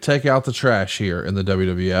 Ready to take out the trash here in the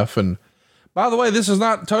WWF. And by the way, this is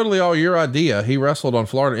not totally all your idea. He wrestled on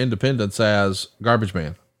Florida Independence as Garbage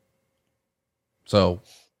Man. So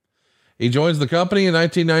he joins the company in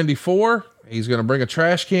 1994. He's going to bring a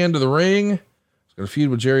trash can to the ring. He's going to feud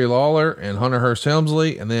with Jerry Lawler and Hunter Hearst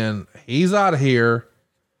Helmsley. And then he's out of here.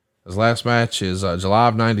 His last match is July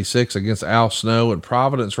of 96 against Al Snow in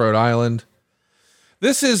Providence, Rhode Island.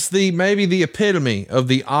 This is maybe the epitome of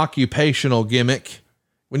the occupational gimmick.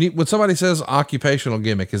 When somebody says occupational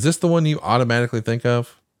gimmick, is this the one you automatically think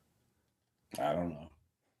of? I don't know,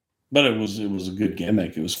 but it was a good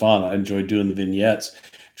gimmick. It was fun. I enjoyed doing the vignettes,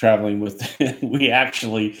 traveling with, we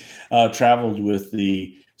actually traveled with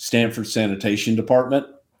the Stanford Sanitation Department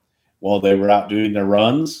while they were out doing their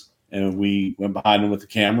runs. And we went behind him with the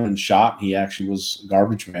camera and shot. He actually was a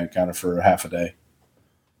garbage man kind of for half a day.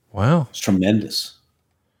 Wow. It's tremendous.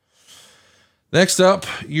 Next up,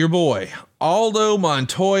 your boy, Aldo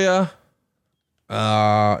Montoya.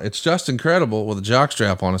 It's just incredible with a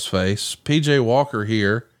jockstrap on his face. PJ Walker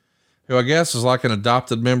here, who I guess is like an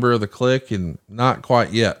adopted member of the clique and not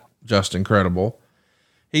quite yet just incredible.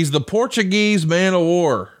 He's the Portuguese Man of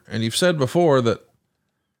War. And you've said before that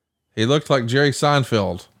he looked like Jerry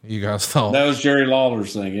Seinfeld. You guys thought that was Jerry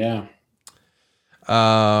Lawler's thing. Yeah.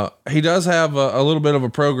 He does have a little bit of a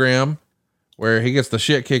program where he gets the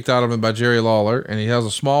shit kicked out of him by Jerry Lawler, and he has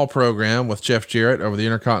a small program with Jeff Jarrett over the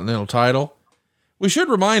Intercontinental title. We should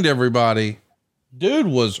remind everybody, dude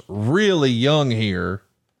was really young here,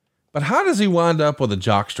 but how does he wind up with a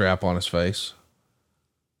jockstrap on his face?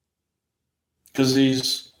 Because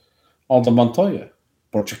he's Aldo Montoya,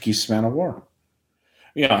 Portuguese Man of War.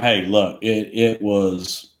 Hey, look, it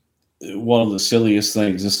was one of the silliest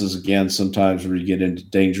things. This is, again, sometimes where you get into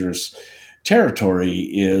dangerous territory,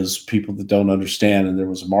 is people that don't understand. And there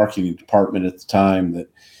was a marketing department at the time that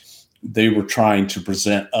they were trying to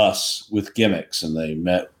present us with gimmicks, and they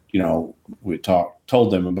met, we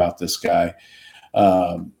told them about this guy,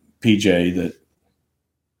 PJ, that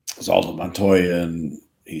was Aldo Montoya, and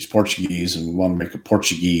he's Portuguese, and we want to make a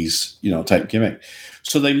Portuguese, type gimmick.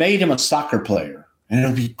 So they made him a soccer player. And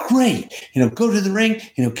it'll be great. Go to the ring,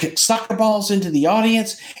 kick soccer balls into the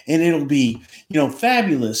audience, and it'll be,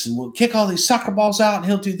 fabulous. And we'll kick all these soccer balls out, and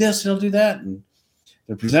he'll do this, and he'll do that. And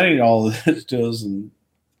they're presenting all of this to us in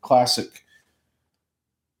classic,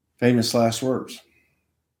 famous last words.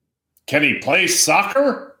 Can he play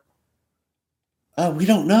soccer? We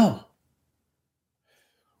don't know.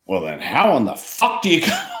 Well, then how in the fuck do you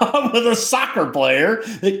come up with a soccer player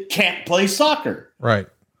that can't play soccer? Right.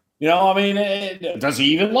 Does he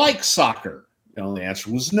even like soccer? The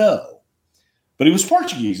answer was no. But he was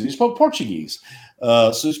Portuguese, and he spoke Portuguese.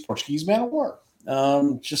 So he's Portuguese Man of War.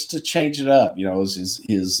 Just to change it up, he was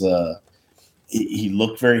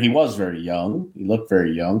very young. He looked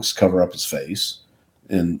very young, to cover up his face,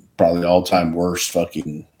 and probably the all-time worst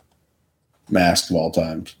fucking mask of all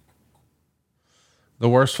time. The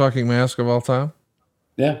worst fucking mask of all time?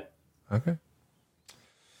 Yeah. Okay.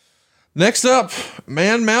 Next up,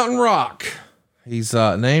 Man Mountain Rock. He's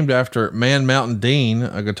named after Man Mountain Dean,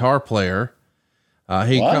 a guitar player.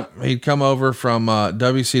 He'd come over from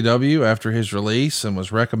WCW after his release and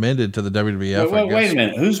was recommended to the WWF. Wait a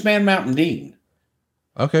minute. Who's Man Mountain Dean?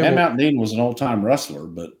 Okay. Mountain Dean was an old-time wrestler,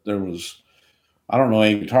 but I don't know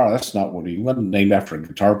any guitar. That's not what he wasn't named after, a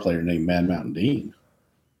guitar player named Man Mountain Dean.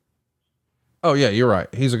 Oh yeah, you're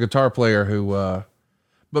right. He's a guitar player who,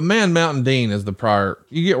 but Man Mountain Dean is the prior.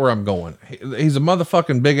 You get where I'm going. He's a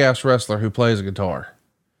motherfucking big ass wrestler who plays a guitar,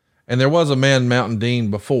 And there was a Man Mountain Dean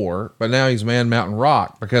before, but now he's Man Mountain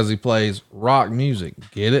Rock because he plays rock music.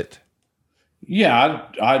 Get it? Yeah,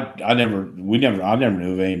 I never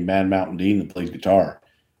knew of any Man Mountain Dean that plays guitar.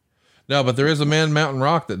 No, but there is a Man Mountain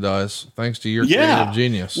Rock that does, thanks to your creative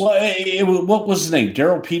genius. Well, what was his name?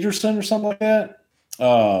 Daryl Peterson or something like that.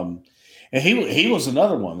 And he was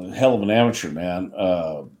another one, a hell of an amateur, man,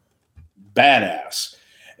 badass.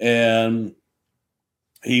 And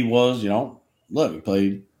he was, look,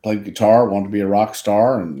 he played guitar, wanted to be a rock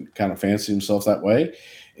star, and kind of fancied himself that way.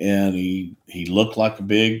 And he looked like a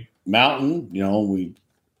big mountain. We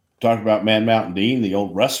talked about Man Mountain Dean, the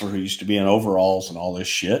old wrestler who used to be in overalls and all this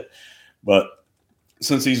shit. But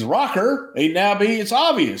since he's a rocker, it's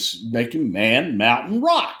obvious, make him Man Mountain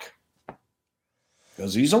Rock.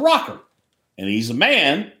 Because he's a rocker. And he's a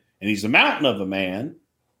man, and he's a mountain of a man.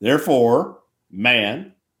 Therefore,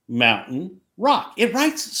 Man Mountain Rock. It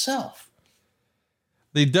writes itself.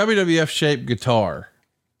 The WWF shaped guitar.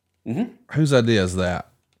 Mm-hmm. Whose idea is that?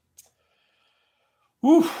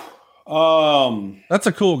 Whew. That's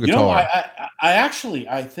a cool guitar.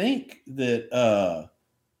 I think that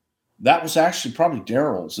that was actually probably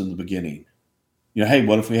Daryl's in the beginning. Hey,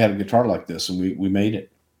 what if we had a guitar like this and we made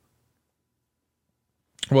it?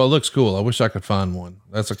 Well, it looks cool. I wish I could find one.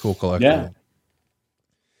 That's a cool collectible. Yeah.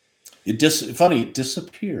 It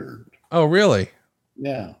disappeared. Oh, really?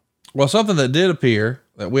 Yeah. Well, something that did appear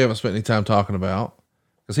that we haven't spent any time talking about,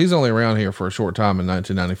 because he's only around here for a short time in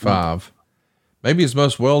 1995. Mm-hmm. Maybe his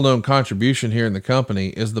most well-known contribution here in the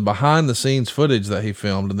company is the behind-the-scenes footage that he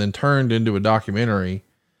filmed and then turned into a documentary.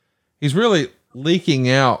 He's really leaking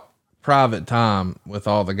out private time with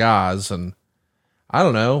all the guys. And I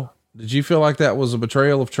don't know, did you feel like that was a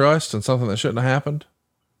betrayal of trust and something that shouldn't have happened?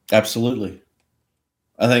 Absolutely.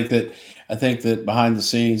 I think that behind the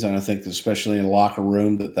scenes, and I think that especially in a locker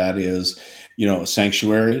room, that is, a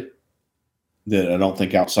sanctuary that I don't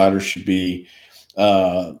think outsiders should be,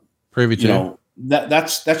 privy to.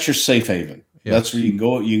 That's your safe haven. Yes. That's where you can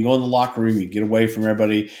go. You can go in the locker room. You get away from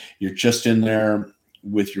everybody. You're just in there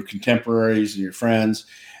with your contemporaries and your friends,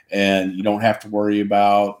 and you don't have to worry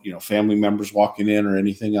about, family members walking in or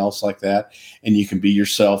anything else like that. And you can be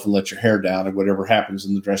yourself and let your hair down, and whatever happens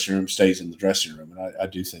in the dressing room stays in the dressing room. And I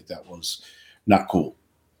do think that was not cool.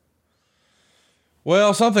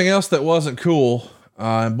 Well, something else that wasn't cool,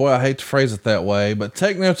 and boy, I hate to phrase it that way, but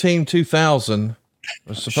Techno Team 2000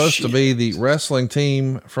 was supposed to be the wrestling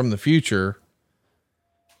team from the future.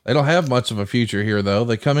 They don't have much of a future here, though.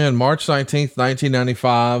 They come in March 19th,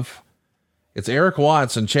 1995. It's Eric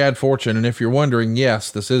Watts and Chad Fortune. And if you're wondering,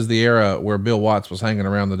 yes, this is the era where Bill Watts was hanging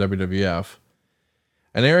around the WWF.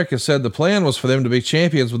 And Eric has said the plan was for them to be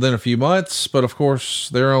champions within a few months, but of course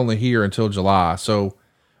they're only here until July. So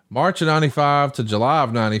March of 95 to July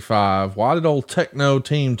of 95. Why did old Techno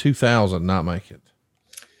Team 2000 not make it?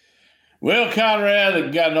 Well,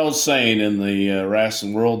 Conrad, got an old saying in the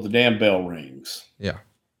wrestling world, the damn bell rings. Yeah.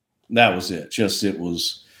 That was it.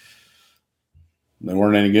 They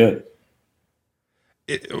weren't any good.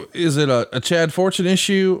 Is it a Chad Fortune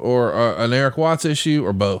issue or an Eric Watts issue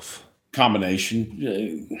or both?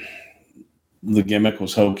 Combination. The gimmick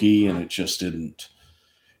was hokey and it just didn't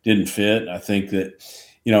fit. I think that,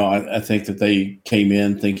 I think that they came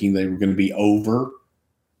in thinking they were going to be over,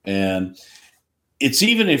 and it's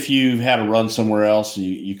even if you've had a run somewhere else and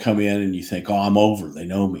you come in and you think, oh, I'm over, they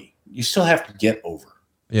know me. You still have to get over.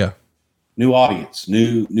 Yeah. New audience,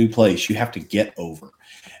 new place. You have to get over.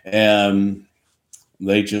 And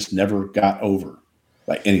they just never got over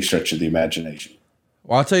by any stretch of the imagination.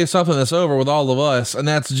 Well, I'll tell you something that's over with all of us, and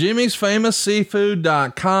that's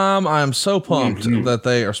jimmysfamousseafood.com. I am so pumped that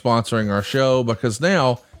they are sponsoring our show, because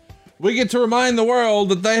now we get to remind the world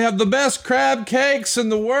that they have the best crab cakes in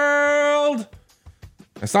the world.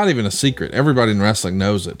 It's not even a secret. Everybody in wrestling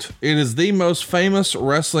knows it. It is the most famous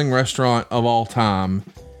wrestling restaurant of all time.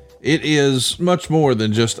 It is much more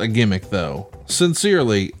than just a gimmick, though.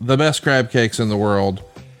 Sincerely, the best crab cakes in the world.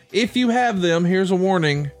 If you have them, here's a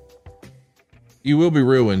warning. You will be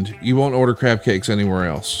ruined. You won't order crab cakes anywhere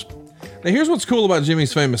else. Now, here's what's cool about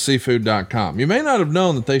jimmysfamousseafood.com. You may not have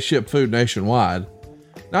known that they ship food nationwide.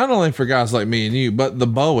 Not only for guys like me and you, but the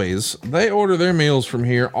Bowies. They order their meals from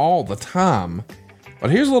here all the time.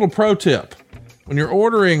 But here's a little pro tip. When you're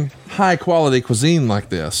ordering high quality cuisine like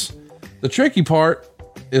this, the tricky part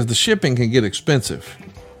is the shipping can get expensive.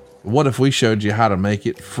 What if we showed you how to make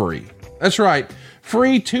it free? That's right.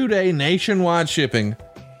 Free 2-day nationwide shipping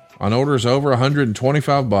on orders over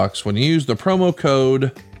 $125 when you use the promo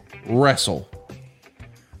code WRESTLE.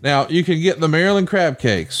 Now, you can get the Maryland crab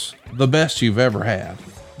cakes, the best you've ever had.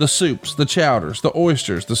 the soups, the chowders, the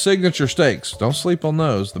oysters, the signature steaks. Don't sleep on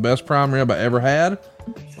those. The best prime rib I ever had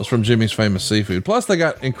was from Jimmy's Famous Seafood. Plus, they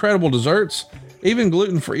got incredible desserts, even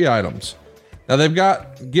gluten-free items. Now, they've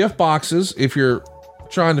got gift boxes if you're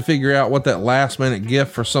trying to figure out what that last-minute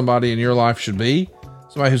gift for somebody in your life should be,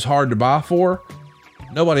 somebody who's hard to buy for.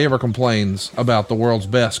 Nobody ever complains about the world's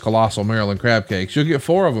best colossal Maryland crab cakes. You'll get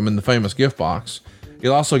 4 of them in the famous gift box.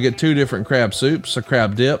 You'll also get 2 different crab soups, a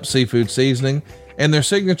crab dip, seafood seasoning, and their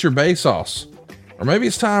signature bay sauce. Or maybe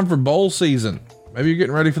it's time for bowl season. Maybe you're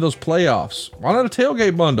getting ready for those playoffs. Why not a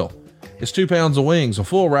tailgate bundle? It's 2 pounds of wings, a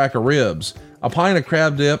full rack of ribs, a pint of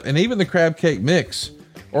crab dip, and even the crab cake mix.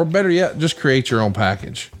 Or better yet, just create your own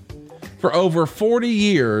package. For over 40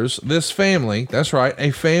 years, this family, that's right,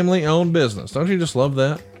 a family-owned business, don't you just love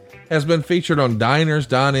that? Has been featured on diners,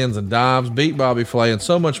 dine-ins, and dives, Beat Bobby Flay, and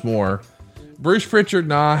so much more. Bruce Pritchard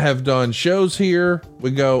and I have done shows here.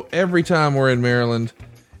 We go every time we're in Maryland.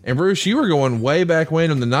 And Bruce, you were going way back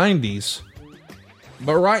when in the 90s.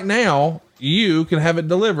 But right now, you can have it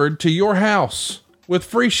delivered to your house with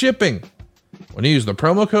free shipping when you use the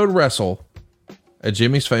promo code WRESTLE at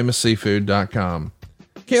jimmysfamousseafood.com.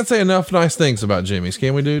 Can't say enough nice things about Jimmy's,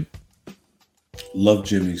 can we, dude? Love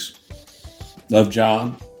Jimmy's. Love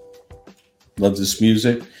John. Love this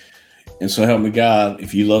music. And so help me God,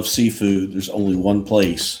 if you love seafood, there's only one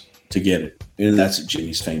place to get it. And that's at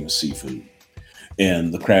Jimmy's Famous Seafood.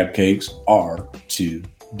 And the crab cakes are to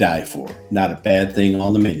die for. Not a bad thing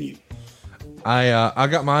on the menu. I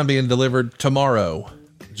got mine being delivered tomorrow,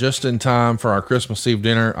 just in time for our Christmas Eve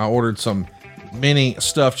dinner. I ordered some mini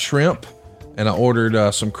stuffed shrimp, and I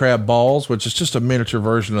ordered some crab balls, which is just a miniature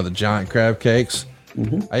version of the giant crab cakes.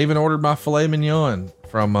 Mm-hmm. I even ordered my filet mignon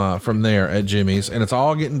from there at Jimmy's, and it's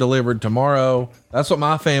all getting delivered tomorrow. That's what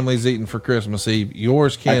my family's eating for Christmas Eve.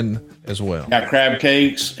 Yours can as well. Got crab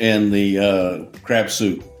cakes and the crab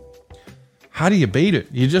soup. How do you beat it?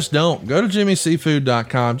 You just don't. Go to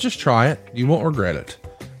jimmyseafood.com. Just try it. You won't regret it.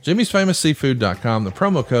 jimmysfamousseafood.com. The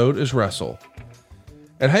promo code is WRESTLE.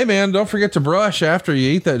 And hey, man, don't forget to brush after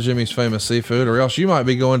you eat that Jimmy's Famous Seafood, or else you might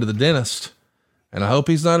be going to the dentist. And I hope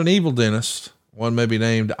he's not an evil dentist. One may be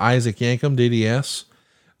named Isaac Yankum, DDS.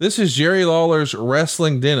 This is Jerry Lawler's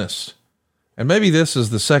wrestling dentist. And maybe this is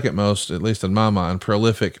the second most, at least in my mind,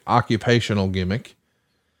 prolific occupational gimmick.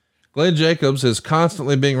 Glenn Jacobs is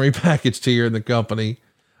constantly being repackaged here in the company.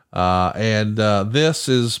 And this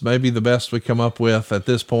is maybe the best we come up with at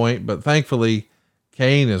this point, but thankfully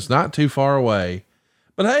Kane is not too far away.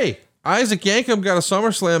 But hey, Isaac Yankum got a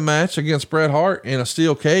SummerSlam match against Bret Hart in a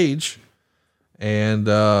steel cage, and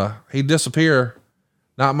he'd disappear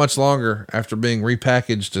not much longer after being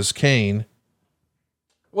repackaged as Kane.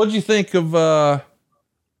 What'd you think of, well,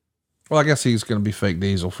 I guess he's going to be Fake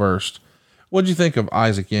Diesel first. What'd you think of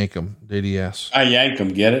Isaac Yankum, DDS? I yank him,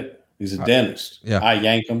 get it? He's a dentist. Yeah. I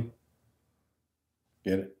yank him.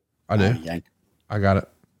 Get it? I do. I yank him. I got it.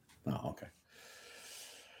 Oh, okay.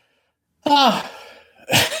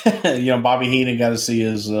 Bobby Heenan got to see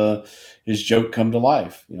his joke come to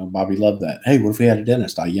life. Bobby loved that. Hey, what if we had a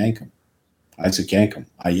dentist? I yank him. Isaac yank him.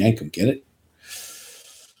 I yank him. Get it?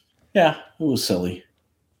 Yeah, it was silly.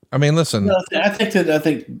 I mean, listen. I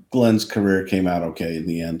think Glenn's career came out okay in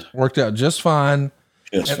the end. Worked out just fine.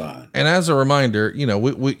 Fine. And as a reminder,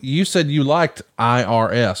 you said you liked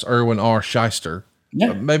IRS, Irwin R. Shyster. Yeah.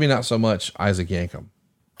 But maybe not so much Isaac Yankum.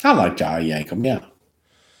 I liked I Yankum, yeah.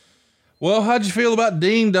 Well, how'd you feel about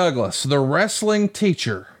Dean Douglas, the wrestling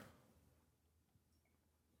teacher?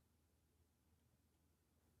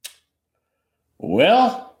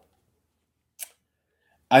 Well,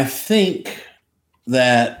 I think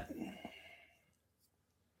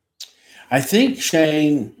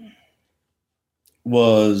Shane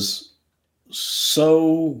was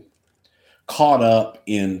so caught up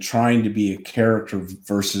in trying to be a character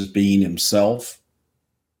versus being himself.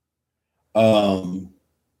 And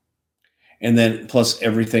then plus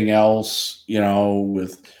everything else,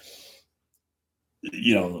 with,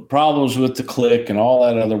 the problems with the clique and all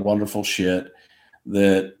that other wonderful shit,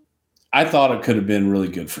 that I thought it could have been really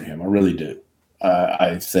good for him. I really do.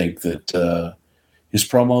 I think that his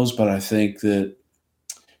promos, but I think that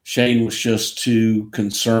Shane was just too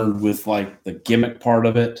concerned with like the gimmick part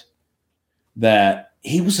of it, that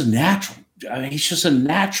he was a natural. I mean, he's just a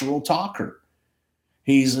natural talker.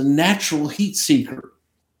 He's a natural heat seeker.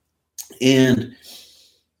 And,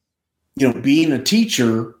 being a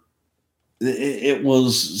teacher,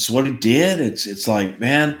 it's what he did. It's like,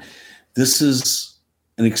 man, this is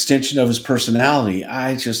an extension of his personality.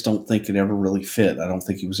 I just don't think it ever really fit. I don't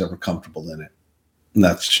think he was ever comfortable in it. And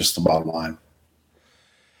that's just the bottom line.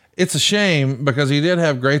 It's a shame because he did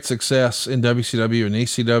have great success in WCW and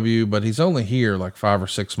ECW, but he's only here like 5 or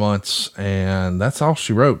 6 months, and that's all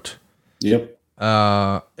she wrote. Yep.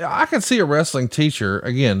 I could see a wrestling teacher.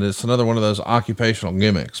 Again, it's another one of those occupational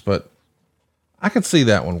gimmicks, but I could see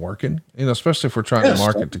that one working, especially if we're trying to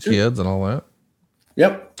market to kids and all that.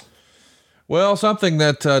 Yep. Well, something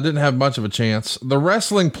that didn't have much of a chance. The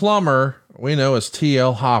wrestling plumber we know as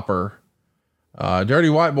TL Hopper, dirty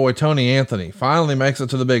white boy Tony Anthony, finally makes it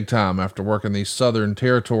to the big time after working these southern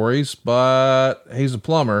territories, but he's a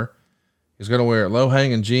plumber. He's going to wear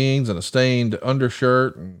low-hanging jeans and a stained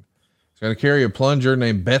undershirt, and he's going to carry a plunger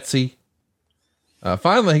named Betsy.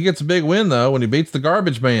 Finally, he gets a big win, though, when he beats the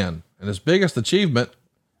garbage man, and his biggest achievement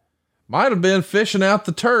might have been fishing out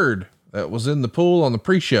the turd that was in the pool on the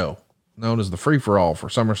pre-show, known as the free-for-all for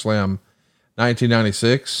SummerSlam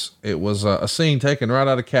 1996. It was a scene taken right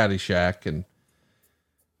out of Caddyshack, and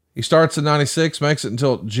he starts in 96, makes it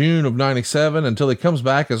until June of 97, until he comes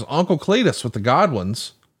back as Uncle Cletus with the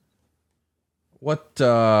Godwins. What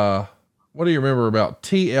do you remember about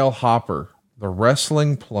TL Hopper, the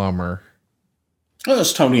wrestling plumber? Well,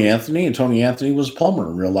 it's Tony Anthony, and Tony Anthony was a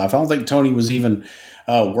plumber in real life. I don't think Tony was even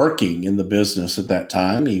working in the business at that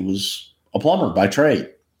time. He was a plumber by trade.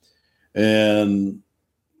 And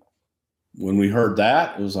when we heard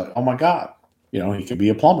that, it was like, oh my God, he could be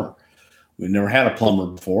a plumber. We never had a plumber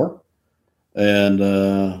before. And,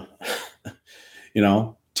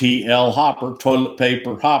 TL Hopper, toilet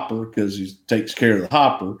paper hopper, because he takes care of the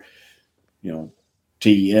hopper,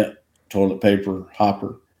 toilet paper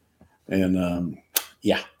hopper. And,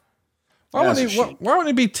 yeah. Why wouldn't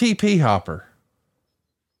he be TP Hopper?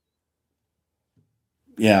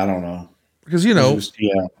 Yeah, I don't know. Because, do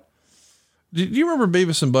you remember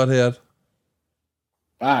Beavis and Butthead?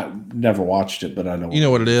 I never watched it, but I know. You know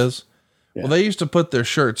what it is? Yeah. Well, they used to put their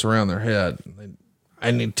shirts around their head.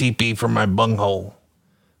 I need TP for my bunghole.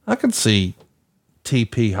 I could see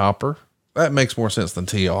TP Hopper. That makes more sense than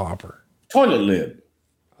TL Hopper. Toilet lid.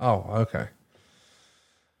 Oh, okay.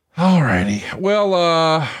 All righty.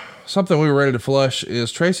 Well, something we were ready to flush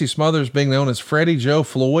is Tracy Smothers being known as Freddie Joe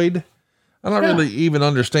Floyd. I don't really even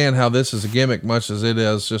understand how this is a gimmick much as it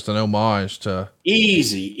is just an homage to.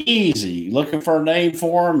 Easy. Looking for a name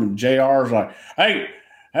for him. And JR's like, hey,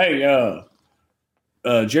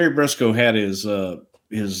 Jerry Briscoe had his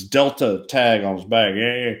Delta tag on his back.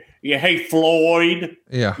 Yeah. Hey, Floyd.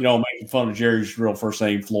 Yeah. Making fun of Jerry's real first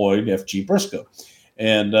name, Floyd, F.G. Briscoe.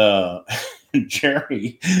 And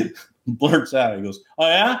Jerry blurts out, he goes, oh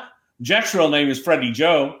yeah? Jack's real name is Freddie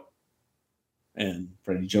Joe. And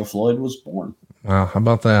Freddie Joe Floyd was born. Wow. How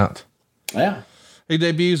about that? Yeah. He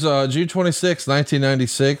debuts June 26,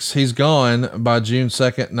 1996. He's gone by June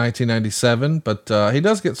 2nd, 1997, but he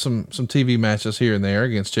does get some TV matches here and there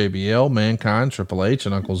against JBL, Mankind, Triple H,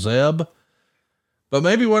 and Uncle Zeb. But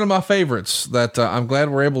maybe one of my favorites that I'm glad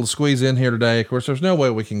we're able to squeeze in here today. Of course, there's no way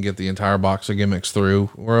we can get the entire box of gimmicks through.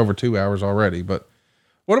 We're over 2 hours already, but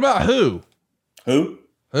what about who? Who?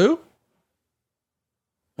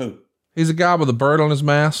 He's a guy with a bird on his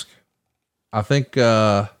mask. I think,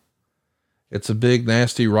 it's a big,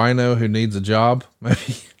 nasty rhino who needs a job.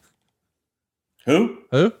 Maybe.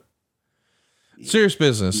 Who? Serious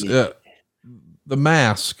business. Yeah. The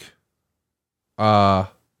mask. What?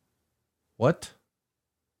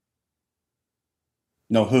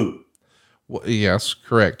 No, who? Well, yes,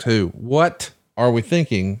 correct. Who? What are we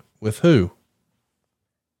thinking with who?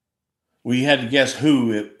 We had to guess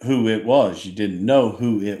who it was. You didn't know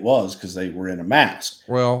who it was because they were in a mask.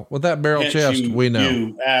 Well, with that barrel chest, we know.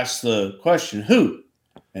 You asked the question, who?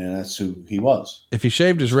 And that's who he was. If he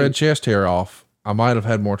shaved his red chest hair off, I might have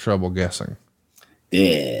had more trouble guessing.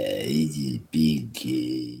 Yeah, he's a big,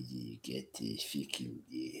 you get this fucking,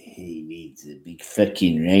 he needs a big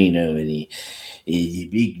fucking rhino, and he's a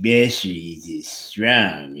big master, he's a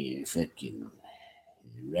strong, fucking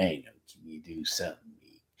rhino. Can you do something?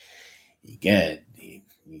 God,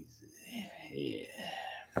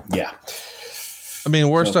 yeah. I mean,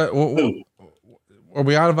 are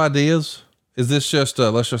we out of ideas? Is this just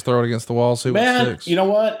let's just throw it against the wall, see what sticks? You know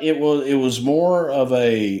what? It was more of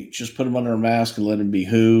a just put him under a mask and let him be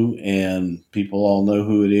who, and people all know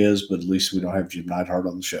who it is, but at least we don't have Jim Neidhart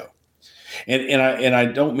on the show. And I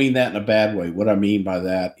don't mean that in a bad way. What I mean by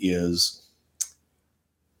that is,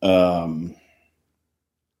 he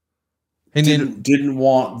didn't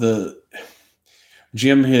want the.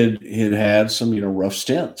 Jim had some, rough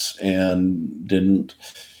stints and didn't.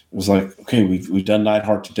 It was like, okay, we've done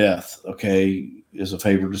Neidhart to death. Okay, as a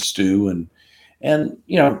favor to Stu and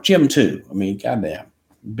Jim too. I mean, goddamn,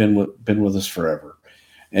 been with us forever,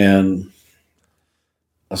 and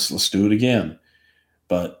let's do it again.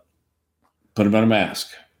 But Put him in a mask.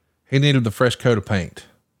 He needed the fresh coat of paint.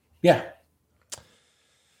 Yeah.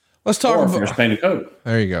 Let's talk or about fresh painted coat.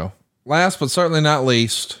 There you go. Last but certainly not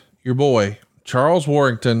least, your boy Charles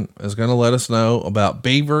Warrington is going to let us know about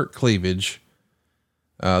beaver cleavage.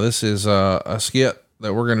 This is a skit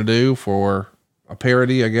that we're going to do for a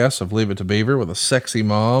parody, I guess, of Leave It to Beaver with a sexy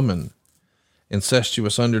mom and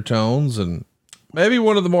incestuous undertones and maybe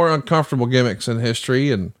one of the more uncomfortable gimmicks in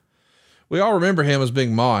history. And we all remember him as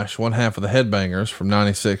being Mosh, one half of the Headbangers from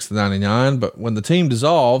 96 to 99. But when the team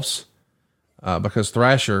dissolves, because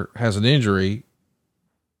Thrasher has an injury,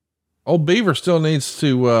 old Beaver still needs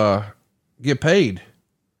to, get paid.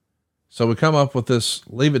 So we come up with this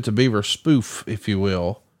Leave It to Beaver spoof, if you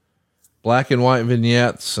will, black and white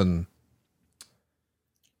vignettes, and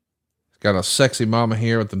he's got a sexy mama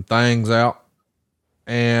here with them things out.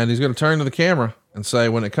 And he's going to turn to the camera and say,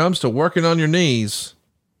 when it comes to working on your knees,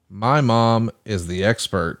 my mom is the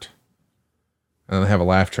expert. And then have a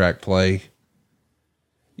laugh track play.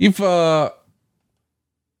 You've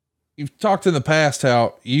talked in the past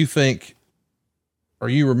how you think, or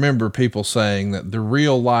you remember people saying that the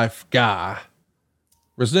real life guy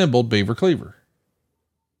resembled Beaver Cleaver.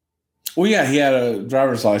 Well, yeah, he had a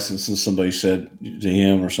driver's license and somebody said to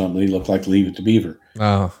him or something, he looked like Leave It to Beaver,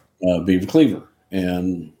 Beaver Cleaver,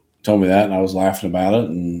 and told me that. And I was laughing about it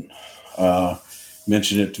and,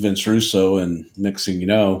 mentioned it to Vince Russo, and next thing you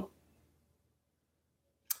know,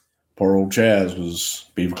 poor old Chaz was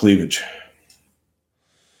Beaver Cleavage.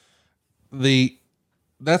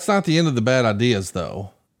 That's not the end of the bad ideas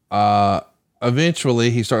though.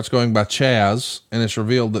 Eventually he starts going by Chaz, and it's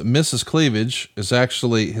revealed that Mrs. Cleavage is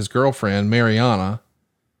actually his girlfriend, Mariana.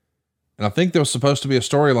 And I think there was supposed to be a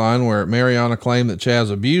storyline where Mariana claimed that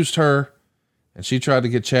Chaz abused her and she tried to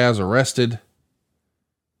get Chaz arrested.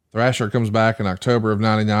 Thrasher comes back in October of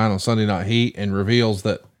 99 on Sunday Night Heat and reveals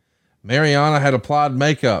that Mariana had applied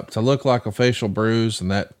makeup to look like a facial bruise,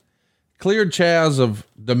 and that cleared Chaz of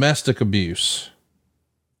domestic abuse.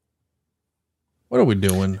 What are we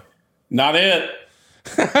doing? Not it.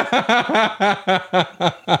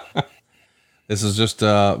 This is just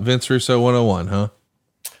Vince Russo 101, huh?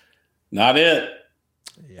 Not it.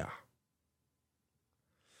 Yeah.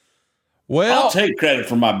 Well, I'll take credit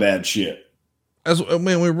for my bad shit.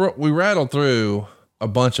 We rattled through a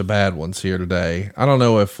bunch of bad ones here today. I don't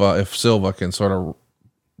know if Silva can sort of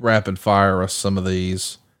rapid fire us some of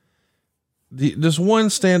these. Does one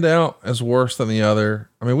stand out as worse than the other?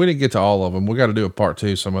 I mean, we didn't get to all of them. We got to do a part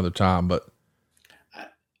 2 some other time, but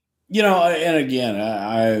and again,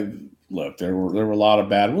 I look, there were a lot of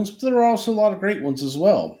bad ones, but there were also a lot of great ones as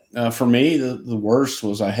well. For me, the worst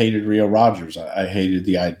was I hated Rio Rogers. I hated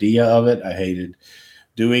the idea of it. I hated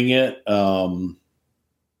doing it. But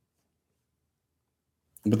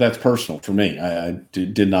that's personal for me. I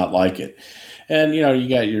did not like it. And, you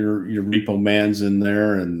got your Repo Mans in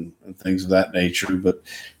there and things of that nature, but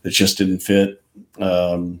it just didn't fit.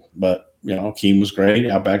 But, Keem was great.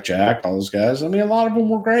 Outback Jack, all those guys. I mean, a lot of them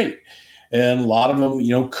were great. And a lot of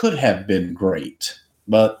them, could have been great,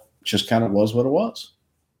 but just kind of was what it was.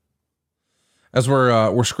 As we're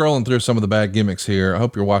scrolling through some of the bad gimmicks here, I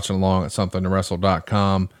hope you're watching along at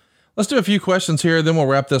somethingtowrestle.com. Let's do a few questions here, then we'll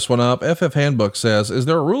wrap this one up. FF Handbook says, is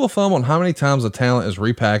there a rule of thumb on how many times a talent is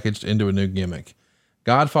repackaged into a new gimmick?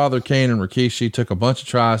 Godfather, Kane, and Rikishi took a bunch of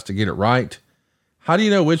tries to get it right. How do you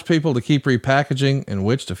know which people to keep repackaging and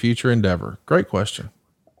which to future endeavor? Great question.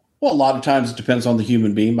 Well, a lot of times it depends on the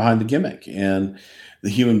human being behind the gimmick, and the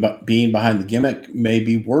human being behind the gimmick may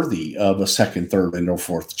be worthy of a second, third, and or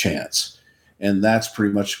fourth chance. And that's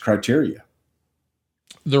pretty much the criteria.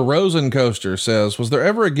 The Rosen Coaster says, was there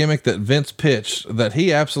ever a gimmick that Vince pitched that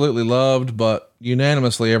he absolutely loved, but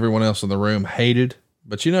unanimously everyone else in the room hated,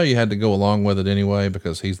 but you had to go along with it anyway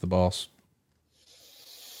because he's the boss?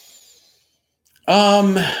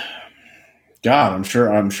 God, I'm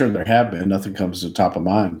sure there have been. Nothing comes to the top of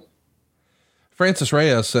mind. Francis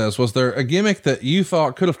Reyes says, was there a gimmick that you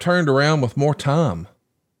thought could have turned around with more time?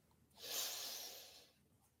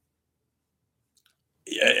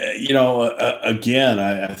 Again,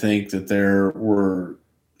 I think that there were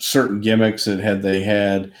certain gimmicks that had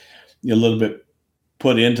a little bit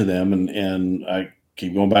put into them. And I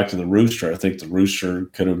keep going back to the Rooster. I think the Rooster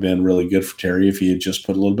could have been really good for Terry if he had just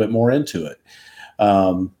put a little bit more into it.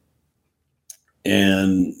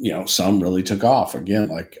 Some really took off again,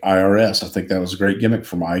 like IRS. I think that was a great gimmick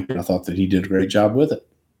for Mike, and I thought that he did a great job with it.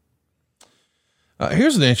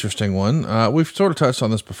 Here's an interesting one. We've sort of touched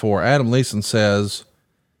on this before. Adam Leeson says,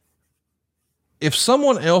 if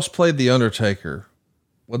someone else played the Undertaker,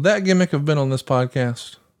 would that gimmick have been on this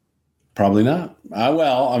podcast? Probably not.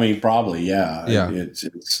 Probably. Yeah. Yeah. It's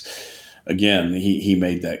again, he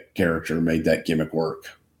made that character, made that gimmick work.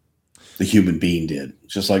 The human being did,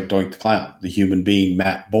 just like Doink the Clown. The human being,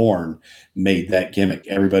 Matt Bourne, made that gimmick.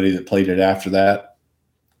 Everybody that played it after that,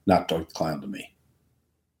 not Doink the Clown to me.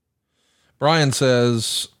 Brian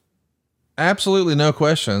says, absolutely no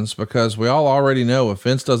questions, because we all already know if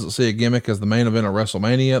Vince doesn't see a gimmick as the main event of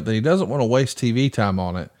WrestleMania, then he doesn't want to waste TV time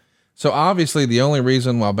on it. So obviously the only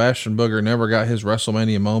reason why Bastion Booger never got his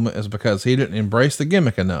WrestleMania moment is because he didn't embrace the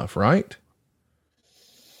gimmick enough, right?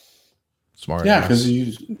 Smart. Yeah, because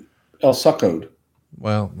he El Succoed.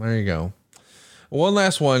 Well, there you go. One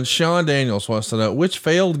last one. Sean Daniels wants to know, which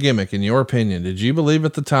failed gimmick, in your opinion, did you believe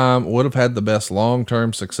at the time would have had the best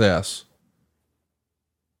long-term success?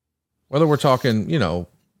 Whether we're talking,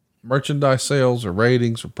 merchandise sales or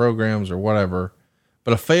ratings or programs or whatever,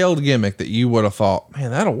 but a failed gimmick that you would have thought, man,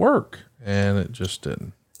 that'll work. And it just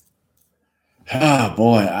didn't. Oh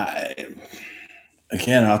boy.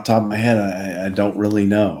 Again, off the top of my head, I don't really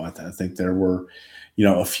know. I think there were,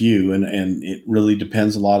 a few, and it really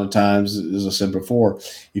depends a lot of times. As I said before,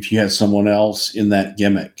 if you had someone else in that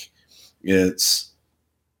gimmick, it's,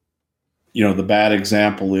 the bad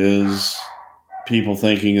example is people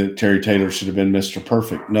thinking that Terry Taylor should have been Mr.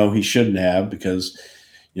 Perfect. No, he shouldn't have, because,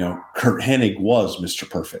 Kurt Hennig was Mr.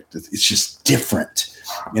 Perfect. It's just different,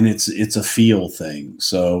 and it's a feel thing.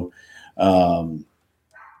 So,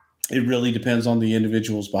 it really depends on the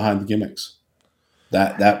individuals behind the gimmicks.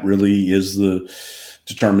 That really is the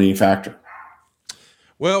determining factor.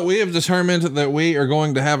 Well, we have determined that we are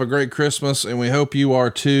going to have a great Christmas, and we hope you are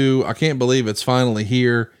too. I can't believe it's finally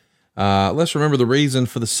here. Let's remember the reason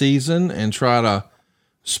for the season and try to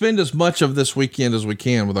spend as much of this weekend as we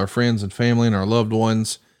can with our friends and family and our loved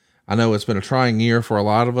ones. I know it's been a trying year for a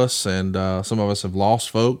lot of us, and some of us have lost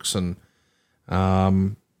folks, and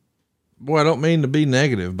boy, I don't mean to be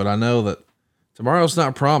negative, but I know that tomorrow's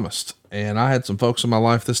not promised. And I had some folks in my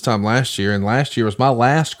life this time last year, and last year was my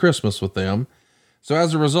last Christmas with them. So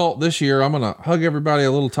as a result, this year, I'm going to hug everybody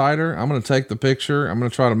a little tighter. I'm going to take the picture. I'm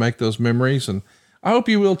going to try to make those memories, and I hope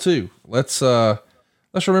you will too. Let's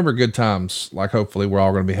remember good times, like hopefully we're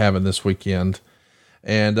all going to be having this weekend.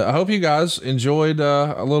 And I hope you guys enjoyed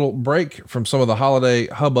a little break from some of the holiday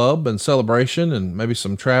hubbub and celebration, and maybe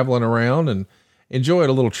some traveling around, and enjoyed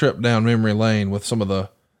a little trip down memory lane with some of the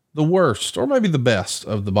worst, or maybe the best,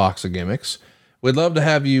 of the box of gimmicks. We'd love to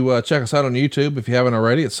have you check us out on YouTube. If you haven't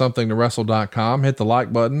already, it's somethingtowrestle.com. Hit the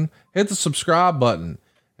like button, hit the subscribe button,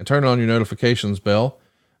 and turn on your notifications bell.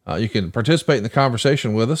 You can participate in the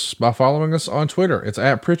conversation with us by following us on Twitter. It's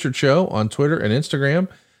at Pritchard Show on Twitter and Instagram.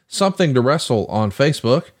 Something to Wrestle on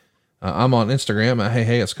Facebook. I'm on Instagram at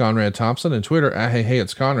Hey It's Conrad Thompson, and Twitter at Hey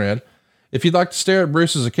It's Conrad. If you'd like to stare at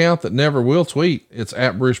Bruce's account that never will tweet, it's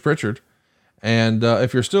at Bruce Pritchard. And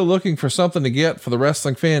if you're still looking for something to get for the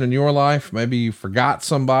wrestling fan in your life, maybe you forgot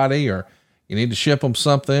somebody, or you need to ship them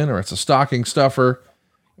something, or it's a stocking stuffer,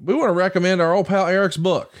 we want to recommend our old pal Eric's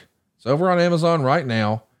book. It's over on Amazon right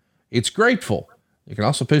now. It's Grateful. You can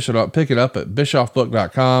also pick it up at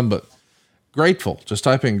bischoffbook.com, but Grateful, just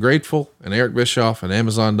type in Grateful and Eric Bischoff and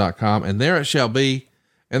Amazon.com, and there it shall be.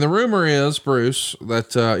 And the rumor is, Bruce,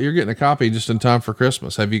 that you're getting a copy just in time for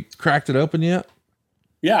Christmas. Have you cracked it open yet?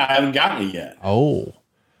 Yeah, I haven't gotten it yet. Oh,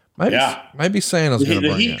 maybe Santa's going to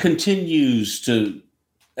bring it. The heat continues to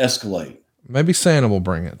escalate. Maybe Santa will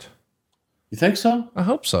bring it. You think so? I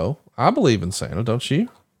hope so. I believe in Santa, don't you?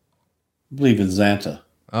 I believe in Santa.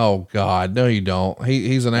 Oh God, no, you don't.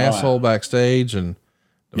 He's an asshole backstage and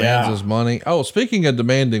demands his money. Oh, speaking of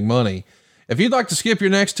demanding money, if you'd like to skip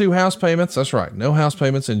your next 2 house payments, that's right. No house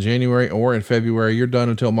payments in January or in February. You're done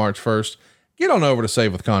until March 1st. Get on over to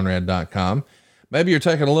savewithconrad.com. Maybe you're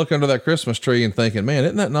taking a look under that Christmas tree and thinking, man,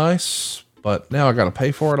 isn't that nice? But now I got to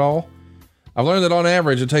pay for it all. I've learned that on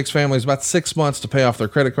average, it takes families about 6 months to pay off their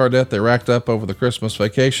credit card debt they racked up over the Christmas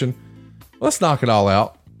vacation. Let's knock it all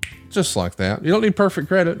out. Just like that. You don't need perfect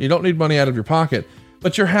credit. You don't need money out of your pocket,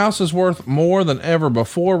 but your house is worth more than ever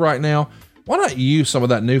before right now. Why not use some of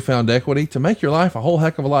that newfound equity to make your life a whole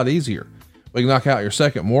heck of a lot easier? We can knock out your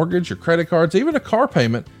second mortgage, your credit cards, even a car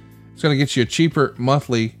payment. It's going to get you a cheaper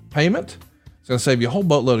monthly payment. It's going to save you a whole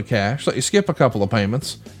boatload of cash, let you skip a couple of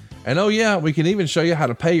payments. And oh yeah, we can even show you how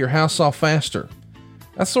to pay your house off faster.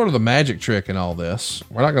 That's sort of the magic trick in all this.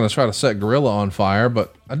 We're not going to try to set Gorilla on fire,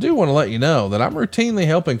 but I do want to let you know that I'm routinely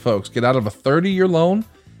helping folks get out of a 30-year loan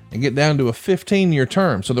and get down to a 15-year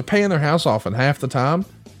term. So they're paying their house off in half the time,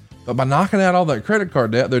 but by knocking out all that credit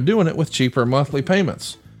card debt, they're doing it with cheaper monthly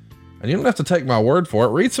payments. And you don't have to take my word for it.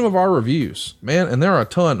 Read some of our reviews, man. And there are a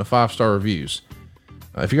ton of 5-star reviews.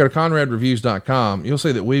 If you go to conradreviews.com, you'll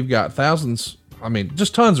see that we've got I mean,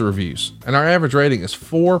 just tons of reviews. And our average rating is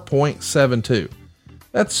 4.72.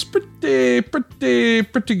 That's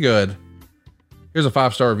pretty good. Here's a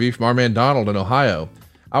 5-star review from our man Donald in Ohio.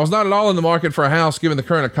 I was not at all in the market for a house given the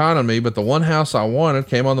current economy, but the one house I wanted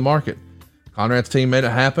came on the market. Conrad's team made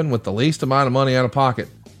it happen with the least amount of money out of pocket.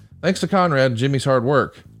 Thanks to Conrad and Jimmy's hard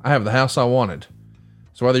work, I have the house I wanted.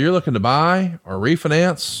 So whether you're looking to buy or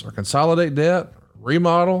refinance or consolidate debt,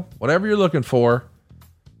 remodel, whatever you're looking for,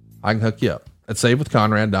 I can hook you up at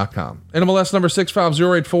savewithconrad.com. NMLS number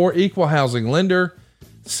 65084, equal housing lender,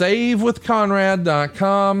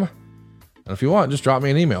 savewithconrad.com. And if you want, just drop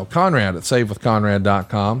me an email, Conrad at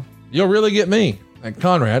savewithconrad.com. You'll really get me at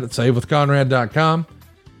Conrad at savewithconrad.com.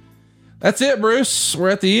 That's it, Bruce. We're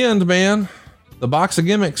at the end, man. The box of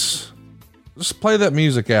gimmicks. Just play that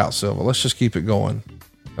music out, Silva. Let's just keep it going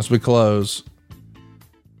as we close.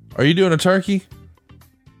 Are you doing a turkey?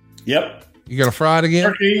 Yep. You gonna fry it again?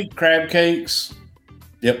 Turkey, crab cakes.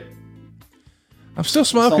 Yep. I'm still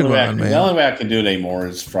smoking mine, man. The only way I can do it anymore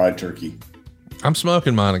is fried turkey. I'm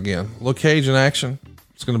smoking mine again. A little Cajun action.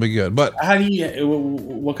 It's going to be good. But how do you?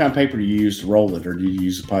 What kind of paper do you use to roll it, or do you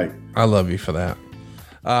use a pipe? I love you for that.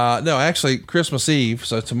 No, actually, Christmas Eve.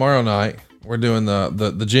 So tomorrow night we're doing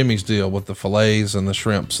the Jimmy's deal with the fillets and the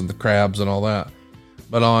shrimps and the crabs and all that.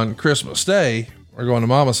 But on Christmas Day, we're going to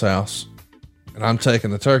Mama's house, and I'm taking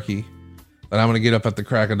the turkey. Then I'm going to get up at the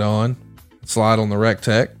crack of dawn, slide on the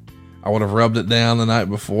Rec-Tec. I would have rubbed it down the night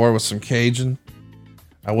before with some Cajun.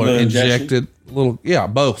 I would have injected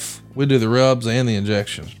both. We do the rubs and the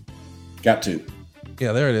injection. Got to.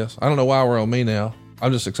 Yeah, there it is. I don't know why we're on me now.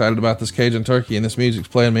 I'm just excited about this Cajun turkey, and this music's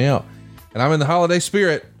playing me out. And I'm in the holiday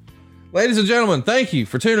spirit. Ladies and gentlemen, thank you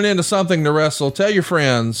for tuning in to Something to Wrestle. Tell your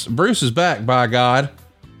friends, Bruce is back, by God.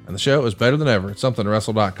 And the show is better than ever at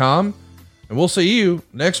somethingtowrestle.com. And we'll see you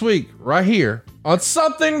next week right here on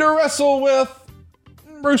Something to Wrestle with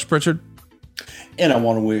Bruce Pritchard. And I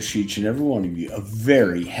want to wish each and every one of you a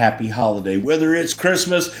very happy holiday, whether it's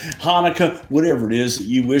Christmas, Hanukkah, whatever it is that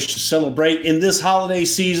you wish to celebrate in this holiday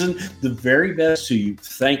season. The very best to you.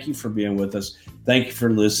 Thank you for being with us. Thank you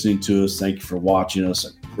for listening to us. Thank you for watching us. I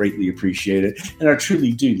greatly appreciate it. And I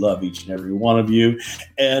truly do love each and every one of you.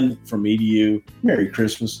 And from me to you, Merry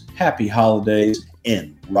Christmas, Happy Holidays,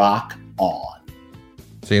 and rock on.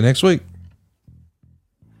 See you next week.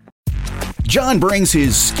 John brings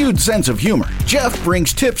his skewed sense of humor. Jeff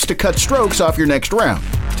brings tips to cut strokes off your next round.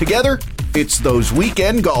 Together, it's those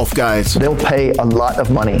weekend golf guys. They'll pay a lot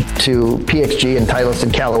of money to PXG and Titleist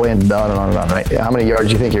and Callaway and on and on and on, right? How many yards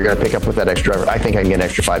do you think you're going to pick up with that extra driver? I think I can get an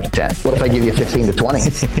extra 5 to 10. What if I give you 15 to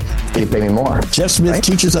 20? You pay me more. Jeff Smith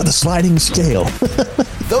teaches on a sliding scale.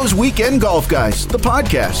 Those Weekend Golf Guys, the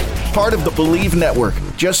podcast, part of the Believe Network.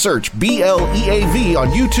 Just search BLEAV on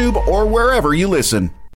YouTube or wherever you listen.